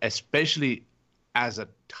whole, especially as a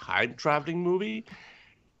time traveling movie,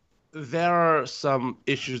 there are some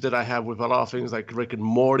issues that I have with a lot of things like Rick and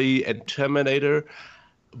Morty and Terminator.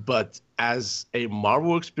 But as a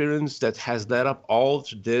Marvel experience that has led up all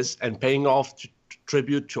to this and paying off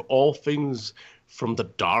tribute to all things from the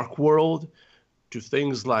Dark World to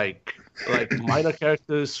things like minor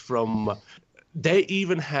characters from, they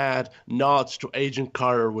even had nods to Agent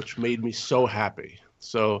Carter, which made me so happy.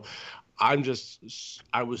 So I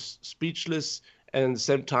was speechless, and at the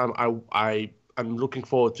same time, I'm looking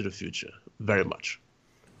forward to the future very much.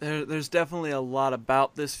 There's definitely a lot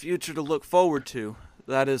about this future to look forward to.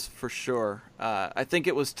 That is for sure. I think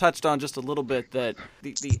it was touched on just a little bit that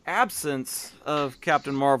the absence of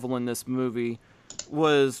Captain Marvel in this movie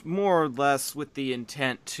was more or less with the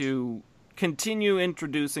intent to continue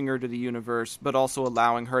introducing her to the universe, but also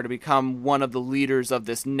allowing her to become one of the leaders of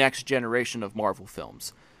this next generation of Marvel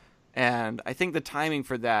films. And I think the timing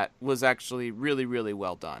for that was actually really, really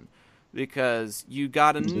well done, because you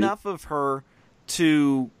got enough of her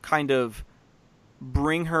to kind of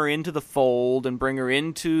bring her into the fold and bring her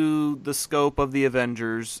into the scope of the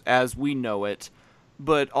Avengers as we know it,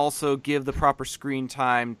 but also give the proper screen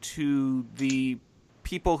time to the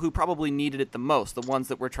people who probably needed it the most, the ones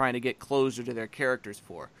that we're trying to get closer to their characters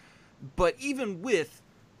for. But even with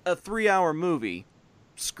a 3-hour movie,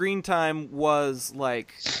 screen time was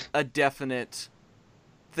like a definite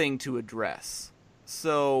thing to address.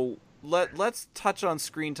 So let's touch on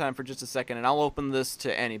screen time for just a second, and I'll open this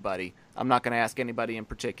to anybody. I'm not going to ask anybody in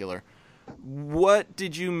particular. What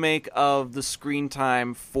did you make of the screen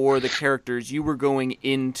time for the characters you were going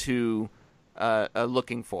into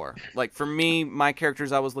looking for? Like, for me, my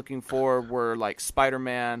characters I was looking for were like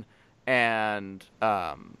Spider-Man and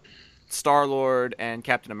Star-Lord and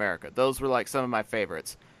Captain America. Those were like some of my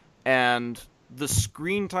favorites. And the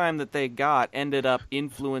screen time that they got ended up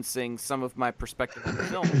influencing some of my perspective on the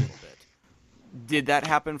film a little bit. Did that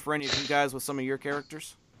happen for any of you guys with some of your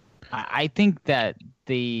characters? I think that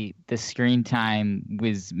the screen time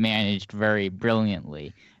was managed very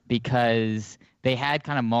brilliantly because they had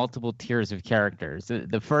kind of multiple tiers of characters.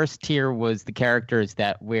 The first tier was the characters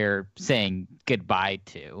that we're saying goodbye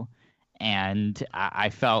to, and I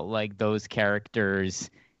felt like those characters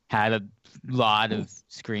had a lot of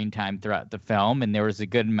screen time throughout the film, and there was a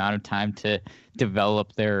good amount of time to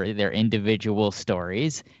develop their individual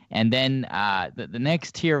stories. And then the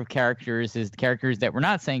next tier of characters is the characters that we're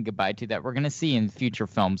not saying goodbye to, that we're going to see in future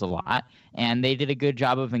films a lot, and they did a good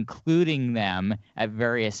job of including them at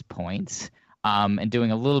various points. And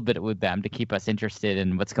doing a little bit with them to keep us interested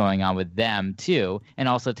in what's going on with them too, and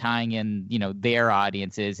also tying in, their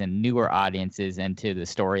audiences and newer audiences into the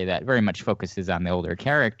story that very much focuses on the older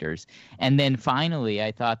characters. And then finally,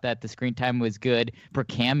 I thought that the screen time was good for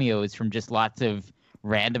cameos from just lots of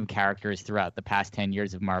random characters throughout the past 10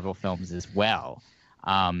 years of Marvel films as well.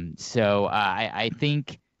 So I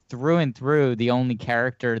think through and through, the only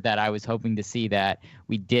character that I was hoping to see that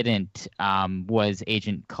we didn't was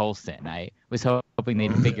Agent Coulson. I was hoping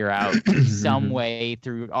they'd figure out some way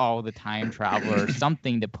through all the time travel or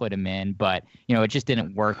something to put him in, but it just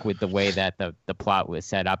didn't work with the way that the plot was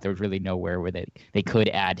set up. There was really nowhere where they could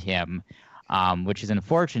add him, which is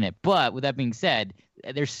unfortunate. But with that being said,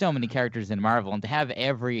 there's so many characters in Marvel, and to have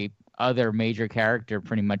every other major character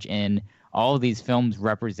pretty much in all of these films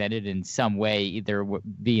represented in some way, either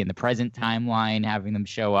be in the present timeline, having them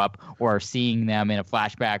show up, or seeing them in a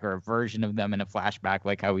flashback or a version of them in a flashback,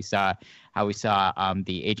 like how we saw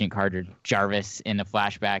the Agent Carter Jarvis in a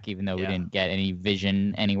flashback, even though we didn't get any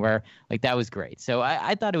vision anywhere. Like, that was great. So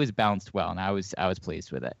I thought it was balanced well, and I was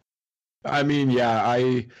pleased with it. I mean, yeah,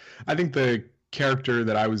 I think the character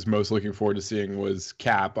that I was most looking forward to seeing was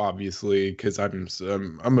Cap, obviously, because I'm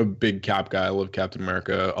a big Cap guy. I love Captain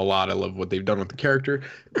America a lot. I love what they've done with the character.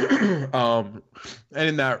 And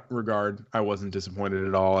in that regard, I wasn't disappointed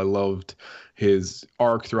at all. I loved his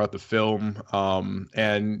arc throughout the film. And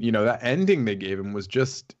that ending they gave him was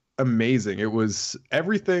just amazing. It was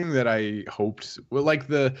everything that I hoped. Well, like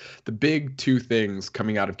the big two things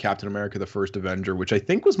coming out of Captain America: The First Avenger, which I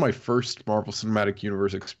think was my first Marvel Cinematic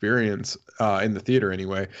Universe experience in the theater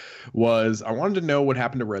anyway, was I wanted to know what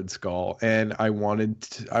happened to Red Skull, and I wanted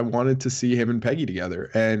to see him and Peggy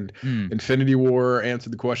together. And Infinity War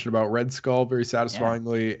answered the question about Red Skull very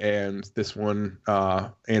satisfyingly, and this one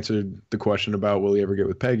answered the question about will he ever get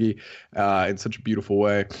with Peggy in such a beautiful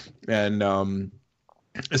way. And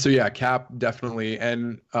so yeah, Cap definitely,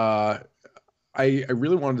 and I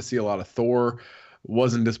really wanted to see a lot of Thor.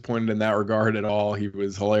 Wasn't disappointed in that regard at all. He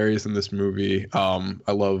was hilarious in this movie.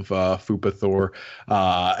 I love Fupa Thor,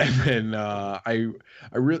 and then I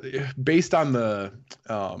really, based on the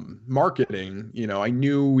marketing, I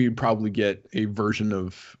knew we'd probably get a version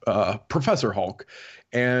of Professor Hulk,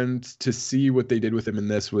 and to see what they did with him in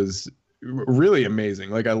this was really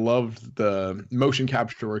amazing. Like, I loved the motion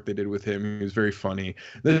capture work they did with him. He was very funny.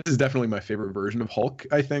 This is definitely my favorite version of Hulk,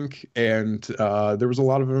 I think. And there was a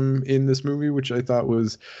lot of him in this movie, which I thought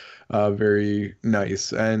was very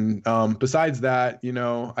nice. And besides that,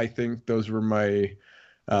 I think those were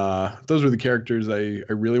the characters I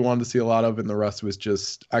really wanted to see a lot of, and the rest was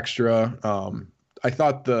just extra. I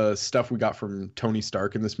thought the stuff we got from Tony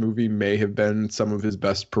Stark in this movie may have been some of his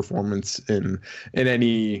best performance in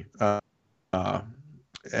any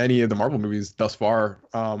of the Marvel movies thus far,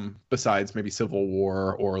 besides maybe Civil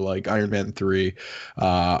War or like Iron Man 3.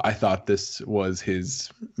 I thought this was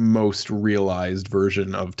his most realized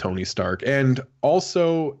version of Tony Stark. And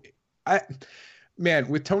also,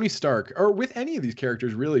 with Tony Stark, or with any of these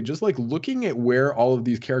characters, really, just like looking at where all of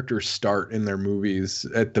these characters start in their movies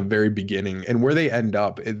at the very beginning and where they end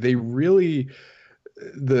up, they really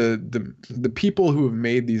the people who have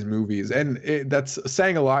made these movies, and that's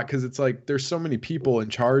saying a lot because it's like there's so many people in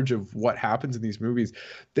charge of what happens in these movies.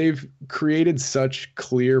 They've created such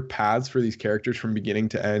clear paths for these characters from beginning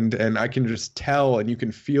to end, and I can just tell and you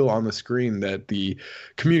can feel on the screen that the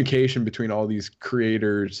communication between all these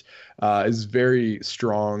creators is very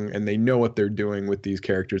strong, and they know what they're doing with these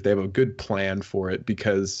characters. They have a good plan for it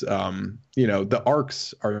because the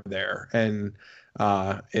arcs are there, and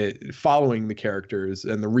following the characters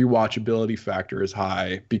and the rewatchability factor is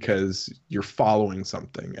high because you're following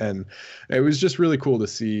something, and it was just really cool to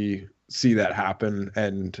see that happen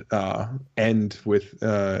and end with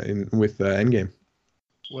Endgame.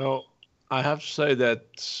 Well, I have to say that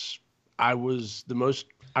I was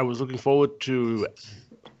looking forward to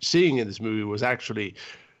seeing in this movie was actually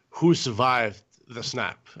who survived the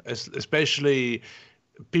snap, especially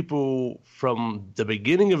people from the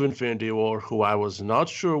beginning of Infinity War who I was not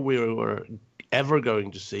sure we were ever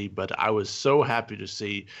going to see, but I was so happy to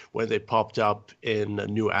see when they popped up in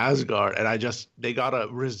New Asgard, and they got a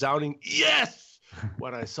resounding yes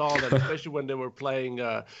when I saw them, especially when they were playing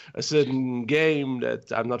a certain game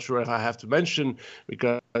that I'm not sure if I have to mention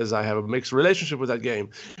because I have a mixed relationship with that game,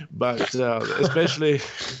 but especially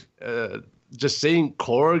just seeing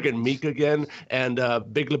Korg and Meek again, and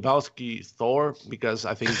Big Lebowski Thor, because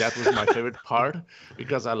I think that was my favorite part,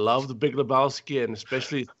 because I loved Big Lebowski, and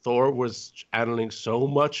especially Thor was handling so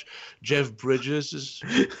much Jeff Bridges'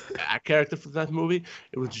 character for that movie.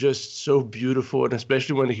 It was just so beautiful, and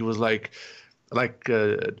especially when he was like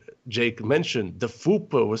Jake mentioned, the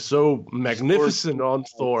fupa was so magnificent on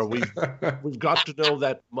Thor. We've got to know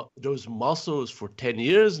that those muscles for 10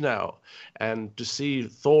 years now, and to see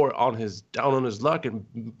Thor down on his luck and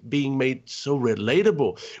being made so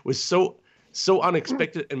relatable was so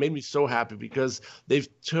unexpected and made me so happy, because they've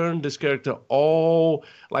turned this character all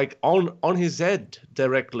like on his head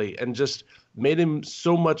directly and just made him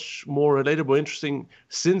so much more relatable, interesting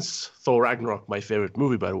since Thor Ragnarok, my favorite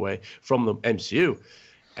movie, by the way, from the MCU.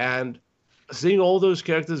 And seeing all those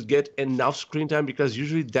characters get enough screen time, because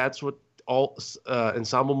usually that's what all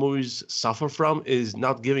ensemble movies suffer from, is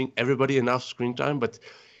not giving everybody enough screen time. But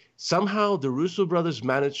somehow the Russo brothers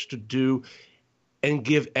managed to do and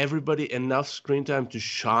give everybody enough screen time to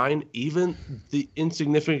shine, even the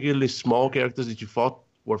insignificantly small characters that you thought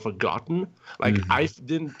were forgotten. Like I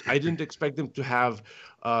didn't expect them to have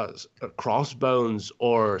Crossbones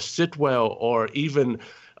or Sitwell or even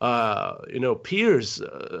Piers.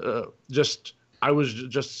 I was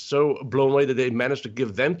just so blown away that they managed to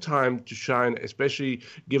give them time to shine, especially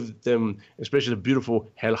the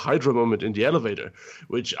beautiful Hell Hydra moment in the elevator,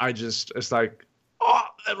 which it's like, oh,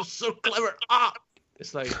 that was so clever.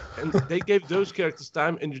 It's like, and they gave those characters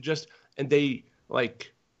time, and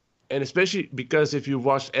and especially because if you've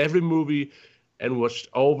watched every movie and watched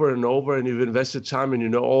over and over, and you've invested time and you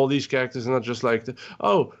know all these characters, not just like,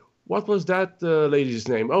 what was that lady's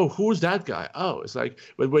name? Oh, who's that guy? Oh, it's like,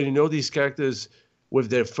 but when you know these characters with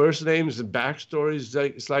their first names and backstories,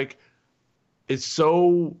 it's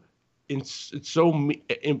so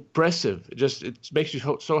impressive. It makes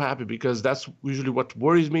you so happy, because that's usually what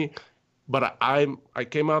worries me. But I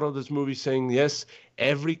came out of this movie saying, yes,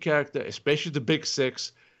 every character, especially the big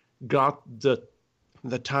six, got the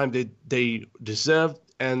time they deserved,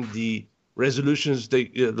 and the resolutions they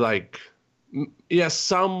like. Yes,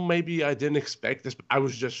 some maybe I didn't expect this. I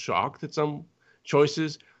was just shocked at some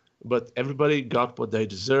choices, but everybody got what they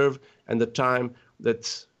deserved, and the time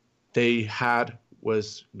that they had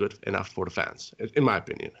was good enough for the fans, in my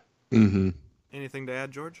opinion. Mm-hmm. Anything to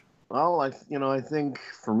add, George? Well, I think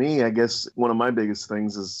for me, I guess one of my biggest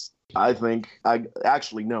things is I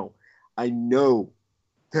know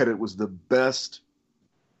that it was the best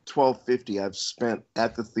 $12.50 I've spent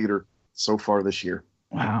at the theater so far this year.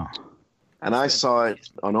 Wow. And I saw it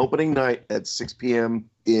on opening night at 6 p.m.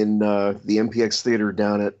 in the MPX theater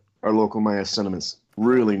down at our local Maya Cinemas.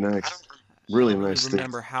 Really nice. Really nice. I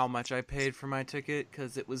remember how much I paid for my ticket,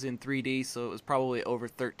 because it was in 3D, so it was probably over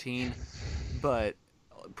 $13. But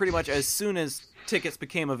pretty much as soon as tickets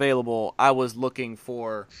became available, I was looking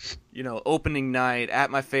for, opening night at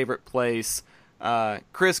my favorite place.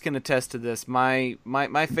 Chris can attest to this. My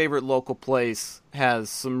favorite local place has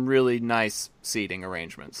some really nice seating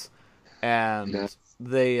arrangements, and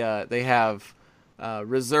they have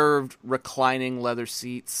reserved reclining leather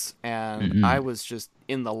seats, and I was just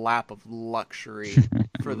in the lap of luxury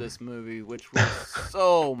for this movie, which was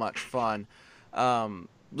so much fun.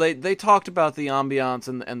 They talked about the ambiance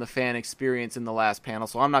and the fan experience in the last panel,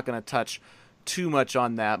 so I'm not going to touch too much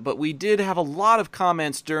on that. But we did have a lot of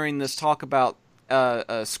comments during this talk about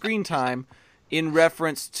screen time in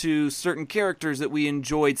reference to certain characters that we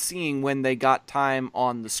enjoyed seeing when they got time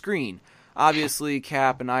on the screen. Obviously,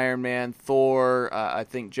 Cap and Iron Man, Thor, I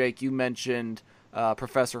think, Jake, you mentioned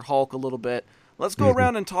Professor Hulk a little bit. Let's go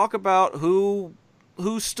around and talk about who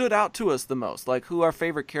stood out to us the most, like who our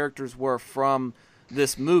favorite characters were from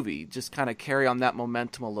this movie. Just kind of carry on that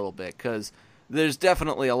momentum a little bit, because there's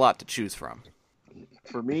definitely a lot to choose from.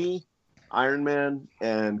 For me, Iron Man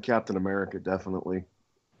and Captain America, definitely.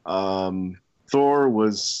 Thor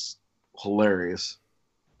was hilarious.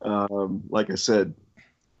 Like I said,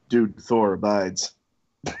 dude, Thor abides.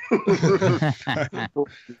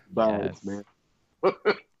 Abides, man.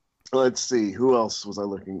 Let's see, who else was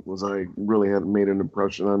I really hadn't made an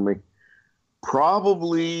impression on me?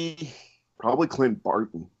 Probably Clint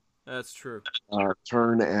Barton. That's true.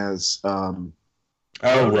 Turn as Ronan.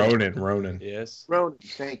 Yes. Ronan,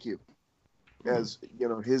 thank you. As you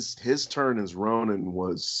know, his turn as Ronan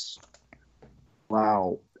was,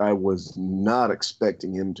 wow, I was not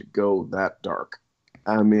expecting him to go that dark.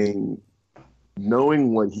 I mean,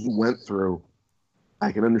 knowing what he went through,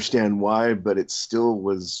 I can understand why, but it still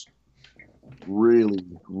was really,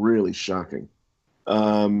 really shocking.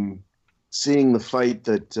 Seeing the fight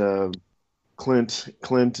that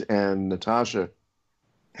Clint and Natasha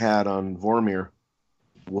had on Vormir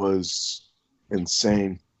was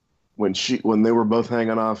insane. When they were both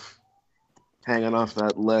hanging off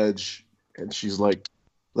that ledge, and she's like,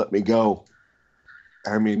 "Let me go."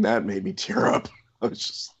 I mean, that made me tear up.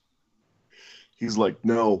 He's like,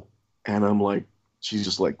 "No," and I'm like, she's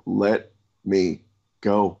just like, "Let me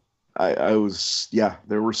go." I was, yeah.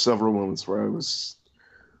 There were several moments where I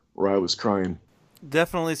was crying.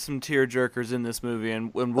 Definitely some tearjerkers in this movie,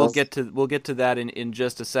 and we'll get to that in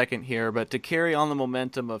just a second here. But to carry on the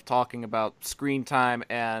momentum of talking about screen time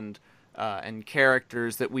and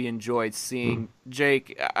characters that we enjoyed seeing,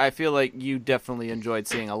 Jake, I feel like you definitely enjoyed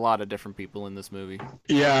seeing a lot of different people in this movie.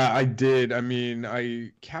 Yeah, I did. I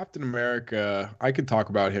mean, Captain America, I could talk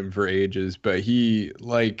about him for ages, but he,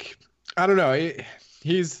 like, I don't know,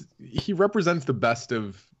 he represents the best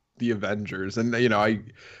of the Avengers, and you know, I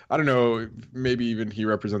don't know, maybe even he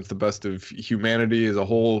represents the best of humanity as a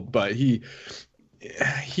whole, but he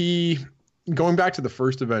going back to the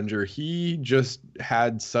first Avenger, he just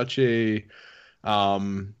had such a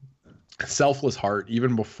selfless heart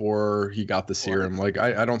even before he got the serum. Like,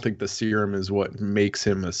 I don't think the serum is what makes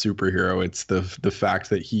him a superhero. It's the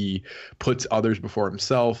fact that he puts others before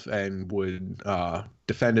himself and would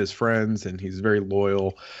defend his friends, and he's very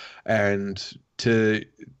loyal. And to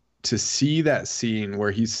see that scene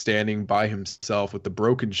where he's standing by himself with the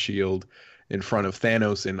broken shield in front of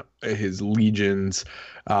Thanos and his legions,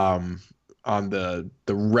 on the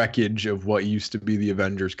wreckage of what used to be the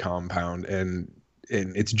Avengers compound, and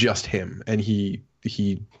it's just him, and he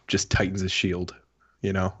just tightens his shield.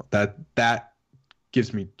 You know, that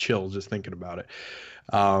gives me chills just thinking about it.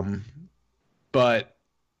 But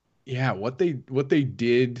yeah, what they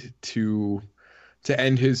did to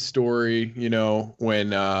end his story, you know,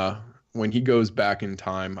 when he goes back in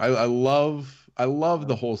time, I love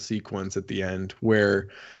the whole sequence at the end where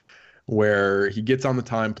he gets on the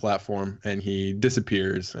time platform and he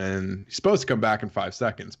disappears, and he's supposed to come back in 5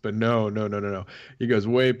 seconds, but no. He goes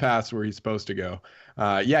way past where he's supposed to go.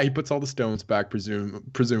 Yeah, he puts all the stones back,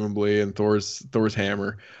 presumably, and Thor's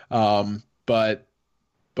hammer. But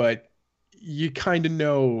you kind of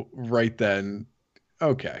know right then,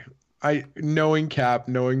 okay, knowing Cap,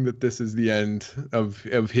 knowing that this is the end of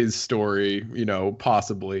his story, you know,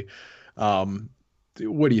 possibly,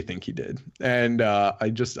 what do you think he did? And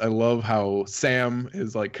I love how Sam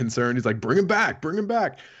is like concerned. He's like, bring him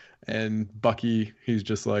back. And Bucky, he's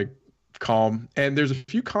just like calm. And there's a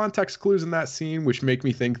few context clues in that scene which make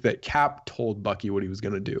me think that Cap told Bucky what he was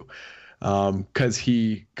going to do.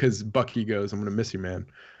 Because Bucky goes, "I'm going to miss you, man."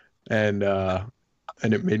 And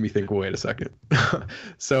it made me think, wait a second.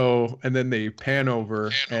 So, and then they pan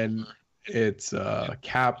over and it's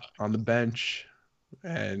Cap on the bench.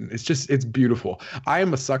 And it's beautiful. I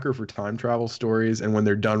am a sucker for time travel stories, and when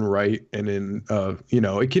they're done right and in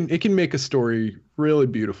it can make a story really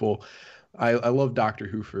beautiful. I love Doctor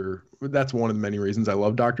Who that's one of the many reasons I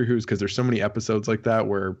love Doctor Who, is because there's so many episodes like that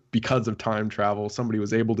where because of time travel somebody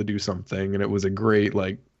was able to do something and it was a great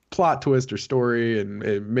like plot twist or story, and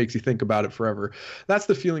it makes you think about it forever. That's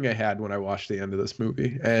the feeling I had when I watched the end of this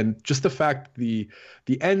movie. And just the fact the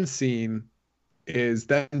end scene is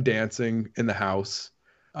them dancing in the house.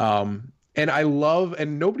 And I love,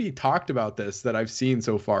 and nobody talked about this that I've seen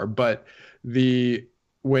so far, but when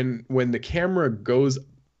the camera goes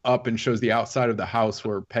up and shows the outside of the house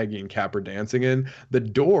where Peggy and Cap are dancing in, the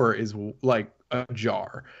door is like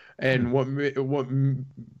ajar. And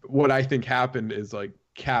what I think happened is like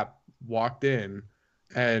Cap walked in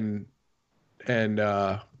and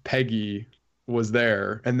Peggy was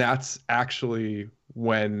there, and that's actually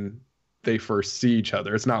when they first see each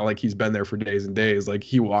other. It's not like he's been there for days and days. Like,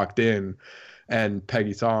 he walked in and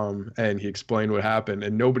Peggy saw him and he explained what happened,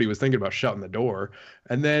 and nobody was thinking about shutting the door.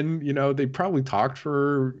 And then, you know, they probably talked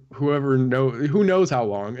for who knows how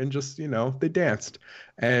long, and just, you know, they danced.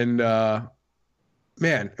 And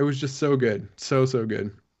man, it was just so good. So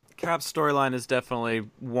good. Cap's storyline is definitely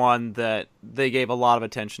one that they gave a lot of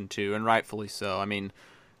attention to, and rightfully so. I mean,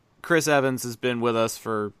 Chris Evans has been with us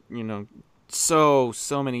for, you know, so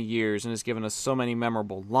many years, and has given us so many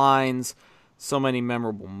memorable lines, so many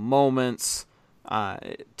memorable moments.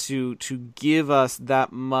 To give us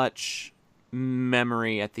that much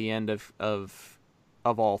memory at the end of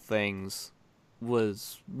all things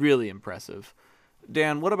was really impressive.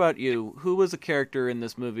 Dan, what about you? Who was a character in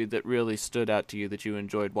this movie that really stood out to you, that you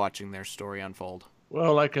enjoyed watching their story unfold?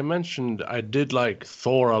 Well, like I mentioned, I did like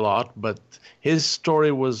Thor a lot, but his story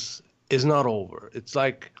is not over. It's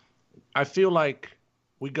like, I feel like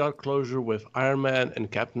we got closure with Iron Man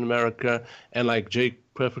and Captain America, and like Jake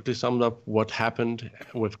perfectly summed up what happened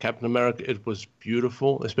with Captain America. It was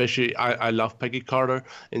beautiful, especially I love Peggy Carter,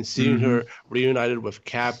 and seeing her reunited with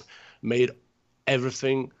Cap made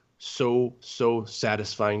everything so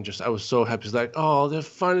satisfying. Just, I was so happy. It's like, oh, they're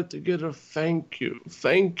finally together. Thank you.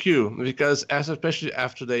 Because especially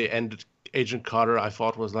after they ended Agent Carter, I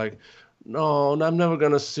thought was like, no, I'm never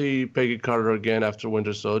gonna see Peggy Carter again after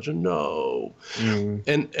Winter Soldier. No.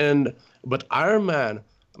 But Iron Man,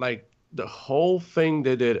 like, the whole thing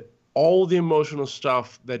they did, all the emotional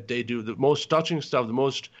stuff that they do, the most touching stuff, the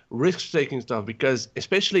most risk-taking stuff, because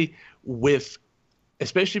especially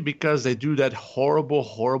because they do that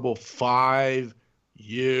horrible 5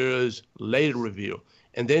 years later reveal,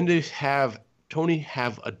 and then they have Tony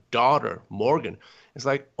have a daughter, Morgan. It's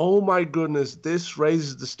like, oh my goodness, this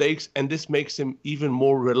raises the stakes, and this makes him even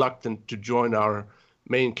more reluctant to join our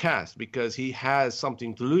main cast, because he has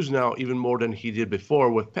something to lose now, even more than he did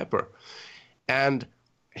before with Pepper. And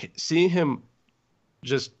seeing him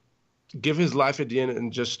just give his life at the end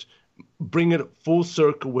and just bring it full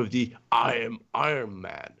circle with the I am Iron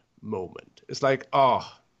Man moment. It's like,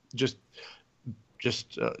 oh, just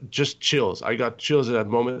chills. I got chills at that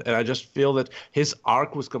moment, and I just feel that his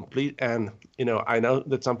arc was complete. And, you know, I know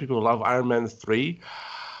that some people love Iron Man 3.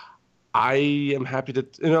 I am happy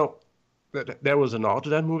that, you know, that there was a nod to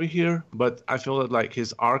that movie here, but I feel that, like,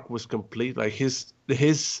 his arc was complete. Like, his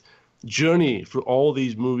journey through all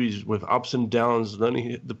these movies with ups and downs,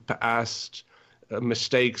 learning the past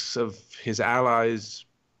mistakes of his allies,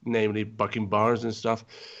 namely Bucky Barnes and stuff,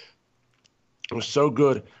 it was so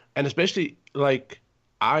good. And especially, like,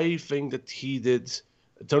 I think that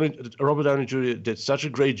Robert Downey Jr. did such a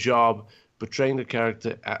great job portraying the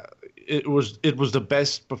character. It was the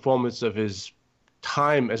best performance of his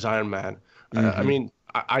time as Iron Man. I mean,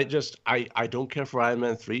 I don't care for Iron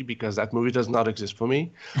Man 3 because that movie does not exist for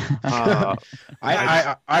me. I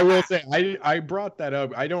will say, I brought that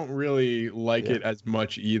up. I don't really like it as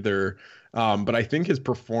much either. But I think his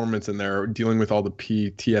performance in there, dealing with all the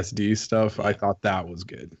PTSD stuff, I thought that was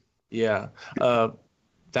good. Yeah,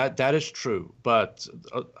 that is true. But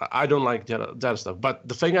I don't like that stuff. But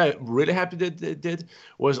the thing I'm really happy that they did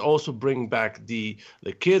was also bring back the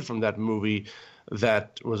kid from that movie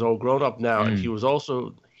that was all grown up now, and he was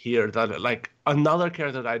also here. That, like, another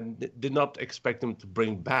character that I did not expect him to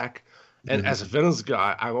bring back. And as a villains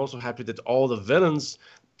guy, I'm also happy that all the villains,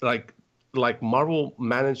 like Marvel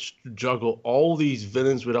managed to juggle all these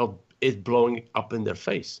villains without it blowing up in their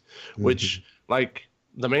face. Which, like,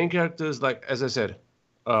 the main characters, like, as I said,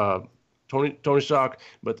 Tony Stark,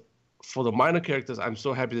 but for the minor characters, I'm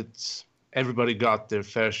so happy that everybody got their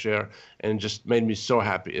fair share, and just made me so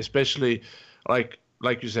happy. Especially, like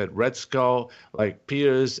you said, Red Skull, like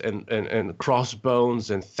Pierce and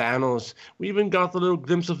Crossbones and Thanos. We even got a little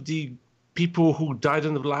glimpse of the people who died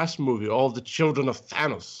in the last movie, all the children of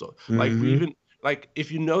Thanos. So, like, we even, like,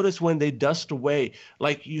 if you notice when they dust away,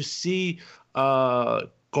 like, you see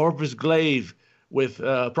Corvus Glaive with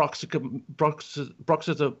Proxima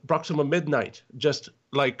Midnight, just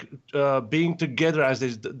like being together as they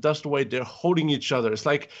dust away, they're holding each other. It's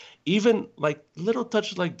like, even like little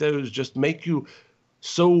touches like those just make you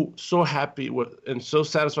so happy and so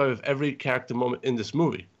satisfied with every character moment in this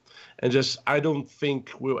movie. And just, I don't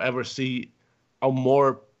think we'll ever see a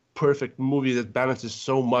more perfect movie that balances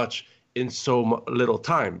so much in so little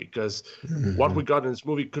time, because what we got in this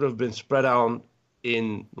movie could have been spread out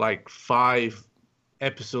in like 5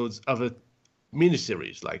 episodes of a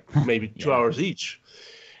miniseries, like maybe 2 hours each.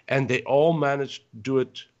 and they all managed to do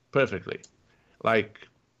it perfectly. Like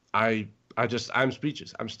I'm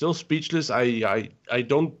speechless. I'm still speechless. I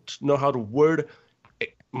don't know how to word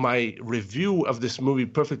my review of this movie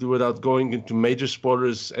perfectly without going into major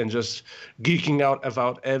spoilers and just geeking out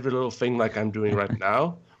about every little thing like I'm doing right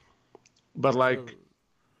now. But like,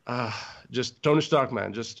 just Tony Stark,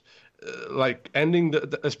 man, just like ending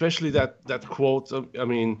especially that quote. I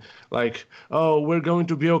mean, like, oh, we're going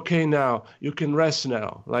to be okay now. You can rest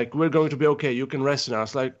now. Like, we're going to be okay. You can rest now.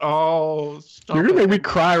 It's like, oh, stop. You're gonna make me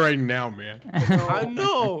cry right now, man. I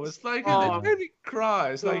know. It's like it made me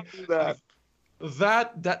cry. It's like that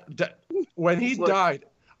when he died,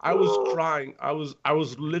 I was crying. I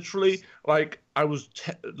was literally like I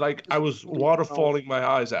was water falling my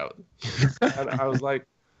eyes out, and I was like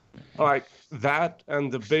that,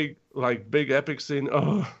 and the big epic scene.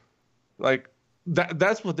 Oh, like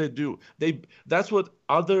that's what they do. That's what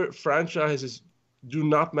other franchises do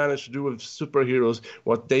not manage to do with superheroes.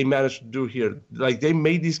 What they managed to do here, like they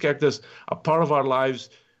made these characters a part of our lives.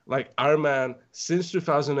 Like Iron Man, since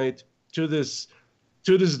 2008 to this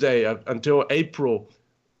day, until April,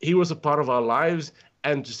 he was a part of our lives,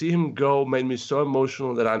 and to see him go made me so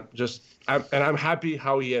emotional that I'm happy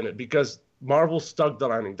how he ended, because Marvel stuck the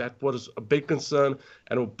landing. That was a big concern,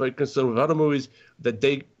 and a big concern with other movies, that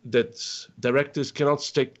directors cannot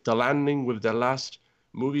stick the landing with their last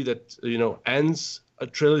movie that ends a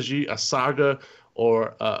trilogy, a saga,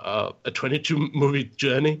 or a 22 movie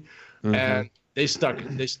journey, and they stuck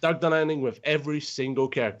the landing with every single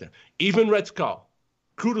character, even Red Skull.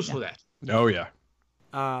 Kudos for that. Oh yeah.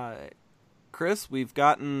 Chris, we've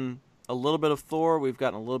gotten a little bit of Thor, we've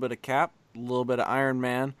gotten a little bit of Cap, a little bit of Iron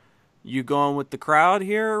Man. You going with the crowd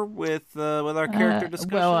here with our character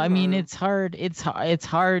discussion? Well, I mean, it's hard. It's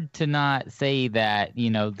hard to not say that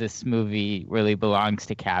this movie really belongs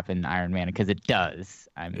to Cap and Iron Man, because it does.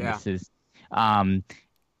 I mean, This is.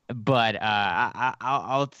 But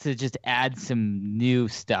I'll to just add some new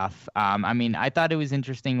stuff. I mean, I thought it was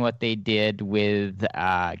interesting what they did with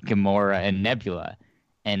Gamora and Nebula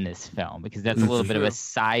in this film, because that's a little bit of a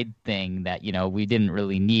side thing that we didn't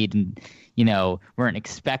really need, and weren't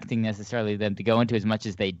expecting necessarily them to go into as much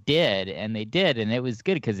as they did, and they did, and it was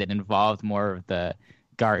good because it involved more of the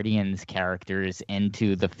Guardians characters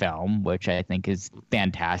into the film, which I think is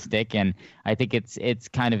fantastic. And I think it's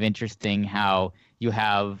kind of interesting how you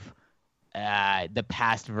have the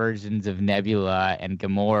past versions of Nebula and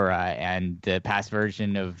Gamora, and the past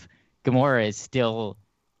version of Gamora is still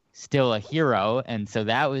a hero, and so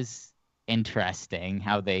that was interesting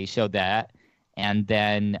how they showed that. And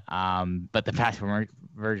then but the past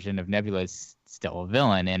version of Nebula is still a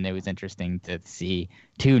villain, and it was interesting to see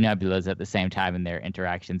two Nebulas at the same time in their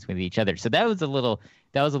interactions with each other. So that was a little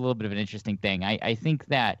bit of an interesting thing. I think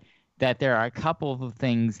that there are a couple of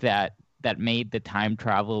things that made the time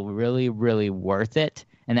travel really, really worth it,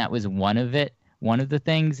 and that was one of the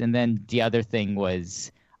things. And then the other thing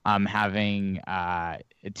was having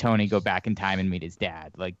Tony go back in time and meet his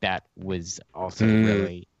dad. Like, that was also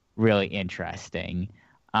really, really interesting.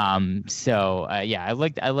 So I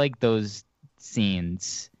like those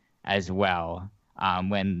scenes as well,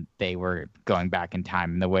 when they were going back in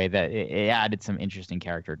time, and the way that it added some interesting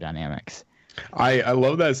character dynamics. I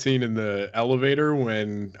love that scene in the elevator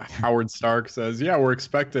when Howard Stark says, "Yeah, we're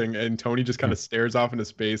expecting," and Tony just kind of stares off into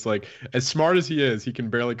space. Like, as smart as he is, he can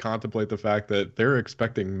barely contemplate the fact that they're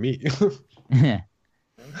expecting me.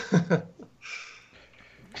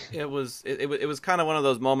 It was kind of one of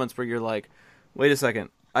those moments where you're like, wait a second,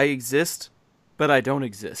 I exist, but I don't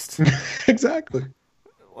exist. Exactly.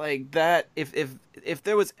 Like that. If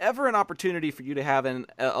there was ever an opportunity for you to have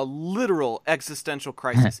a literal existential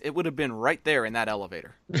crisis, it would have been right there in that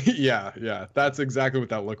elevator. Yeah, that's exactly what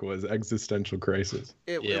that look was. Existential crisis.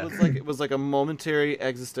 It was like a momentary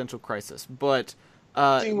existential crisis. But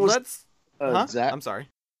Zach, I'm sorry.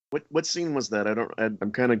 What scene was that?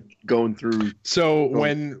 I'm kind of going through. So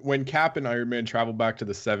when Cap and Iron Man travel back to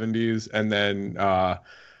the 70s, and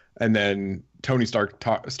then Tony Stark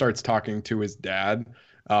starts talking to his dad,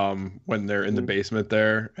 when they're in the basement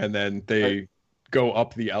there, and then they go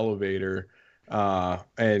up the elevator,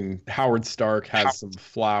 and Howard Stark has some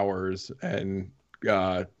flowers, and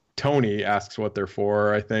Tony asks what they're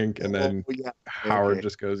for, I think, and then Howard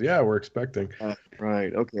just goes, "Yeah, we're expecting."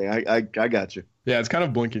 Right. Okay. I got you. Yeah, it's kind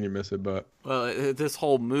of blink and you miss it, but this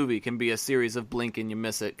whole movie can be a series of blink and you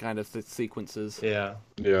miss it kind of sequences. Yeah.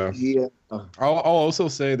 I'll also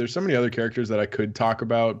say there's so many other characters that I could talk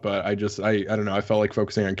about, but I don't know. I felt like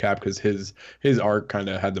focusing on Cap because his arc kind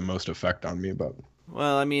of had the most effect on me. But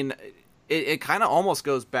well, I mean, it kind of almost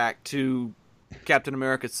goes back to Captain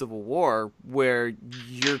America Civil War, where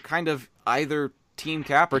you're kind of either Team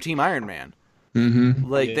Cap or Team Iron Man. Mm-hmm.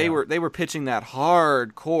 Like they were pitching that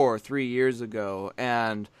hardcore 3 years ago,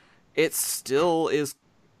 and it still is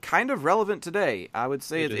kind of relevant today. I would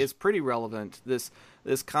say it's pretty relevant.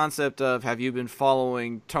 This concept of, have you been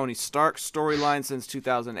following Tony Stark's storyline since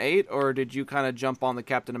 2008, or did you kind of jump on the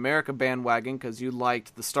Captain America bandwagon because you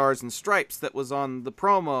liked the Stars and Stripes that was on the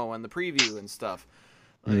promo and the preview and stuff?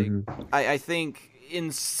 Like, I think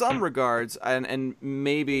in some regards, and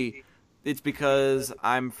maybe it's because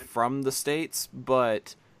I'm from the States,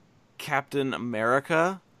 but Captain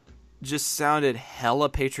America just sounded hella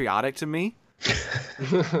patriotic to me.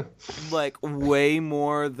 Like, way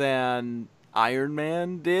more than Iron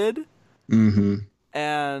Man did. Mm-hmm.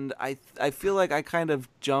 And I feel like I kind of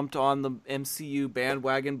jumped on the MCU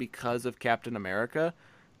bandwagon because of Captain America,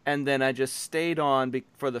 and then I just stayed on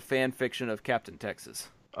for the fan fiction of Captain Texas.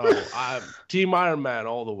 Oh, I'm Team Iron Man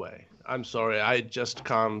all the way. I'm sorry, I just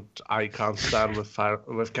can't. I can't stand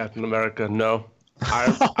with Captain America. No,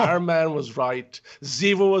 Iron Man was right.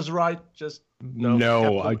 Ziva was right. Just no.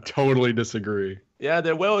 No, I totally disagree. Yeah,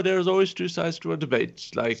 there's always two sides to a debate.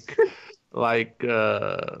 I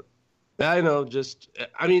know.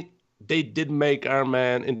 I mean, they did make Iron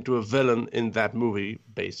Man into a villain in that movie,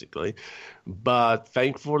 basically, but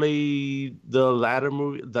thankfully the later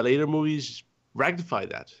movies rectified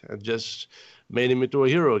that and just made him into a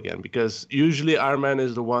hero again. Because usually Iron Man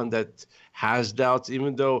is the one that has doubts,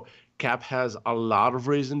 even though Cap has a lot of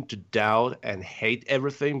reason to doubt and hate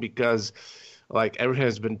everything, because like everything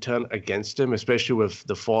has been turned against him, especially with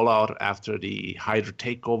the fallout after the Hydra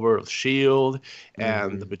takeover of S.H.I.E.L.D.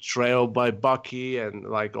 and the betrayal by Bucky and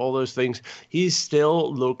like all those things. He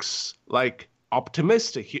still looks like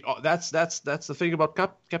optimistic. That's the thing about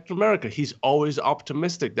Captain America. He's always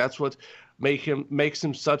optimistic. That's what makes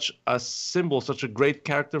him such a symbol, such a great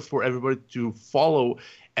character for everybody to follow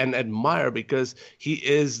and admire, because he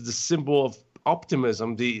is the symbol of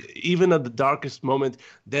optimism. Even at the darkest moment,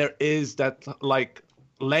 there is that like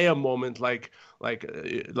Leia moment, like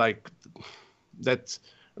that,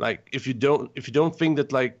 like if you don't think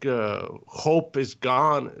that like hope is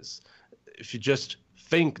gone, if you just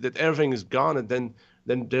think that everything is gone, and then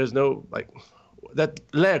there's no like that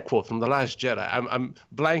Leia quote from The Last Jedi. I'm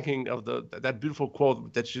blanking of that beautiful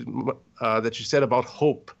quote that she said about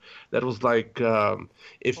hope. That was like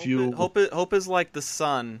hope is like the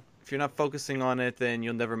sun. If you're not focusing on it, then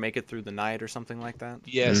you'll never make it through the night, or something like that.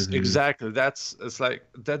 Yes, exactly. That's the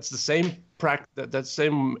same that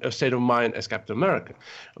same state of mind as Captain America.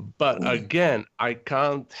 But again, I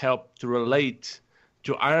can't help to relate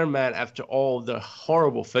to Iron Man after all the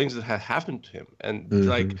horrible things that had happened to him, and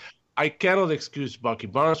like I cannot excuse Bucky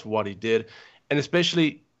Barnes for what he did, and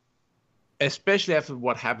especially after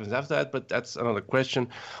what happens after that. But that's another question.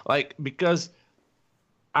 Like, because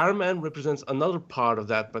Iron Man represents another part of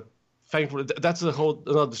that, but thankfully that's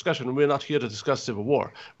another discussion. We're not here to discuss Civil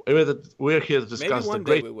War. We're here to discuss maybe one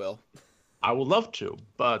day we will. I would love to,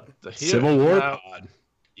 but Civil War pod.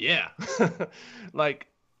 Yeah, like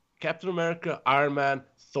Captain America, Iron Man,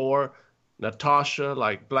 Thor, Natasha,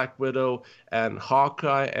 like Black Widow, and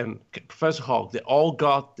Hawkeye, and Professor Hulk. They all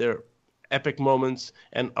got their epic moments,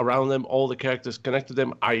 and around them, all the characters connected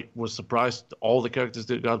them. I was surprised all the characters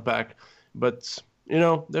they got back, but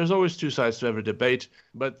there's always two sides to every debate.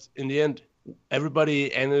 But in the end,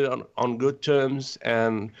 everybody ended on good terms,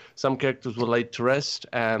 and some characters were laid to rest,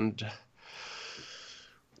 and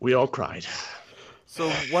we all cried. So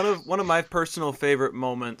one of my personal favorite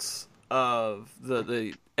moments of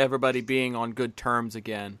the everybody being on good terms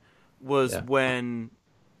again was when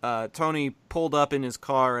Tony pulled up in his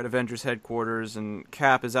car at Avengers headquarters, and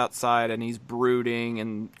Cap is outside, and he's brooding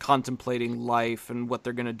and contemplating life and what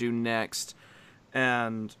they're going to do next.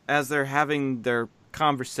 And as they're having their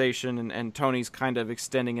conversation, and Tony's kind of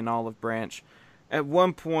extending an olive branch, at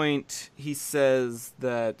one point he says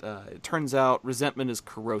that it turns out resentment is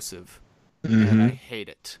corrosive. And I hate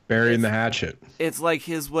it. Burying the hatchet. It's like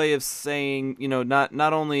his way of saying,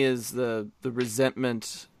 not only is the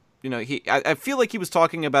resentment, I feel like he was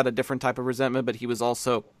talking about a different type of resentment, but he was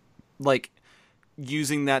also like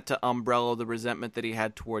using that to umbrella the resentment that he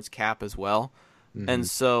had towards Cap as well. And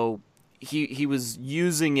so he was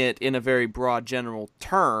using it in a very broad general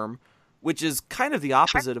term, which is kind of the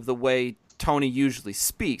opposite of the way Tony usually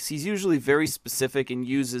speaks. He's usually very specific and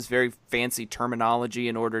uses very fancy terminology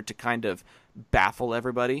in order to kind of baffle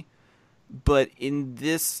everybody. But in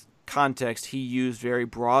this context, he used very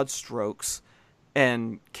broad strokes,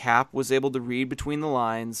 and Cap was able to read between the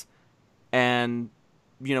lines. And,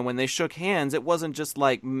 when they shook hands, it wasn't just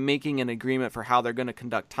like making an agreement for how they're going to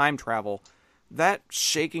conduct time travel. that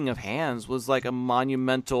shaking of hands was like a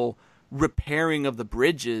monumental repairing of the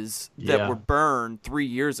bridges that were burned 3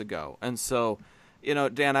 years ago. And so,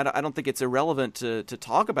 Dan, I don't think it's irrelevant to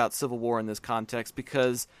talk about Civil War in this context,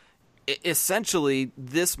 because essentially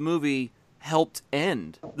this movie helped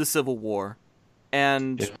end the Civil War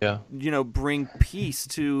and bring peace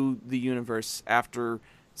to the universe after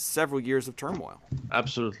several years of turmoil.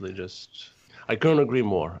 Absolutely. I couldn't agree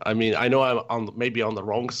more. I mean, I know I'm maybe on the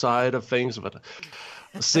wrong side of things, but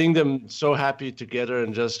seeing them so happy together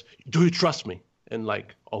and just, do you trust me? And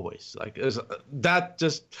like always, like that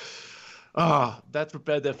just that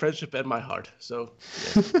prepared their friendship and my heart. So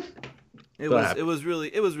yeah. It was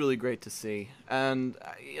really great to see. And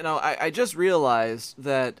I just realized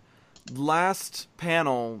that last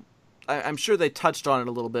panel, I'm sure they touched on it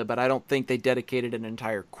a little bit, but I don't think they dedicated an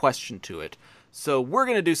entire question to it. So we're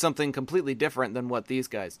going to do something completely different than what these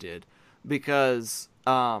guys did, because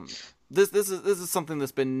this is something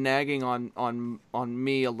that's been nagging on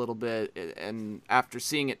me a little bit, and after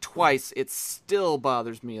seeing it twice, it still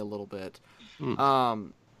bothers me a little bit.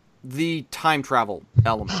 The time travel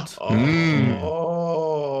element.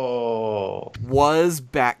 Was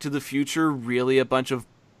Back to the Future really a bunch of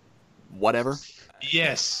whatever?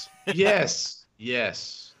 Yes.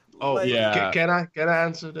 Oh, yeah. Can I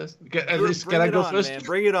answer this? Can I go first? Man.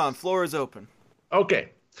 Bring it on. Floor is open.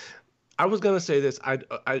 Okay. I was gonna say this. I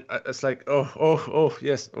it's like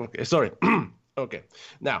yes. Okay. Sorry. Okay.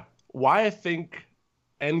 Now, why I think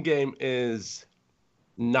Endgame is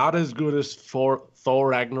not as good as Thor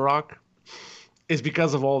Ragnarok is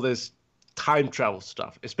because of all this time travel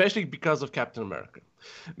stuff, especially because of Captain America.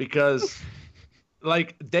 Because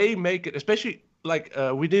like they make it, especially like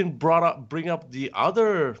we didn't bring up the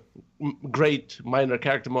other great minor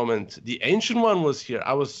character moment. The Ancient One was here.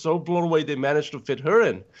 I was so blown away they managed to fit her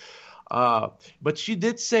in. But she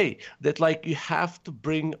did say that like you have to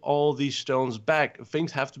bring all these stones back.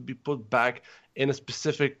 Things have to be put back in a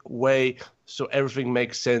specific way so everything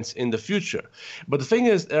makes sense in the future. But the thing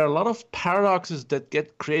is, there are a lot of paradoxes that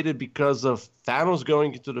get created because of Thanos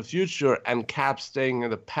going into the future and Cap staying in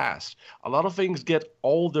the past. A lot of things get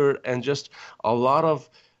older, and just a lot of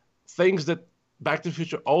things that Back to the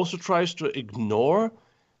Future also tries to ignore,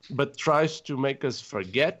 but tries to make us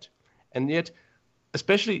forget. And yet,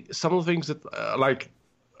 especially some of the things that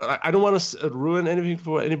I don't want to ruin anything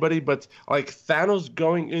for anybody, but like Thanos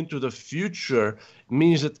going into the future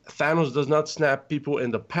means that Thanos does not snap people in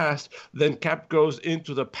the past. Then Cap goes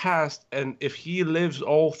into the past, and if he lives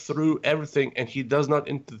all through everything and he does not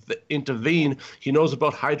intervene, he knows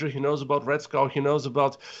about Hydra, he knows about Red Skull, he knows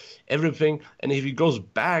about everything. And if he goes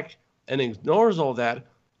back and ignores all that,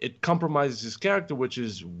 it compromises his character, which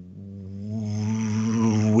is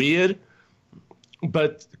weird.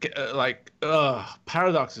 But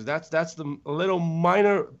paradoxes, that's the little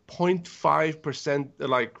minor 0.5%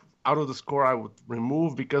 like out of the score I would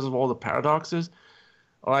remove because of all the paradoxes.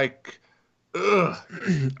 I could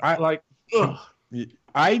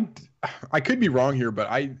be wrong here, but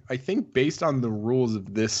I think based on the rules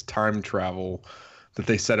of this time travel that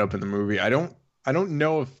they set up in the movie, I don't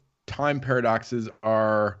know if time paradoxes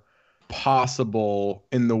are possible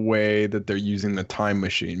in the way that they're using the time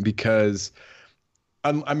machine, because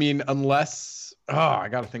I mean, unless I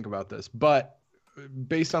got to think about this, but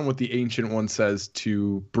based on what the Ancient One says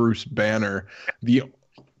to Bruce Banner,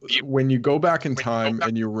 when you go back in time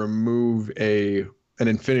and you remove an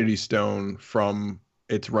Infinity Stone from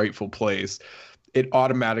its rightful place, it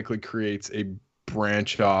automatically creates a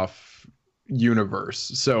branch off universe.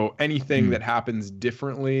 So anything that happens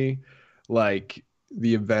differently, like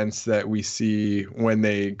the events that we see when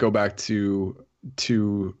they go back to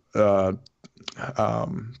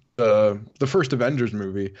the first Avengers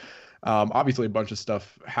movie, obviously a bunch of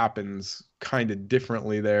stuff happens kind of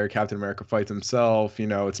differently there. Captain America fights himself.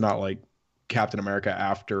 It's not like Captain America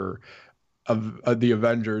after the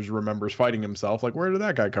Avengers remembers fighting himself. Like, where did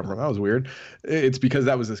that guy come from? That was weird. It's because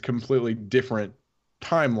that was this completely different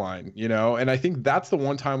timeline, and I think that's the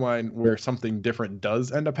one timeline where something different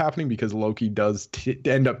does end up happening, because Loki does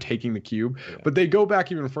end up taking the cube. But they go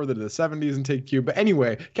back even further to the 70s and take the cube. But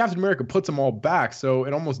anyway, Captain America puts them all back, so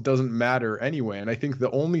it almost doesn't matter anyway. And I think the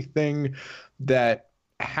only thing that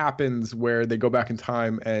happens where they go back in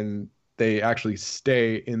time and they actually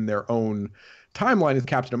stay in their own timeline is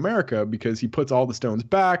Captain America, because he puts all the stones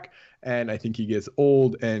back, and I think he gets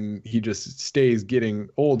old and he just stays getting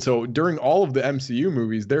old. So during all of the MCU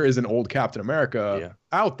movies, there is an old Captain America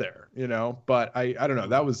out there, but I don't know.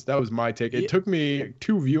 That was my take. It took me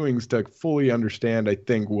 2 viewings to fully understand, I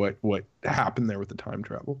think, what happened there with the time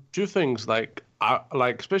travel. 2 things. Like,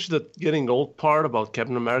 especially the getting old part about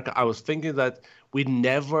Captain America, I was thinking that we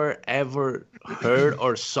never ever heard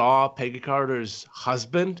or saw Peggy Carter's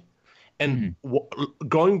husband. And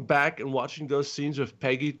going back and watching those scenes with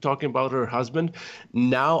Peggy talking about her husband,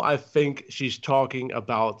 now I think she's talking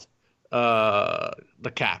about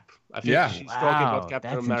the Cap. I think she's talking about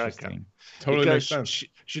Captain America. Totally makes sense.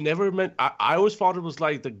 She never meant. I always thought it was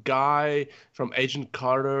like the guy from Agent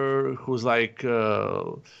Carter who's like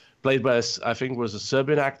played by I think was a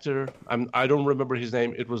Serbian actor. I don't remember his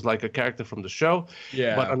name. It was like a character from the show.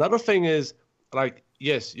 Yeah. But another thing is like,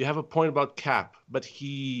 yes, you have a point about Cap, but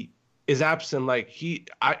he is absent. Like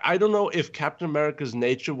I don't know if Captain America's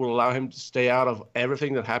nature will allow him to stay out of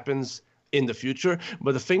everything that happens in the future.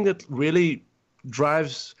 But the thing that really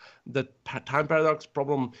drives the time paradox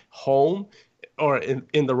problem home, or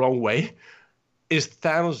in the wrong way, is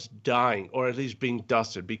Thanos dying, or at least being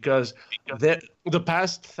dusted, because the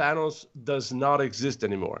past Thanos does not exist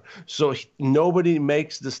anymore. So nobody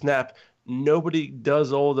makes the snap. Nobody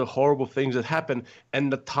does all the horrible things that happen,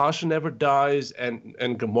 and Natasha never dies, and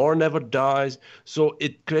Gamora never dies. So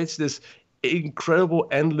it creates this incredible,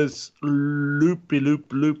 endless loop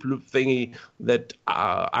thingy that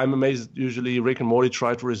I'm amazed usually Rick and Morty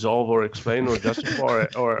try to resolve or explain or justify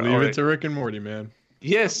or leave it to Rick and Morty, man.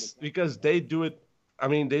 Yes, because they do it. I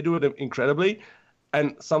mean, they do it incredibly,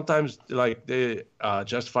 and sometimes like they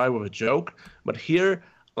justify with a joke. But here,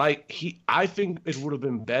 I think it would have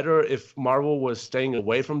been better if Marvel was staying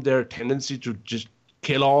away from their tendency to just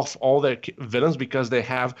kill off all their villains, because they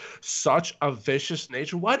have such a vicious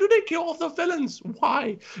nature. Why do they kill off the villains?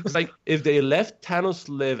 Why? It's like if they let Thanos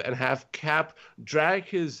live and have Cap drag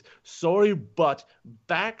his sorry butt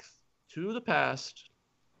back to the past,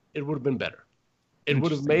 it would have been better. It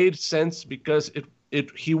would have made sense, because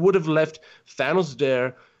he would have left Thanos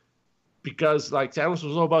there, because like Thanos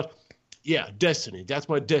was all about, yeah, destiny. That's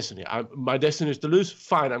my destiny. My destiny is to lose.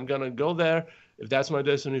 Fine, I'm gonna go there. If that's my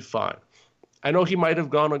destiny, fine. I know he might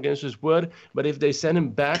have gone against his word, but if they send him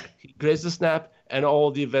back, he creates the snap, and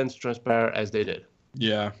all the events transpire as they did.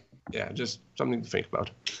 Yeah, just something to think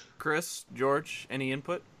about. Chris, George, any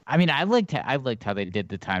input? I mean, I liked how they did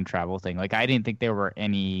the time travel thing. Like, I didn't think there were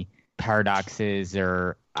any paradoxes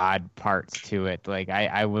or odd parts to it. Like,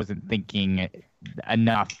 I wasn't thinking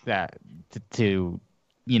enough that to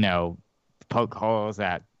poke holes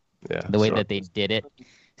at the way that they did it.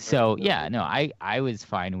 So yeah, no, I was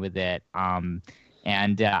fine with it.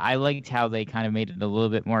 And I liked how they kind of made it a little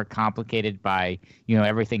bit more complicated by,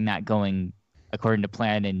 everything not going according to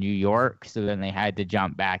plan in New York. So then they had to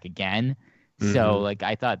jump back again. Mm-hmm. So like,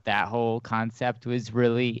 I thought that whole concept was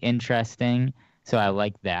really interesting. So I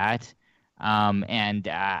like that. And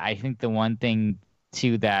I think the one thing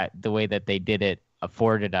too, that the way that they did it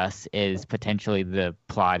afforded us is potentially the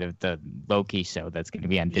plot of the Loki show that's going to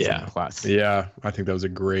be on Disney Plus. Yeah, I think that was a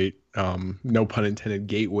great, no pun intended,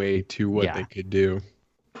 gateway to what they could do.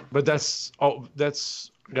 But that's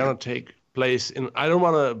gonna take place in. I don't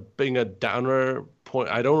want to bring a downer point.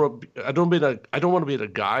 I don't want to be the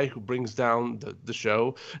guy who brings down the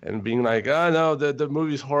show and being like, no, the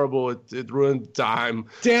movie's horrible. It ruined time.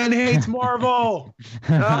 Dan hates Marvel.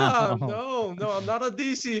 No, I'm not a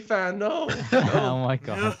DC fan. No. Oh my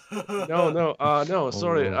god. No.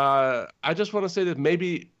 Sorry. I just want to say that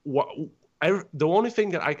maybe the only thing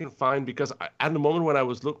that I can find, because at the moment when I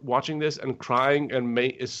was watching this and crying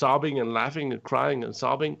and sobbing and laughing and crying and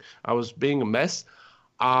sobbing, I was being a mess.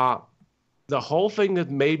 The whole thing that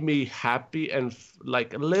made me happy and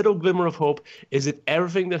like a little glimmer of hope is that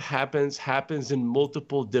everything that happens in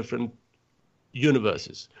multiple different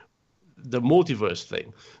universes. The multiverse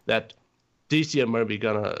thing that DC are maybe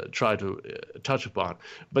gonna try to touch upon.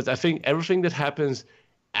 But I think everything that happens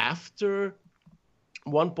after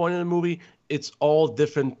one point in the movie, it's all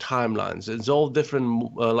different timelines. It's all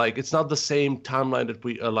different. It's not the same timeline that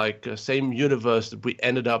we same universe that we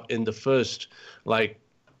ended up in the first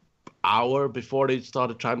hour before they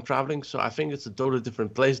started time traveling. So I think it's a totally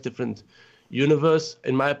different place, different universe,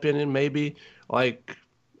 in my opinion. Maybe I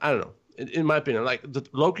don't know. In my opinion, the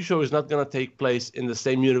Loki show is not going to take place in the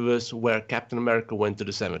same universe where Captain America went to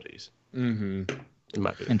the 70s. Mm-hmm. In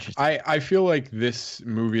my opinion. I feel like this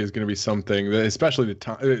movie is going to be something that, especially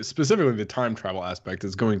specifically the time travel aspect,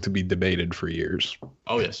 is going to be debated for years.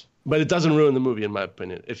 Oh yes, but it doesn't ruin the movie, in my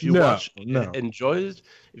opinion. If you enjoy it,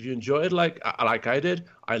 if you enjoy it like I did,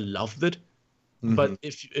 I loved it. Mm-hmm. But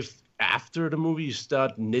if after the movie you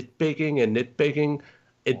start nitpicking,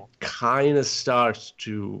 it kind of starts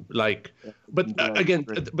to But again,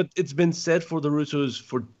 but it's been said for the Russos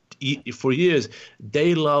for years,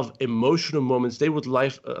 they love emotional moments. They would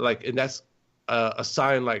and that's a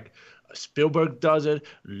sign Spielberg does it,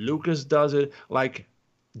 Lucas does it. Like,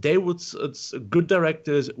 they would, good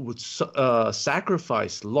directors would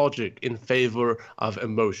sacrifice logic in favor of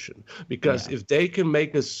emotion, because if they can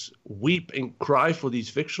make us weep and cry for these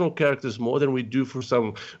fictional characters more than we do for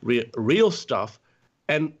some real stuff,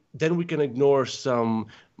 and then we can ignore some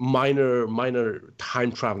minor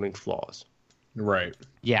time traveling flaws. Right.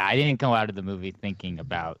 Yeah, I didn't go out of the movie thinking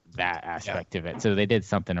about that aspect of it, so they did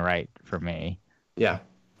something right for me. Yeah.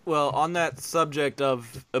 Well, on that subject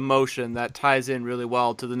of emotion, that ties in really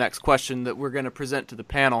well to the next question that we're going to present to the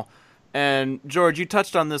panel. And George, you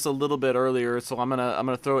touched on this a little bit earlier, so I'm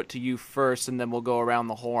gonna throw it to you first, and then we'll go around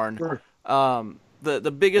the horn. Sure.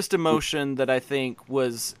 The biggest emotion that I think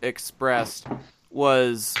was expressed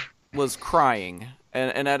was crying,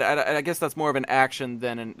 and I guess that's more of an action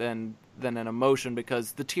than an emotion,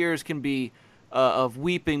 because the tears can be of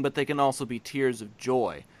weeping, but they can also be tears of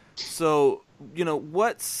joy. So,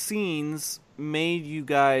 what scenes made you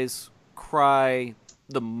guys cry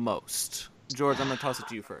the most? George, I'm going to toss it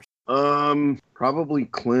to you first. Probably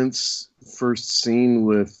Clint's first scene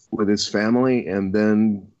with his family, and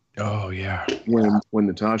then when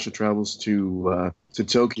Natasha travels to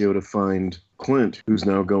Tokyo to find Clint, who's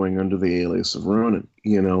now going under the alias of Ronin.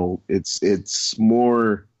 It's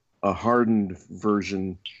more a hardened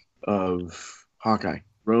version of Hawkeye.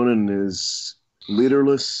 Ronin is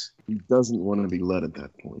leaderless. He doesn't want to be led at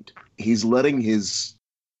that point. He's letting his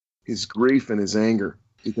grief and his anger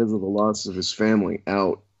because of the loss of his family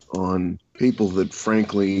out on people that,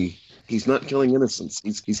 frankly, he's not killing innocents.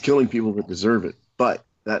 He's killing people that deserve it. But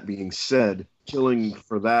that being said, killing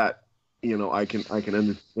for that, I can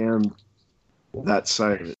understand that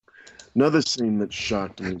side of it. Another scene that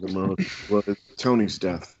shocked me the most was Tony's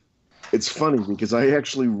death. It's funny because I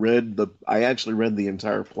actually read the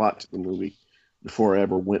entire plot to the movie before I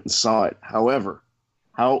ever went and saw it. However,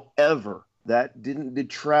 that didn't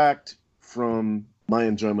detract from my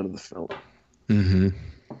enjoyment of the film. Mm-hmm.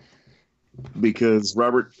 Because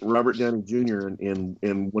Robert Downey Jr.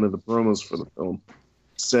 in one of the promos for the film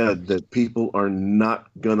said that people are not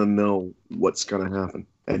gonna know what's gonna happen,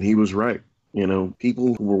 and he was right.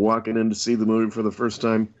 People who were walking in to see the movie for the first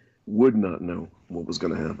time would not know what was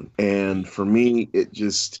going to happen. And for me, it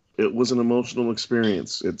was an emotional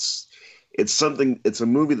experience. It's a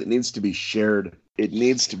movie that needs to be shared. It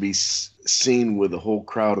needs to be seen with a whole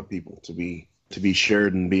crowd of people to be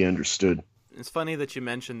shared and be understood. It's funny that you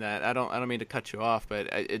mentioned that. I don't mean to cut you off, but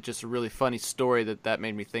it's just a really funny story that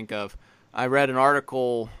made me think of. I read an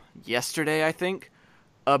article yesterday, I think,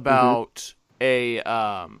 about a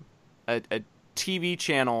TV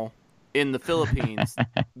channel in the Philippines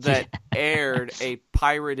that aired a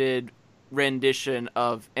pirated rendition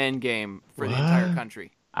of Endgame for the entire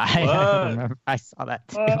country. I saw that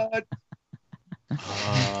too.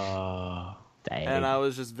 And I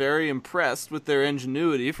was just very impressed with their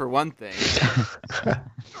ingenuity, for one thing.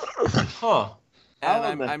 Huh.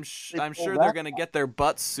 And I'm sure they're going to get their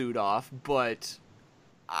butts sued off, but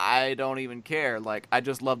I don't even care. Like, I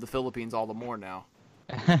just love the Philippines all the more now.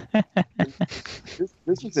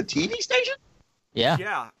 This was a TV station?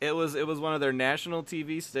 Yeah, it was one of their national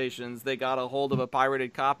TV stations. They got a hold of a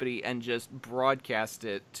pirated copy and just broadcast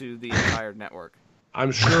it to the entire network.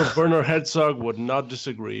 I'm sure Werner Herzog would not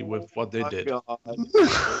disagree with what they did.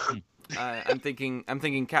 I'm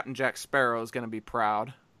thinking Captain Jack Sparrow is going to be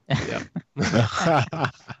proud. Yeah.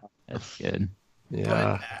 That's good.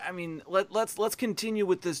 Yeah. But, I mean, let's continue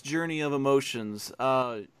with this journey of emotions.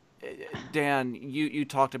 Dan, you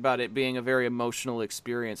talked about it being a very emotional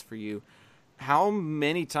experience for you. How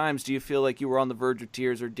many times do you feel like you were on the verge of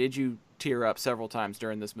tears, or did you tear up several times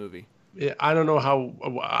during this movie? Yeah, I don't know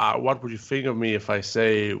what would you think of me if I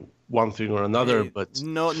say one thing or another, but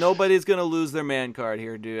nobody's gonna lose their man card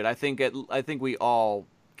here, dude. I think we all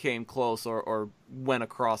came close or went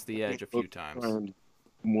across the edge a few times.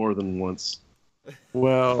 More than once.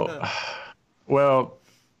 Well,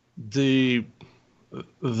 the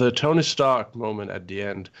Tony Stark moment at the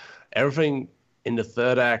end, everything in the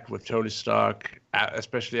third act with Tony Stark,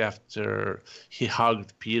 especially after he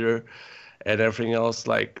hugged Peter and everything else,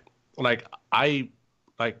 like I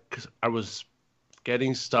was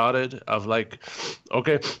getting started of like,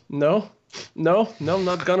 okay, no, I'm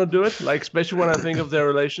not gonna do it. Like, especially when I think of their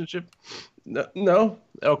relationship. No,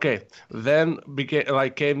 okay. Then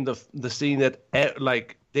came the scene that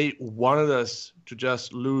they wanted us to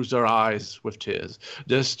just lose our eyes with tears.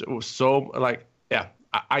 Just so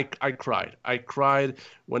I cried. I cried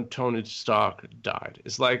when Tony Stark died.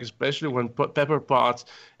 It's like, especially when Pepper Potts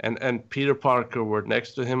and Peter Parker were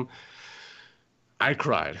next to him. I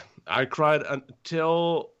cried. I cried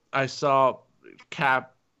until I saw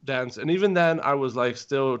Cap dance, and even then I was like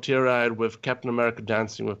still teary-eyed with Captain America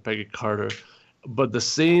dancing with Peggy Carter. But the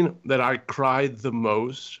scene that I cried the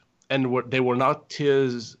most, and they were not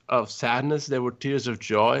tears of sadness, they were tears of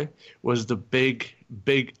joy, was the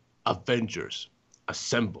big Avengers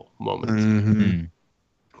Assemble moment.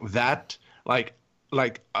 Mm-hmm. That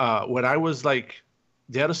when I was like,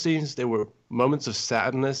 the other scenes, they were moments of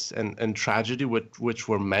sadness and tragedy which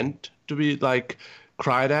were meant to be like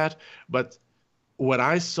cried at, but when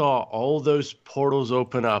I saw all those portals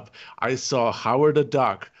open up, I saw Howard the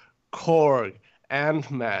Duck, Korg,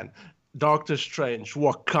 Ant-Man, Doctor Strange,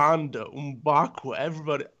 Wakanda, M'Baku,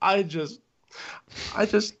 everybody. I just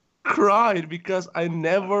cried because I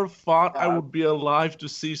never thought I would be alive to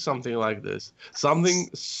see something like this. Something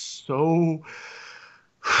so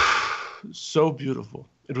beautiful.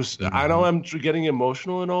 It was. Mm-hmm. I know I'm getting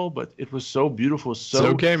emotional and all, but it was so beautiful. So it's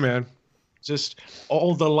okay, man. Just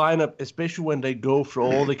all the lineup, especially when they go through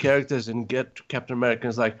all the characters and get to Captain America,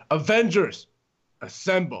 it's like Avengers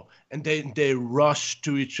Assemble, and they rush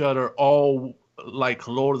to each other, all like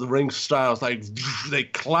Lord of the Rings styles, like they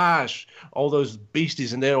clash, all those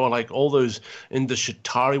beasties, and they were like all those in the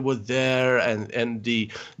Chitauri were there, and the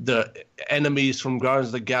enemies from Guardians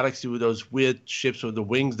of the Galaxy with those weird ships with the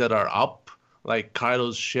wings that are up, like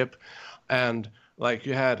Kylo's ship, and like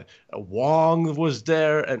you had Wong was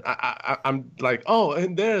there, and I'm like, oh,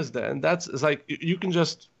 and there's that, and it's like you can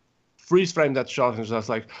just freeze frame that shot and just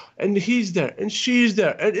like, and he's there, and she's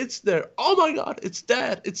there, and it's there. Oh my God, it's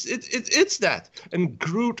that, it's that, and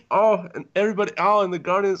Groot, oh, and everybody, oh, and the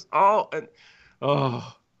Guardians, oh, and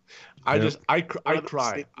oh, I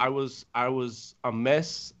cried. I was a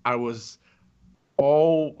mess. My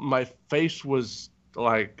face was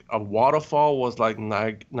like a waterfall, was like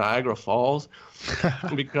Niagara Falls,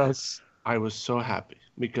 because I was so happy,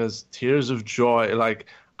 because tears of joy. Like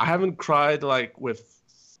I haven't cried like with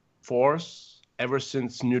force ever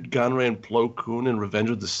since Newt Gunray and Plo Koon in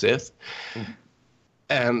Revenge of the Sith.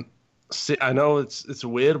 And I know it's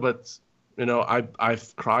weird, but you know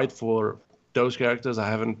I've cried for those characters. I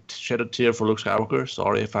haven't shed a tear for Luke Skywalker.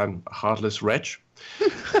 Sorry if I'm a heartless wretch,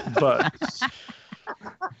 but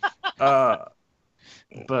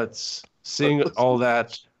seeing all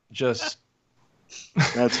that, just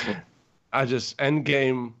that's fun.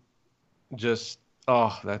 Endgame, just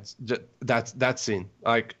that's that scene.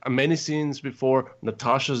 Like many scenes before,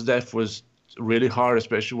 Natasha's death was really hard,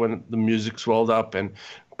 especially when the music swelled up, and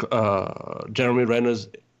Jeremy Renner's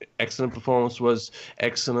excellent performance was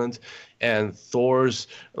excellent, and Thor's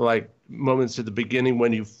like moments at the beginning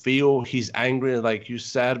when you feel he's angry and like you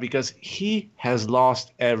sad because he has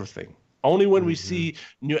lost everything. Only when we see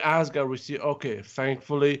New Asgard, we see, okay,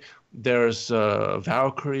 thankfully, there's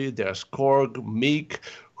Valkyrie, there's Korg, Meek.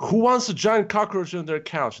 Who wants a giant cockroach on their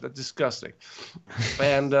couch? That's disgusting.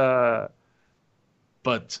 And,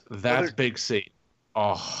 but that big scene,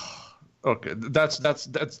 okay, that's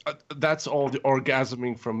all the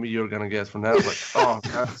orgasming from me you're gonna get from that. Like,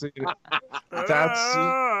 that scene.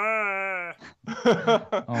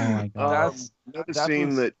 Oh my God. Another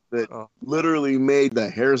scene that literally made the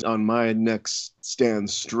hairs on my neck stand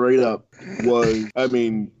straight up was, I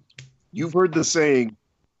mean, you've heard the saying,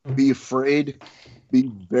 be afraid, be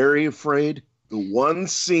very afraid. The one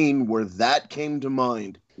scene where that came to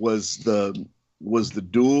mind was the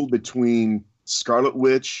duel between Scarlet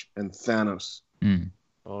Witch and Thanos.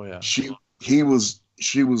 Oh yeah. She was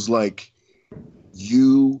like,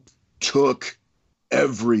 you took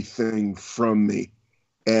everything from me,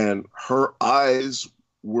 and her eyes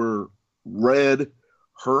were red,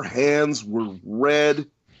 her hands were red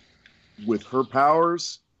with her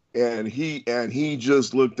powers, and he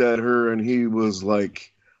just looked at her and he was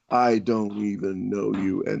like, I don't even know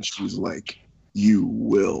you, and she's like, you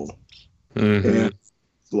will. And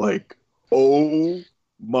like, oh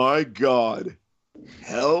my God,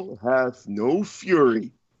 hell hath no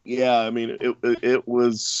fury. Yeah, I mean, it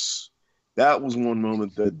was, that was one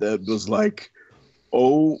moment that was like,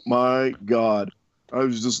 oh my God. I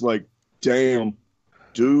was just like, damn,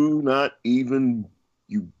 you do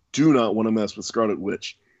not want to mess with Scarlet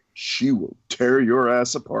Witch. She will tear your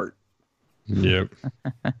ass apart. Yep.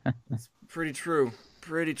 It's pretty true.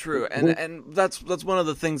 Pretty true. And that's one of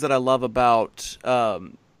the things that I love about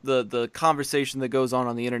the conversation that goes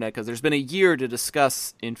on the internet, because there's been a year to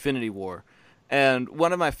discuss Infinity War. And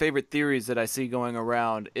one of my favorite theories that I see going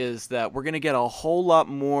around is that we're going to get a whole lot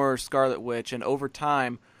more Scarlet Witch, and over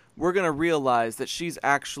time, we're going to realize that she's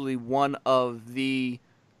actually one of the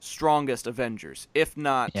strongest Avengers, if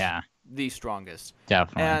not the strongest.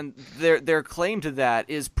 Definitely. And their claim to that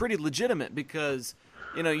is pretty legitimate, because,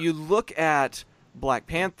 you know, you look at Black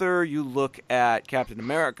Panther, you look at Captain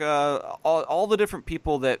America, all the different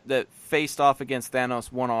people that faced off against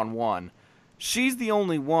Thanos one-on-one. She's the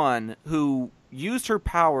only one who used her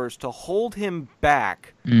powers to hold him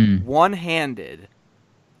back one-handed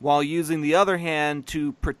while using the other hand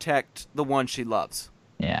to protect the one she loves.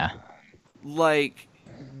 Yeah. Like,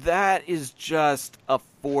 that is just a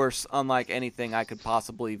force unlike anything I could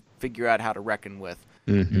possibly figure out how to reckon with.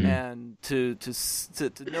 Mm-hmm. And to know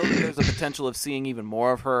that there's a potential of seeing even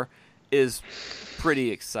more of her is pretty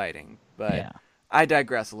exciting. But yeah. I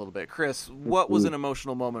digress a little bit. Chris, what was an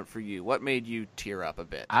emotional moment for you? What made you tear up a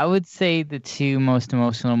bit? I would say the two most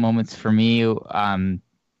emotional moments for me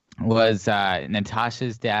was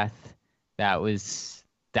Natasha's death. That was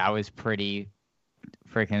pretty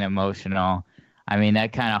freaking emotional. I mean,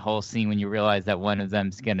 that kind of whole scene when you realize that one of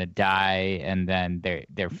them's gonna die, and then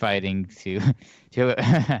they're fighting to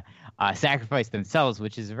sacrifice themselves,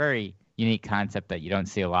 which is a very unique concept that you don't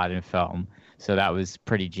see a lot in film. So that was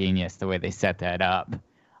pretty genius the way they set that up.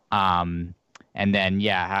 And then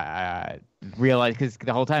realize, because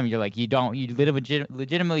the whole time you're like, you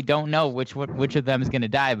legitimately don't know which of them is gonna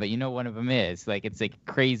die, but you know one of them is. Like, it's a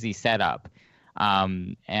crazy setup.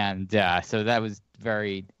 So that was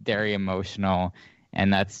very, very emotional,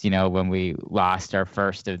 and that's when we lost our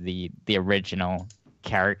first of the original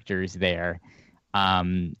characters there,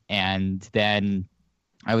 and then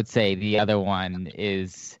I would say the other one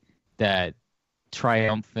is the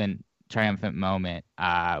triumphant moment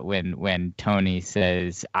when Tony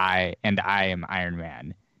says I am Iron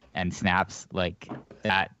Man and snaps. Like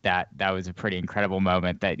that was a pretty incredible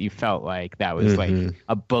moment that you felt like that was like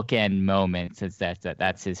a bookend moment, since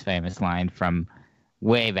that's his famous line from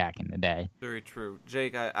way back in the day. Very true.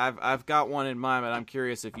 Jake, I've got one in mind, but I'm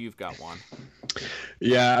curious if you've got one.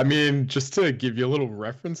 Yeah, I mean, just to give you a little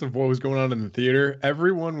reference of what was going on in the theater,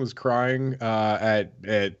 everyone was crying at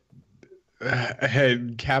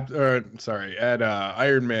Iron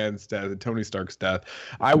Man's death, Tony Stark's death.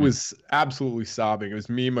 I was absolutely sobbing. It was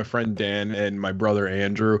me, my friend Dan, and my brother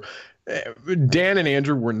Andrew. Dan and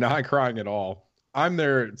Andrew were not crying at all. I'm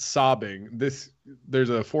there sobbing. There's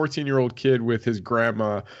a 14-year-old kid with his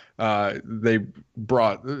grandma. He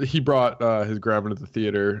brought his grandma to the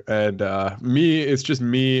theater, and it's just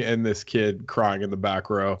me and this kid crying in the back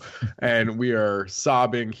row, and we are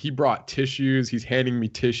sobbing. He brought tissues. He's handing me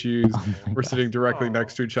tissues. We're sitting directly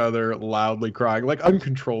next to each other, loudly crying, like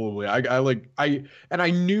uncontrollably.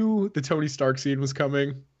 I knew the Tony Stark scene was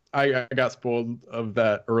coming. I got spoiled of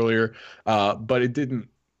that earlier, but it didn't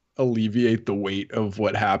alleviate the weight of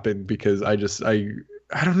what happened, because I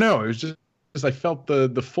don't know, it was just I felt the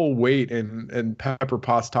full weight, and Pepper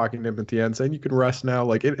Potts talking to him at the end saying you can rest now.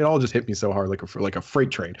 Like it all just hit me so hard, like a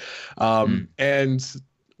freight train. And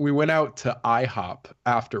we went out to IHOP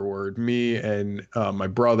afterward, me and my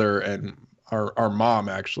brother and our mom.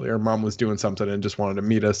 Actually, our mom was doing something and just wanted to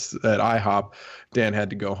meet us at IHOP. Dan had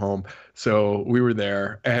to go home, so we were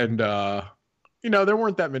there, and there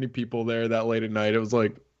weren't that many people there that late at night. It was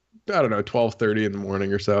like, I don't know, 12:30 in the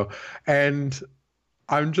morning or so. And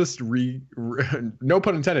I'm just no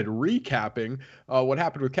pun intended, recapping what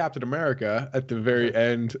happened with Captain America at the very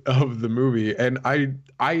end of the movie. And I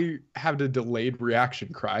had a delayed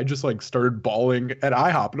reaction cry. I just like started bawling at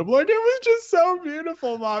IHOP, and I'm like, it was just so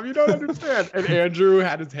beautiful, Mom. You don't understand. And Andrew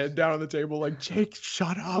had his head down on the table like, Jake,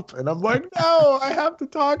 shut up. And I'm like, no, I have to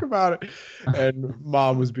talk about it. And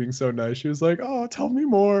Mom was being so nice. She was like, oh, tell me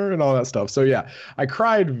more and all that stuff. So yeah, I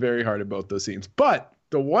cried very hard at both those scenes. But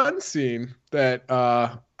the one scene that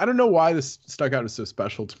I don't know why this stuck out as so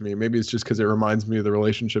special to me. Maybe it's just because it reminds me of the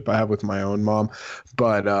relationship I have with my own mom.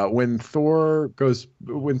 But when Thor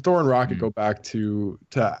and Rocket go back to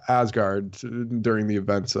Asgard during the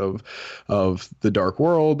events of the Dark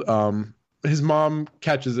World, his mom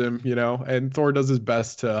catches him, and Thor does his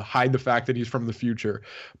best to hide the fact that he's from the future.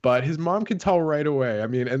 But his mom can tell right away. I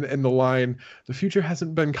mean, and the line, "The future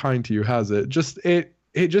hasn't been kind to you, has it?"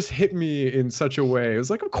 It just hit me in such a way. It was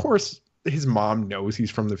like, of course his mom knows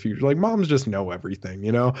he's from the future. Like, moms just know everything,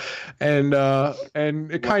 and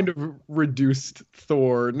it kind of reduced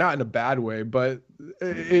Thor, not in a bad way, but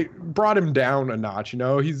it brought him down a notch.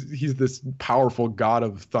 He's this powerful god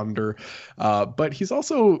of thunder, but he's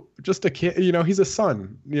also just a kid. He's a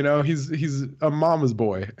son. He's a mama's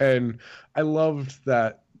boy, and I loved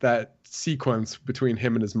that sequence between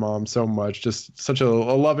him and his mom so much. Just such a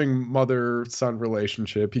loving mother-son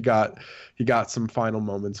relationship. He got some final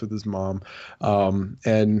moments with his mom,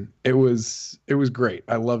 and it was great.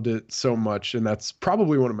 I loved it so much, and that's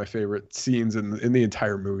probably one of my favorite scenes in the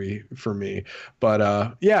entire movie for me. But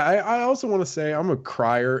I also want to say I'm a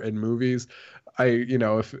crier in movies.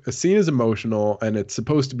 if a scene is emotional and it's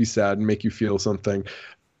supposed to be sad and make you feel something,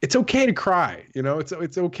 it's okay to cry.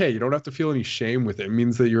 It's okay. You don't have to feel any shame with it. It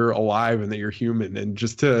means that you're alive and that you're human, and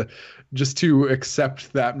just to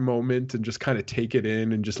accept that moment and just kind of take it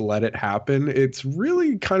in and just let it happen. It's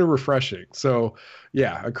really kind of refreshing. So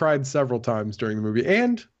yeah, I cried several times during the movie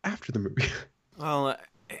and after the movie. Well,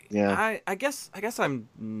 yeah, I guess I'm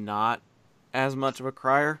not as much of a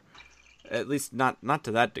crier, at least not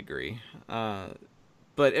to that degree. But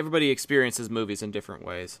everybody experiences movies in different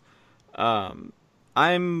ways.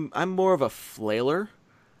 I'm more of a flailer.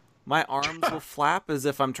 My arms will flap as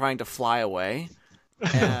if I'm trying to fly away,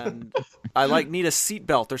 and I need a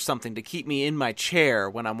seatbelt or something to keep me in my chair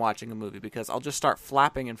when I'm watching a movie, because I'll just start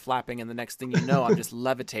flapping, and the next thing you know, I'm just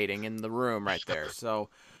levitating in the room right there. So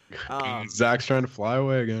Zach's trying to fly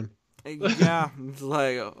away again. Yeah, it's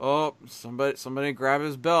like, oh, somebody grab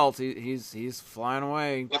his belt. He's flying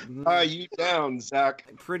away. You down, Zach?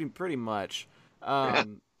 Pretty much.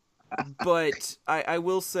 But I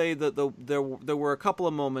will say that there were a couple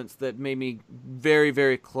of moments that made me very,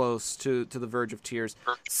 very close to the verge of tears.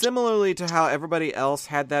 Similarly to how everybody else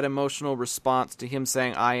had that emotional response to him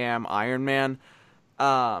saying, "I am Iron Man,"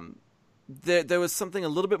 there was something a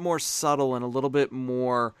little bit more subtle and a little bit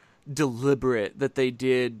more deliberate that they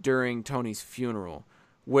did during Tony's funeral,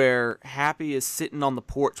 where Happy is sitting on the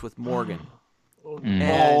porch with Morgan.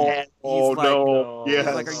 And he's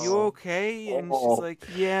like, "Are you okay?" And she's like,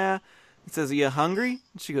 "Yeah." He says, "Are you hungry?"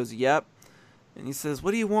 And she goes, "Yep." And he says,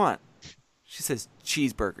 "What do you want?" She says,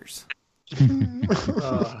 "Cheeseburgers."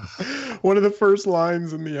 One of the first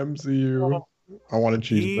lines in the MCU. I want a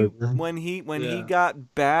cheeseburger. When he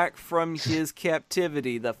got back from his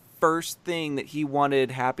captivity, the first thing that he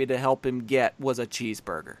wanted Happy to help him get was a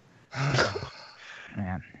cheeseburger.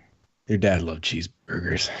 Man. Your dad loved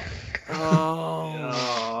cheeseburgers. Oh,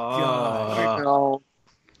 God.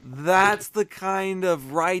 That's the kind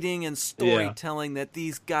of writing and storytelling that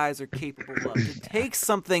these guys are capable of. To take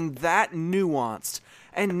something that nuanced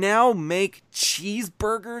and now make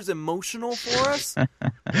cheeseburgers emotional for us?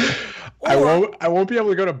 I won't be able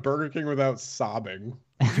to go to Burger King without sobbing.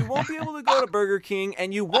 You won't be able to go to Burger King,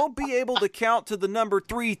 and you won't be able to count to the number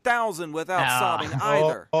 3,000 without sobbing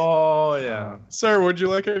either. Oh yeah. Sir, would you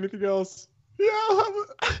like anything else? Yeah, I'll have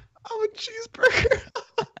a cheeseburger.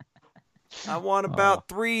 I want about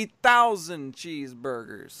 3,000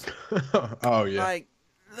 cheeseburgers. Oh yeah. Like,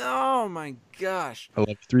 oh my gosh. I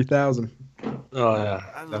love 3,000. Oh yeah.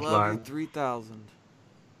 I love you 3,000.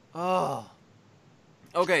 Oh.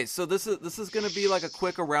 Okay, so this is going to be like a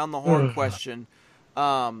quick around the horn question.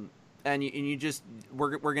 And you just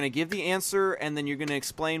we're going to give the answer, and then you're going to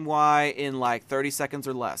explain why in like 30 seconds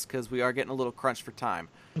or less, cuz we are getting a little crunched for time.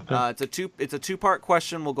 Okay. It's a two-part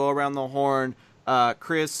question. We'll go around the horn.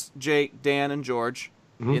 Chris, Jake, Dan, and George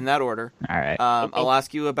in that order. All right. I'll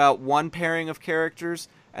ask you about one pairing of characters,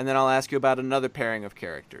 and then I'll ask you about another pairing of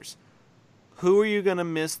characters. Who are you going to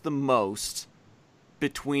miss the most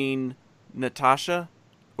between Natasha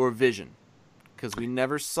or Vision? Because we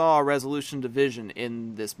never saw a resolution to Vision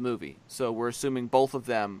in this movie, so we're assuming both of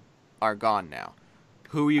them are gone now.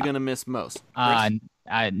 Who are you going to miss most?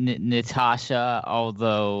 Natasha,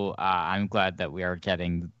 although I'm glad that we are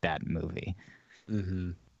getting that movie.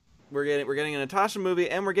 Mm-hmm. We're getting a Natasha movie,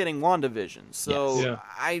 and we're getting WandaVision. So yes.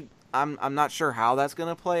 I'm not sure how that's going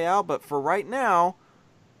to play out, but for right now,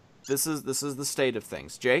 this is the state of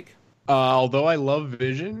things. Jake? Although I love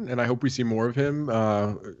Vision, and I hope we see more of him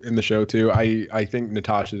in the show too, I think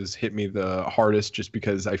Natasha's hit me the hardest, just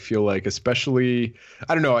because I feel like, especially,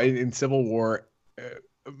 I don't know, in Civil War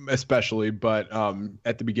especially, but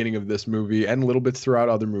at the beginning of this movie and little bits throughout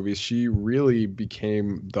other movies, she really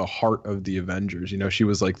became the heart of the Avengers. She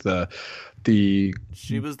was like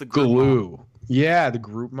she was the glue. Yeah, the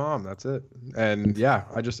group mom. That's it. And yeah,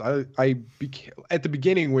 I became, at the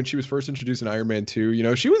beginning when she was first introduced in Iron Man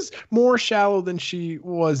 2, she was more shallow than she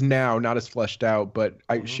was now, not as fleshed out, but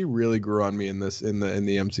she really grew on me in the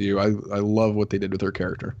MCU. I love what they did with her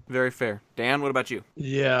character. Very fair. Dan, what about you?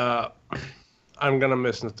 Yeah, I'm gonna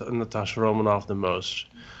miss Natasha Romanoff the most.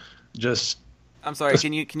 I'm sorry.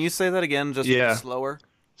 Can you say that again? Just slower.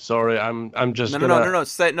 Sorry, I'm just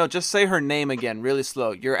No. Just say her name again, really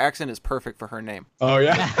slow. Your accent is perfect for her name. Oh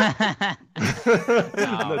yeah.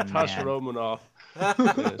 Natasha Romanoff.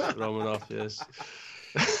 Yes, Romanoff. Yes.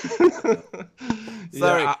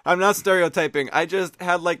 Sorry, I'm not stereotyping. I just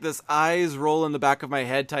had like this eyes roll in the back of my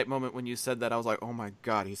head type moment when you said that. I was like, oh my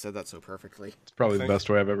god, he said that so perfectly. It's probably the best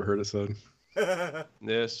way I've ever heard it said.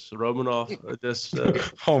 Yes, Romanoff.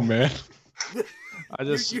 Oh man.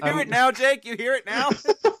 You hear it now, Jake? You hear it now?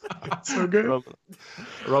 So good.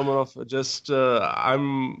 Romanoff, just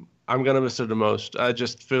I'm gonna miss her the most. I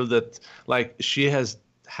just feel that like she has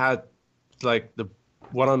had like the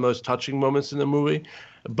one of the most touching moments in the movie,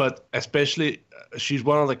 but especially she's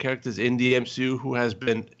one of the characters in the MCU who has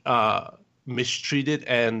been mistreated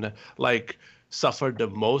and like suffered the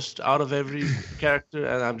most out of every character,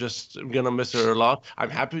 and I'm gonna miss her a lot. I'm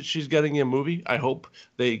happy she's getting a movie. I hope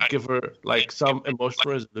they give her like some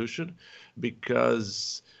emotional resolution,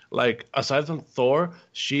 because like aside from Thor,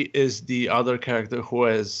 she is the other character who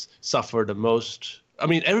has suffered the most. I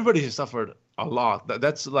mean, everybody has suffered a lot.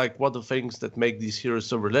 That's like one of the things that make these heroes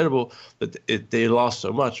so relatable, that they lost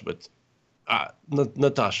so much. But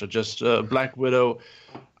Natasha, just Black Widow,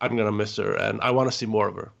 I'm gonna miss her, and I want to see more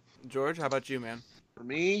of her. George, how about you, man? For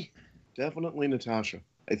me, definitely Natasha.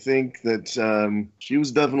 I think that she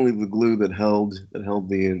was definitely the glue that held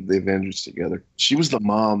the Avengers together. She was the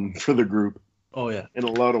mom for the group. Oh yeah, in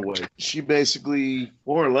a lot of ways. She basically,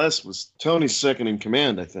 more or less, was Tony's second in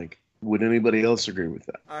command, I think. Would anybody else agree with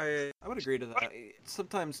that? I would agree to that.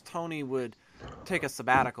 Sometimes Tony would take a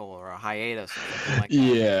sabbatical or a hiatus or something like that.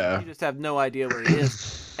 Yeah. You just have no idea where he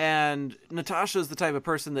is. And Natasha's the type of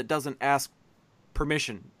person that doesn't ask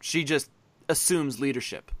permission. She just assumes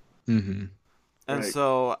leadership. Mm-hmm. And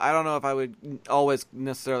so I don't know if I would always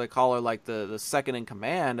necessarily call her like the second in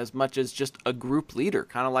command as much as just a group leader,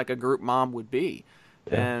 kind of like a group mom would be.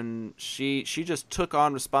 Yeah. And she just took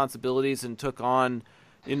on responsibilities and took on,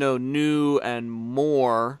 new and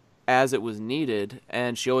more as it was needed,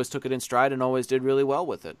 and she always took it in stride and always did really well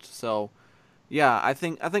with it. So yeah, I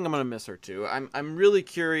think I'm gonna miss her too. I'm really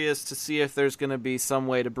curious to see if there's gonna be some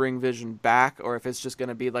way to bring Vision back, or if it's just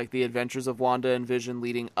gonna be like the adventures of Wanda and Vision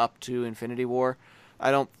leading up to Infinity War.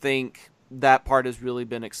 I don't think that part has really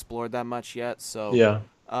been explored that much yet. So yeah,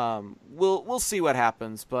 we'll see what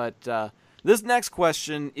happens. But this next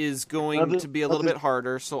question is going to be a little bit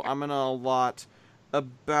harder, so I'm gonna allot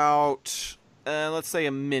about let's say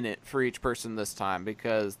a minute for each person this time,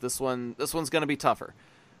 because this one's gonna be tougher.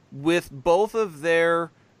 With both of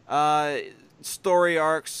their story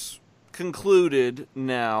arcs concluded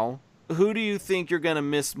now, who do you think you're going to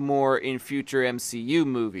miss more in future MCU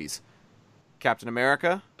movies? Captain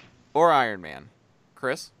America or Iron Man?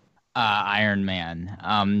 Chris? Iron Man.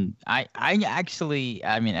 I actually,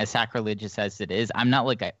 as sacrilegious as it is, I'm not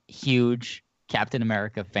like a huge Captain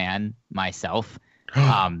America fan myself. He's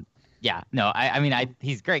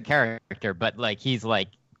a great character, but like he's like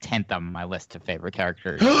 10th on my list of favorite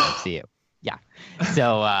characters in MCU. Yeah.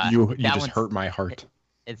 So you just hurt my heart.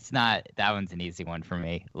 It's not, that one's an easy one for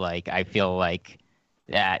me. Like I feel like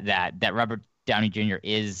that Robert Downey Jr.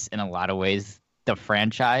 is in a lot of ways the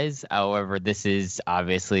franchise. However, this is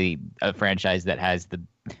obviously a franchise that has the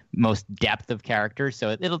most depth of characters, so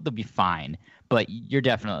it'll be fine. But you're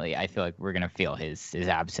definitely, I feel like we're going to feel his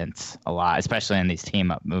absence a lot, especially in these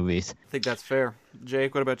team-up movies. I think that's fair.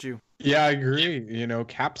 Jake, what about you? Yeah, I agree.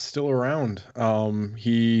 Cap's still around.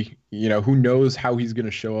 He, who knows how he's going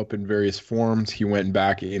to show up in various forms. He went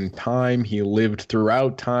back in time. He lived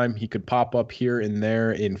throughout time. He could pop up here and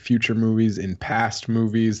there in future movies, in past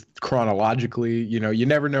movies, chronologically. You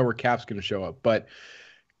never know where Cap's going to show up. But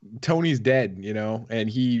Tony's dead, and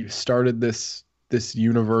he started this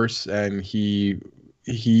universe, and he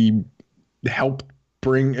helped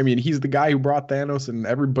bring, he's the guy who brought Thanos and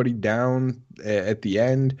everybody down at the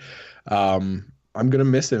end. I'm gonna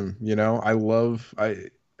miss him.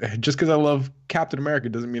 Just because I love Captain America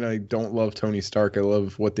doesn't mean I don't love Tony Stark. I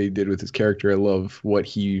love what they did with his character. I love what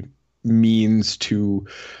he means to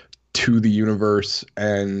the universe,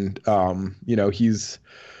 and he's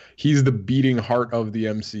the beating heart of the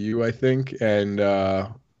MCU, I think. And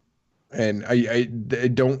I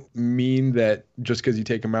don't mean that just because you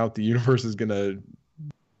take him out, the universe is going to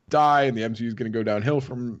die and the MCU is going to go downhill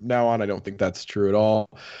from now on. I don't think that's true at all.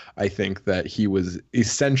 I think that he was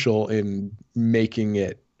essential in making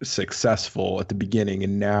it successful at the beginning,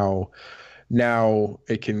 and now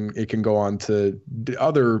it can go on to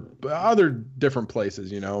other different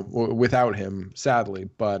places, without him, sadly.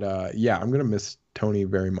 But I'm going to miss Tony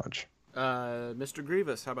very much. Mr.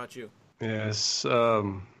 Grievous, how about you? Yes.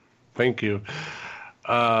 Thank you.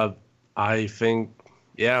 I think,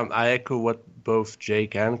 I echo what both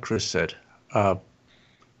Jake and Chris said.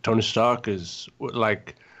 Tony Stark is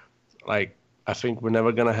like I think we're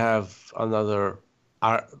never gonna have another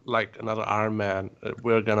Iron Man.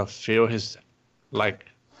 We're gonna feel his lack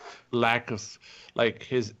of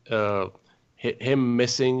his him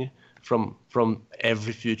missing from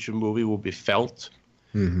every future movie will be felt,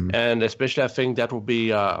 and especially I think that will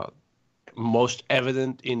be most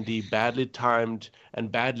evident in the badly timed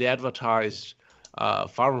and badly advertised Far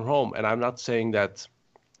From Home. And I'm not saying that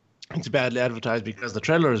it's badly advertised because the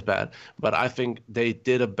trailer is bad. But I think they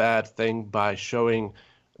did a bad thing by showing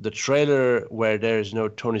the trailer where there is no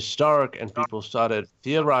Tony Stark, and people started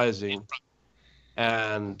theorizing,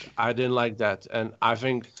 and I didn't like that. And I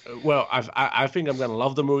think, well, I think I'm gonna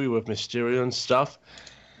love the movie with Mysterio and stuff,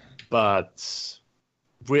 but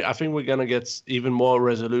I think we're gonna get even more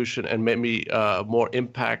resolution and maybe more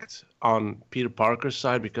impact on Peter Parker's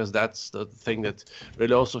side, because that's the thing that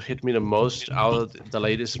really also hit me the most out of the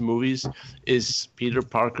latest movies is Peter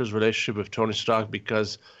Parker's relationship with Tony Stark,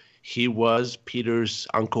 because he was Peter's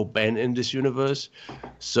Uncle Ben in this universe.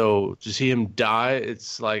 So to see him die,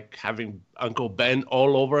 it's like having Uncle Ben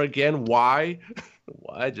all over again. Why?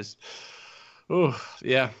 Why? Just, oh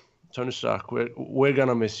yeah, Tony Stark. We're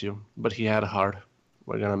gonna miss you, but he had a heart.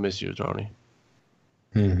 We're gonna miss you, Tony.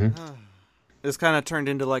 This kind of turned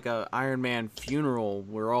into like a Iron Man funeral.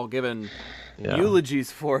 We're all giving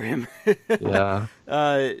eulogies for him. Yeah.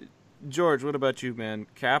 George, what about you, man?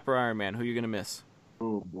 Cap or Iron Man? Who are you gonna miss?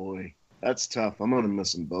 Oh boy, that's tough. I'm gonna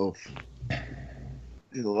miss them both.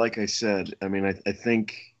 Like I said, I mean, I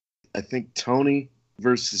think Tony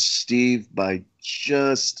versus Steve by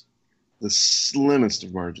just the slimmest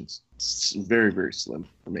of margins. It's very, very slim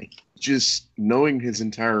for me. Just knowing his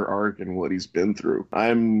entire arc and what he's been through,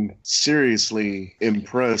 I'm seriously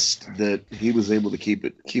impressed that he was able to keep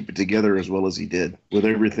it together as well as he did, with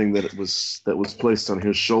everything that was placed on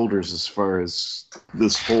his shoulders as far as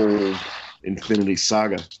this whole Infinity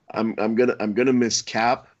Saga. I'm gonna miss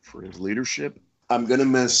Cap for his leadership. I'm gonna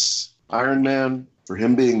miss Iron Man for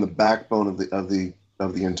him being the backbone of the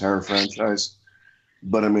entire franchise.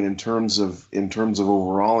 But I mean, in terms of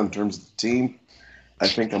overall, in terms of the team, I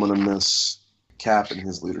think I'm gonna miss Cap and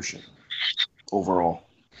his leadership overall.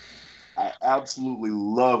 I absolutely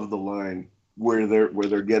love the line where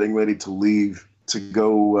they're getting ready to leave to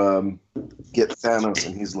go get Thanos,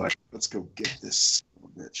 and he's like, "Let's go get this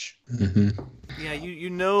bitch." Mm-hmm. Yeah, you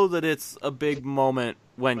know that it's a big moment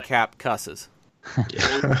when Cap cusses. Oh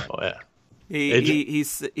yeah. He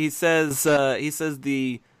says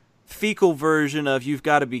the fecal version of "You've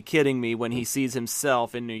got to be kidding me" when he sees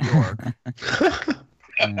himself in New York.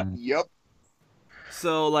 Yep.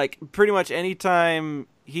 So, like, pretty much anytime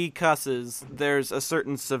he cusses, there's a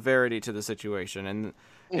certain severity to the situation, and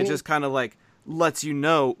it just kind of, like, lets you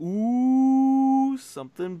know, ooh,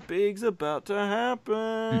 something big's about to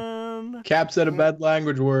happen. Cap said a bad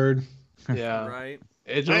language word. Yeah. Right?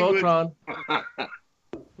 Age of Ultron.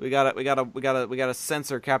 We gotta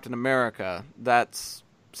censor Captain America.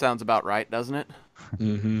 Sounds about right, doesn't it?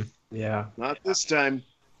 Mm-hmm. Yeah. Not this time.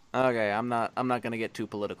 Okay, I'm not gonna get too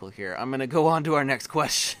political here. I'm gonna go on to our next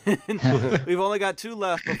question. We've only got 2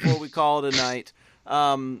 left before we call it a night.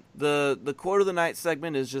 The quote of the night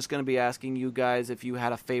segment is just gonna be asking you guys if you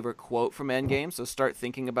had a favorite quote from Endgame. So start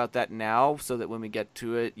thinking about that now, so that when we get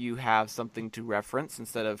to it, you have something to reference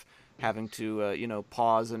instead of having to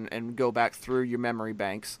pause and go back through your memory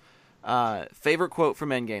banks. Favorite quote from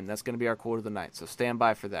Endgame. That's gonna be our quote of the night. So stand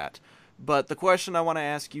by for that. But the question I want to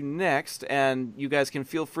ask you next, and you guys can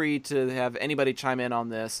feel free to have anybody chime in on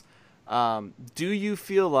this, do you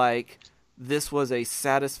feel like this was a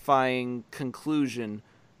satisfying conclusion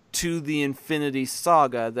to the Infinity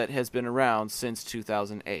Saga that has been around since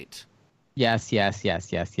 2008? Yes.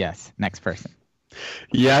 Next person.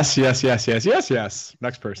 Yes.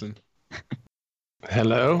 Next person.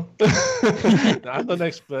 Hello. I'm the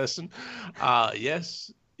next person.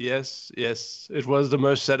 Yes. It was the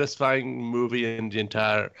most satisfying movie in the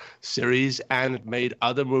entire series, and it made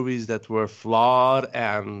other movies that were flawed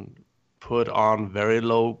and put on very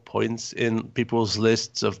low points in people's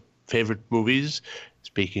lists of favorite movies.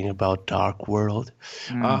 Speaking about Dark World.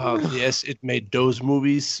 Yes, it made those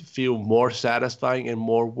movies feel more satisfying and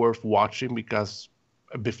more worth watching, because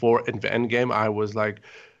before Endgame, I was like,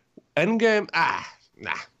 Endgame,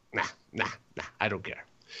 nah, I don't care.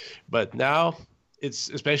 But now, it's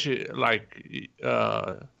especially like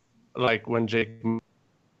when Jake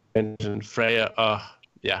mentioned Freya.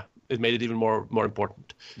 Yeah, it made it even more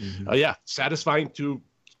important. Mm-hmm. Satisfying to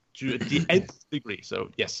the nth degree. So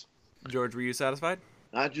yes. George, were you satisfied?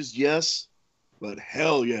 Not just yes, but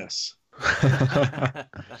hell yes.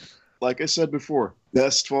 Like I said before,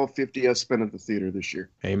 best $12.50 I spent at the theater this year.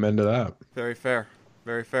 Amen to that. Very fair.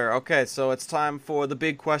 Very fair. Okay, so it's time for the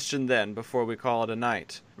big question then, before we call it a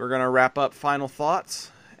night. We're going to wrap up final thoughts,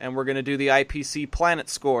 and we're going to do the IPC Planet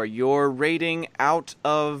Score. Your rating out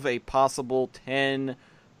of a possible 10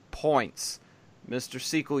 points. Mr.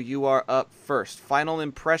 Sequel, you are up first. Final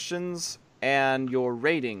impressions and your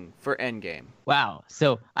rating for Endgame. Wow.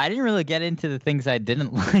 So I didn't really get into the things I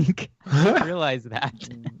didn't like. I didn't realize that.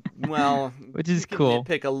 Well, which is cool.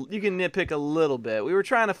 You can nitpick a little bit. We were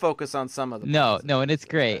trying to focus on some of the. No, and it's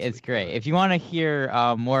great. It's great. If you want to hear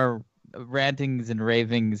more rantings and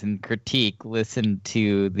ravings and critique, listen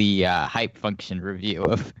to the hype function review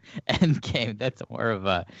of Endgame. That's more of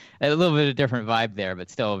a little bit of a different vibe there, but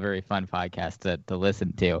still a very fun podcast to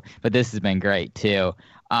listen to. But this has been great too.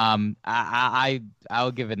 I'll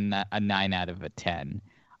give it a 9 out of 10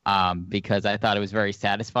 because I thought it was very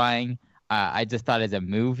satisfying. I just thought as a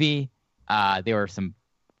movie, there were some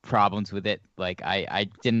problems with it. Like I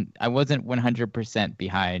wasn't 100%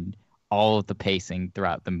 behind all of the pacing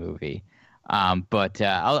throughout the movie. But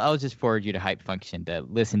I'll just forward you to Hype Function to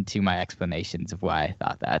listen to my explanations of why I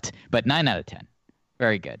thought that. But 9 out of 10.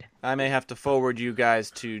 Very good. I may have to forward you guys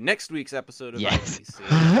to next week's episode of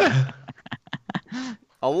IPC.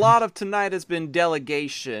 A lot of tonight has been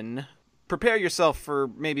delegation. Prepare yourself for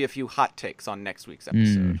maybe a few hot takes on next week's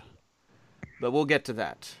episode. But we'll get to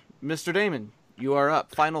that. Mr. Damon, you are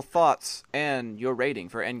up. Final thoughts and your rating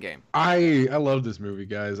for Endgame. I love this movie,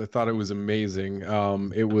 guys. I thought it was amazing.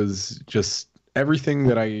 It was just everything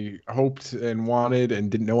that I hoped and wanted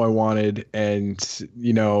and didn't know I wanted. And,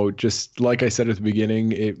 just like I said at the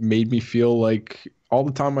beginning, it made me feel like all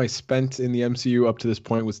the time I spent in the MCU up to this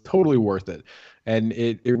point was totally worth it. And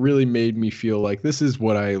it really made me feel like this is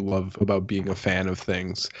what I love about being a fan of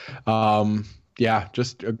things.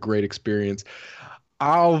 Just a great experience.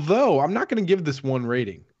 Although I'm not going to give this one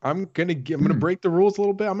rating. I'm going to break the rules a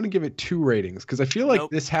little bit. I'm going to give it 2 ratings because I feel like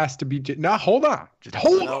this has to be. Hold on. Just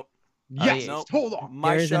hold on. Yes, hold on.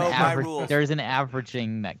 My rules. There's an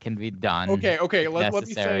averaging that can be done. Okay. Let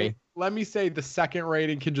me say the second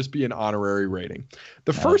rating can just be an honorary rating.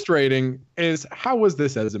 The first rating is how was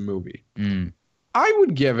this as a movie? I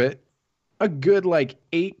would give it a good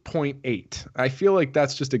 8.8. I feel like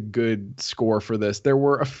that's just a good score for this. There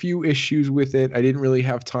were a few issues with it. I didn't really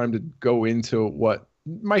have time to go into what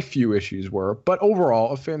my few issues were, but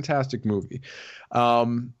overall a fantastic movie. But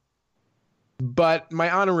my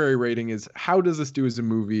honorary rating is how does this do as a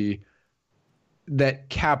movie that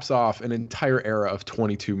caps off an entire era of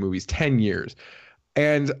 22 movies, 10 years.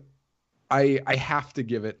 And I have to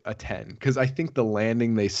give it a 10 because I think the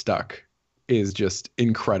landing they stuck is just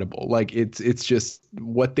incredible. Like it's just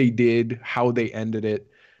what they did, how they ended it,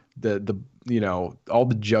 the all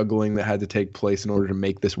the juggling that had to take place in order to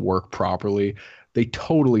make this work properly. They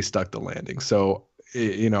totally stuck the landing. So,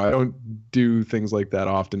 I don't do things like that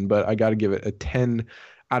often, but I got to give it a 10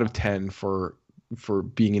 out of 10 for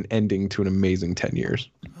being an ending to an amazing 10 years.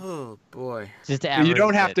 Oh boy. Just average you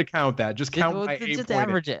don't have it. to count that. Just count my 8. Just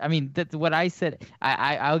average it. I mean, that's what I said.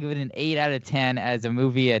 I'll give it an 8 out of 10 as a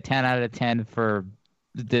movie, a 10 out of 10 for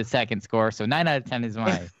the second score. So 9 out of 10 is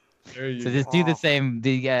mine. So just do the same.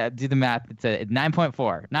 Do the math. It's a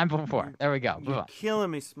 9.4. 9.4. There we go. You're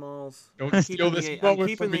killing me, Smalls. Don't steal this I'm moment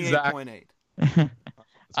keeping from the me, Zach. 8.8.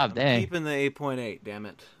 Oh, dang. Keeping the 8.8, damn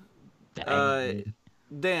it. Dang.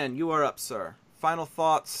 Dan, you are up, sir. Final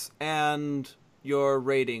thoughts and your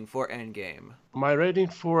rating for Endgame. My rating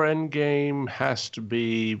for Endgame has to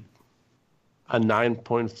be a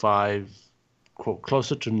 9.5,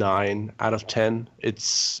 closer to 9 out of 10.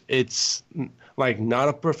 It's like not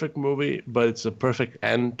a perfect movie, but it's a perfect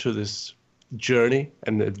end to this journey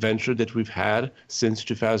and adventure that we've had since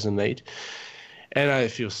 2008. And I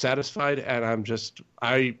feel satisfied, and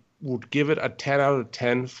I would give it a 10 out of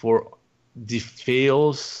 10 for the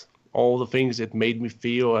feels, all the things it made me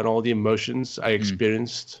feel, and all the emotions I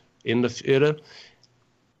experienced in the theater.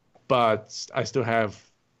 But I still have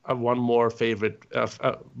one more favorite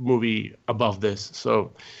movie above this.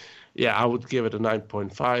 So, yeah, I would give it a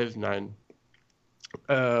 9.5,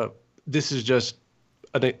 9. This is just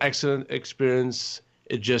an excellent experience.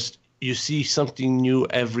 You see something new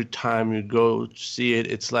every time you go to see it.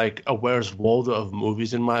 It's like a Where's Waldo of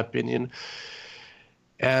movies, in my opinion.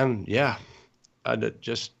 And yeah,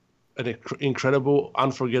 just an incredible,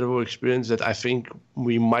 unforgettable experience that I think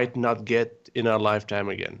we might not get in our lifetime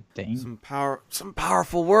again. Some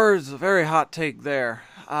powerful words. A very hot take there.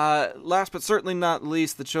 Last but certainly not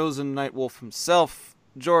least, the chosen Nightwolf himself.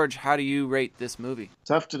 George, how do you rate this movie?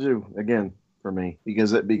 Tough to do again for me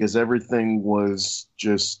because everything was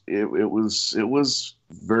just it was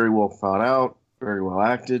very well thought out, very well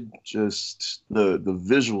acted. Just the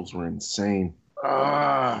visuals were insane.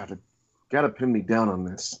 Gotta pin me down on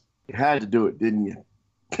this. You had to do it, didn't you?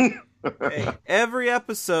 Hey, every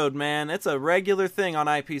episode, man, it's a regular thing on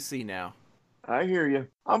IPC now. I hear you.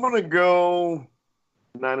 I'm gonna go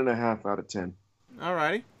 9.5 out of 10.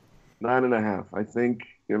 Alrighty. 9.5. I think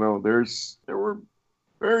there were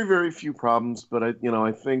very, very few problems, but I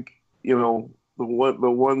think the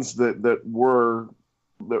ones that were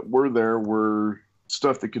that were there were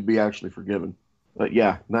stuff that could be actually forgiven. But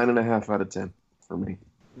yeah, 9.5 out of 10 for me.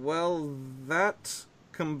 Well, that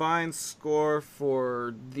combined score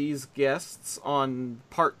for these guests on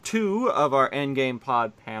part 2 of our Endgame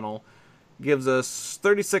Pod panel gives us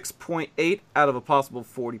 36.8 out of a possible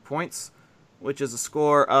 40 points, which is a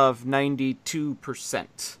score of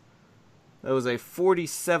 92%. That was a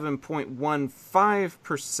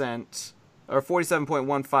 47.15%, or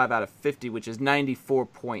 47.15 out of 50, which is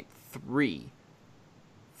 94.3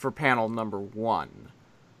 for panel number 1.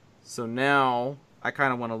 So now I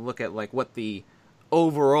kind of want to look at like what the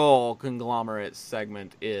overall conglomerate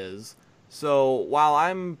segment is. So while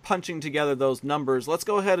I'm punching together those numbers, let's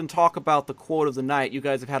go ahead and talk about the quote of the night. You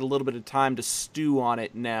guys have had a little bit of time to stew on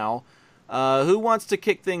it now. Who wants to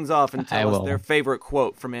kick things off and tell us their favorite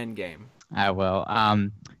quote from Endgame? I will.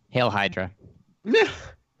 Hail Hydra.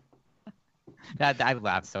 I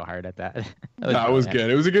laughed so hard at that. That was good.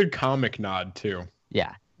 It was a good comic nod too.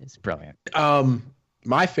 Yeah, it's brilliant.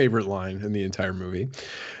 My favorite line in the entire movie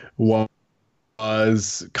was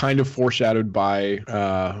kind of foreshadowed by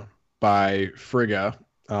Frigga,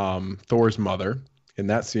 Thor's mother, in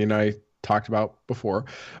that scene I talked about before,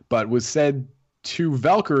 but was said to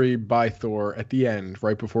Valkyrie by Thor at the end,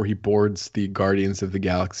 right before he boards the Guardians of the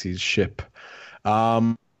Galaxy's ship.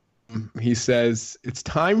 He says, "It's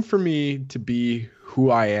time for me to be who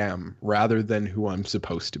I am rather than who I'm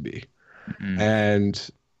supposed to be." Mm-hmm. And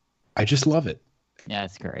I just love it. Yeah,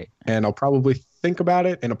 it's great. And I'll probably think about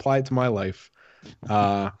it and apply it to my life.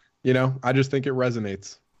 I just think it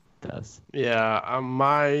resonates. It does. Yeah,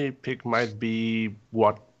 my pick might be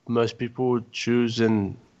what most people would choose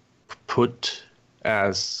and put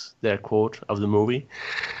as their quote of the movie.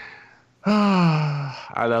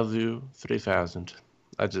 I love you 3000.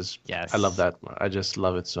 I love that. I just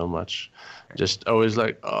love it so much. Just always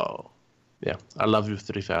like, oh, yeah, I love you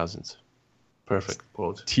 3000. Perfect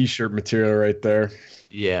quote. T-shirt material right there.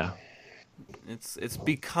 Yeah. It's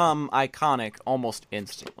become iconic almost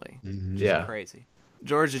instantly. Mm-hmm. Yeah. Crazy.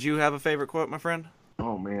 George, did you have a favorite quote, my friend?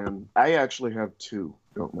 Oh, man. I actually have 2.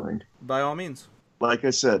 Don't mind. By all means. Like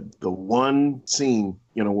I said, the one scene,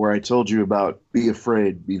 where I told you about be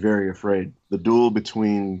afraid, be very afraid. The duel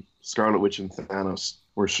between Scarlet Witch and Thanos,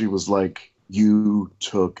 where she was like, "You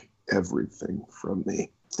took everything from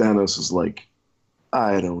me." Thanos is like,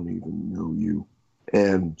 "I don't even know you."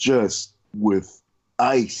 And just with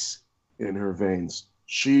ice in her veins,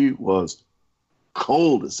 she was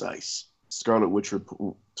cold as ice. Scarlet Witch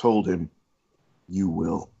told him, "You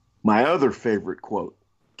will." My other favorite quote,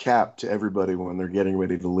 Cap to everybody when they're getting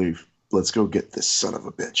ready to leave, "Let's go get this son of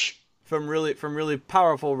a bitch." From really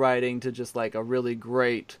powerful writing to just like a really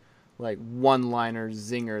great like one-liner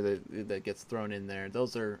zinger that gets thrown in there.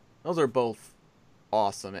 Those are both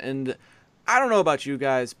awesome. And I don't know about you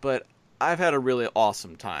guys, but I've had a really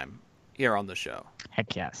awesome time here on the show.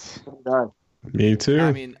 Heck yes. Me too.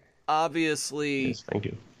 I mean, obviously, yes, thank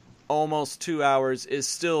you. Almost 2 hours is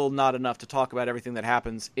still not enough to talk about everything that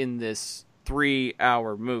happens in this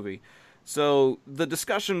 3-hour movie. So the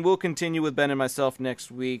discussion will continue with Ben and myself next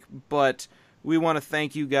week, but we want to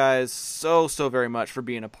thank you guys so very much for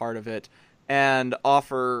being a part of it and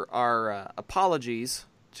offer our apologies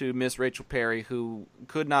to Miss Rachel Perry, who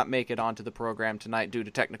could not make it onto the program tonight due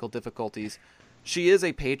to technical difficulties. She is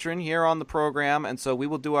a patron here on the program, and so we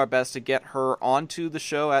will do our best to get her onto the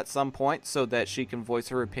show at some point so that she can voice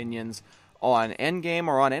her opinions on Endgame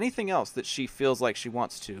or on anything else that she feels like she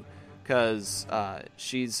wants to, because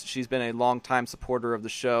she's been a long-time supporter of the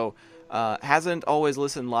show. Hasn't always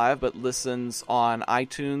listened live, but listens on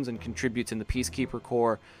iTunes and contributes in the Peacekeeper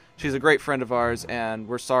Corps. She's a great friend of ours, and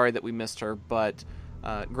we're sorry that we missed her, but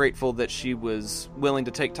grateful that she was willing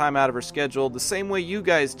to take time out of her schedule, the same way you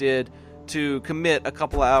guys did, to commit a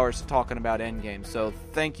couple of hours to talking about Endgame. So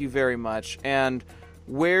thank you very much. And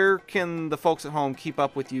where can the folks at home keep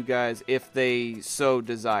up with you guys if they so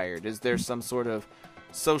desired? Is there some sort of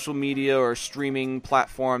social media or streaming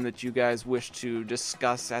platform that you guys wish to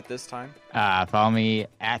discuss at this time? Follow me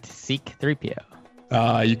at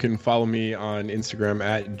Seek3PO. You can follow me on Instagram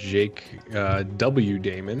at Jake W.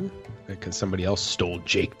 Damon, because somebody else stole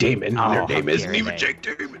Jake Damon. Their name isn't even Jake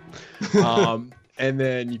Damon. And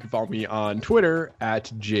then you can follow me on Twitter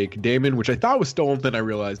at Jake Damon, which I thought was stolen. Then I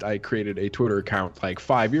realized I created a Twitter account like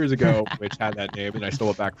 5 years ago, which had that name, and I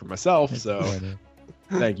stole it back for myself. So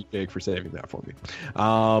thank you, Jake, for saving that for me.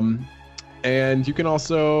 And you can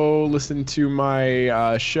also listen to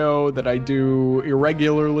my show that I do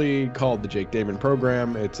irregularly called The Jake Damon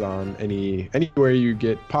Program. It's on anywhere you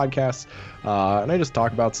get podcasts. And I just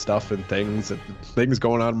talk about stuff and things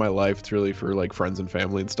going on in my life. It's really for like friends and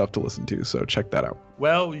family and stuff to listen to. So check that out.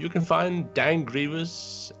 Well, you can find Dan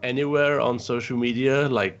Grievous anywhere on social media,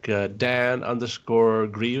 like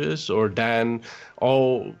Dan_Grievous or Dan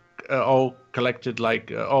all collected,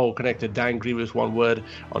 like all connected, Dan Grievous, one word,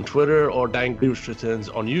 on Twitter, or Dan Grievous Returns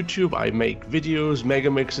on YouTube. I make videos, mega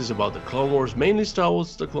mixes about the Clone Wars, mainly Star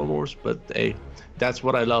Wars, the Clone Wars, but hey, that's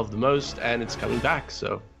what I love the most, and it's coming back.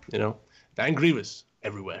 So, Dan Grievous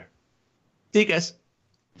everywhere. See you guys.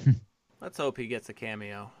 Let's hope he gets a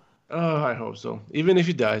cameo. Oh, I hope so. Even if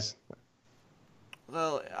he dies.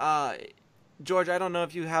 Well, George, I don't know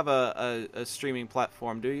if you have a streaming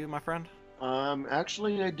platform, do you, my friend?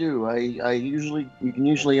 Actually, I do. You can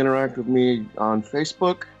usually interact with me on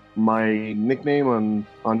Facebook. My nickname on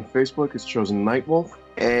Facebook is Chosen Nightwolf,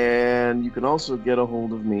 and you can also get a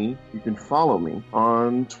hold of me. You can follow me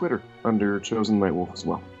on Twitter under Chosen Nightwolf as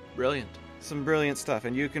well. Brilliant. Some brilliant stuff.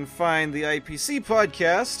 And you can find the IPC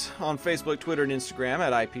Podcast on Facebook, Twitter, and Instagram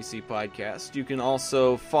at IPC Podcast. You can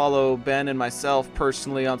also follow Ben and myself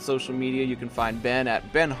personally on social media. You can find Ben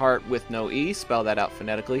at Ben Hart with no E, spell that out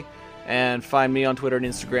phonetically. And find me on Twitter and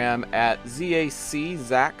Instagram at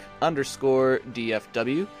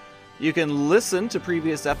ZACZach_DFW. You can listen to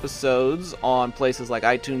previous episodes on places like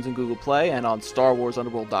iTunes and Google Play and on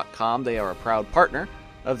StarWarsUnderworld.com. They are a proud partner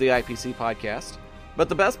of the IPC Podcast. But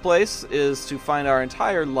the best place is to find our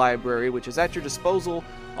entire library, which is at your disposal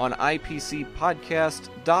on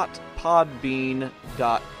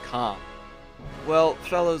ipcpodcast.podbean.com. Well,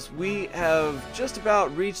 fellows, we have just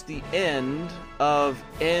about reached the end of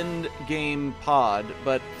Endgame Pod,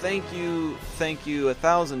 but thank you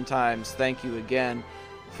 1,000 times, thank you again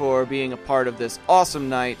for being a part of this awesome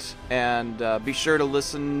night, and be sure to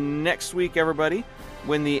listen next week, everybody,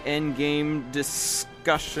 when the Endgame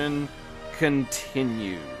discussion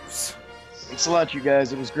continues. Thanks a lot, you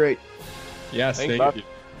guys. It was great. Yes, thank you.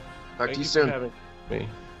 Talk to you soon. For having me.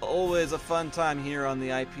 Always a fun time here on the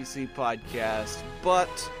IPC Podcast. But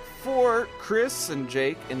for Chris and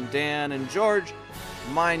Jake and Dan and George,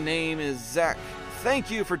 my name is Zach. Thank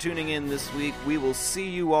you for tuning in this week. We will see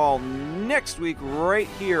you all next week right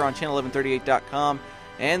here on channel1138.com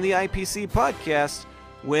and the IPC Podcast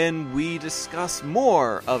when we discuss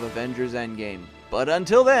more of Avengers Endgame. But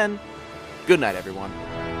until then, good night, everyone.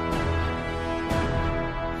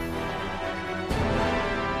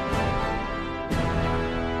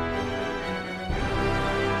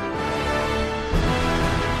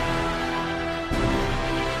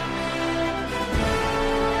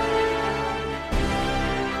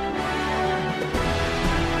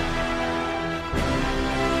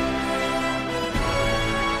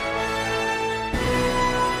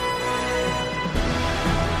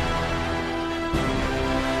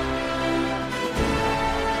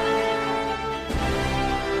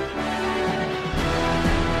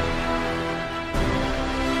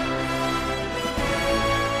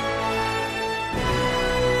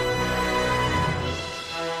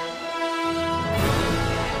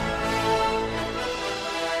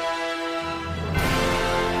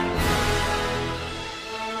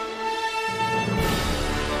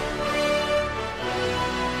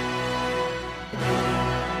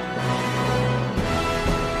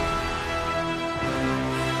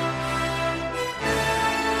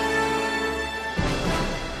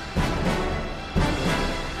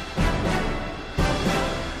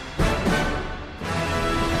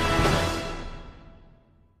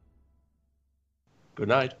 Good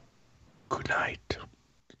night. Good night.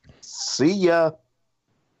 See ya.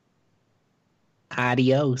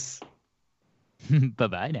 Adios.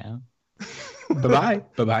 Bye-bye now. Bye-bye.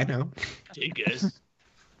 Bye-bye now. See you guys.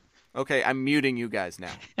 Okay, I'm muting you guys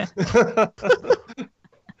now.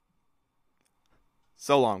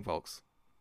 So long, folks.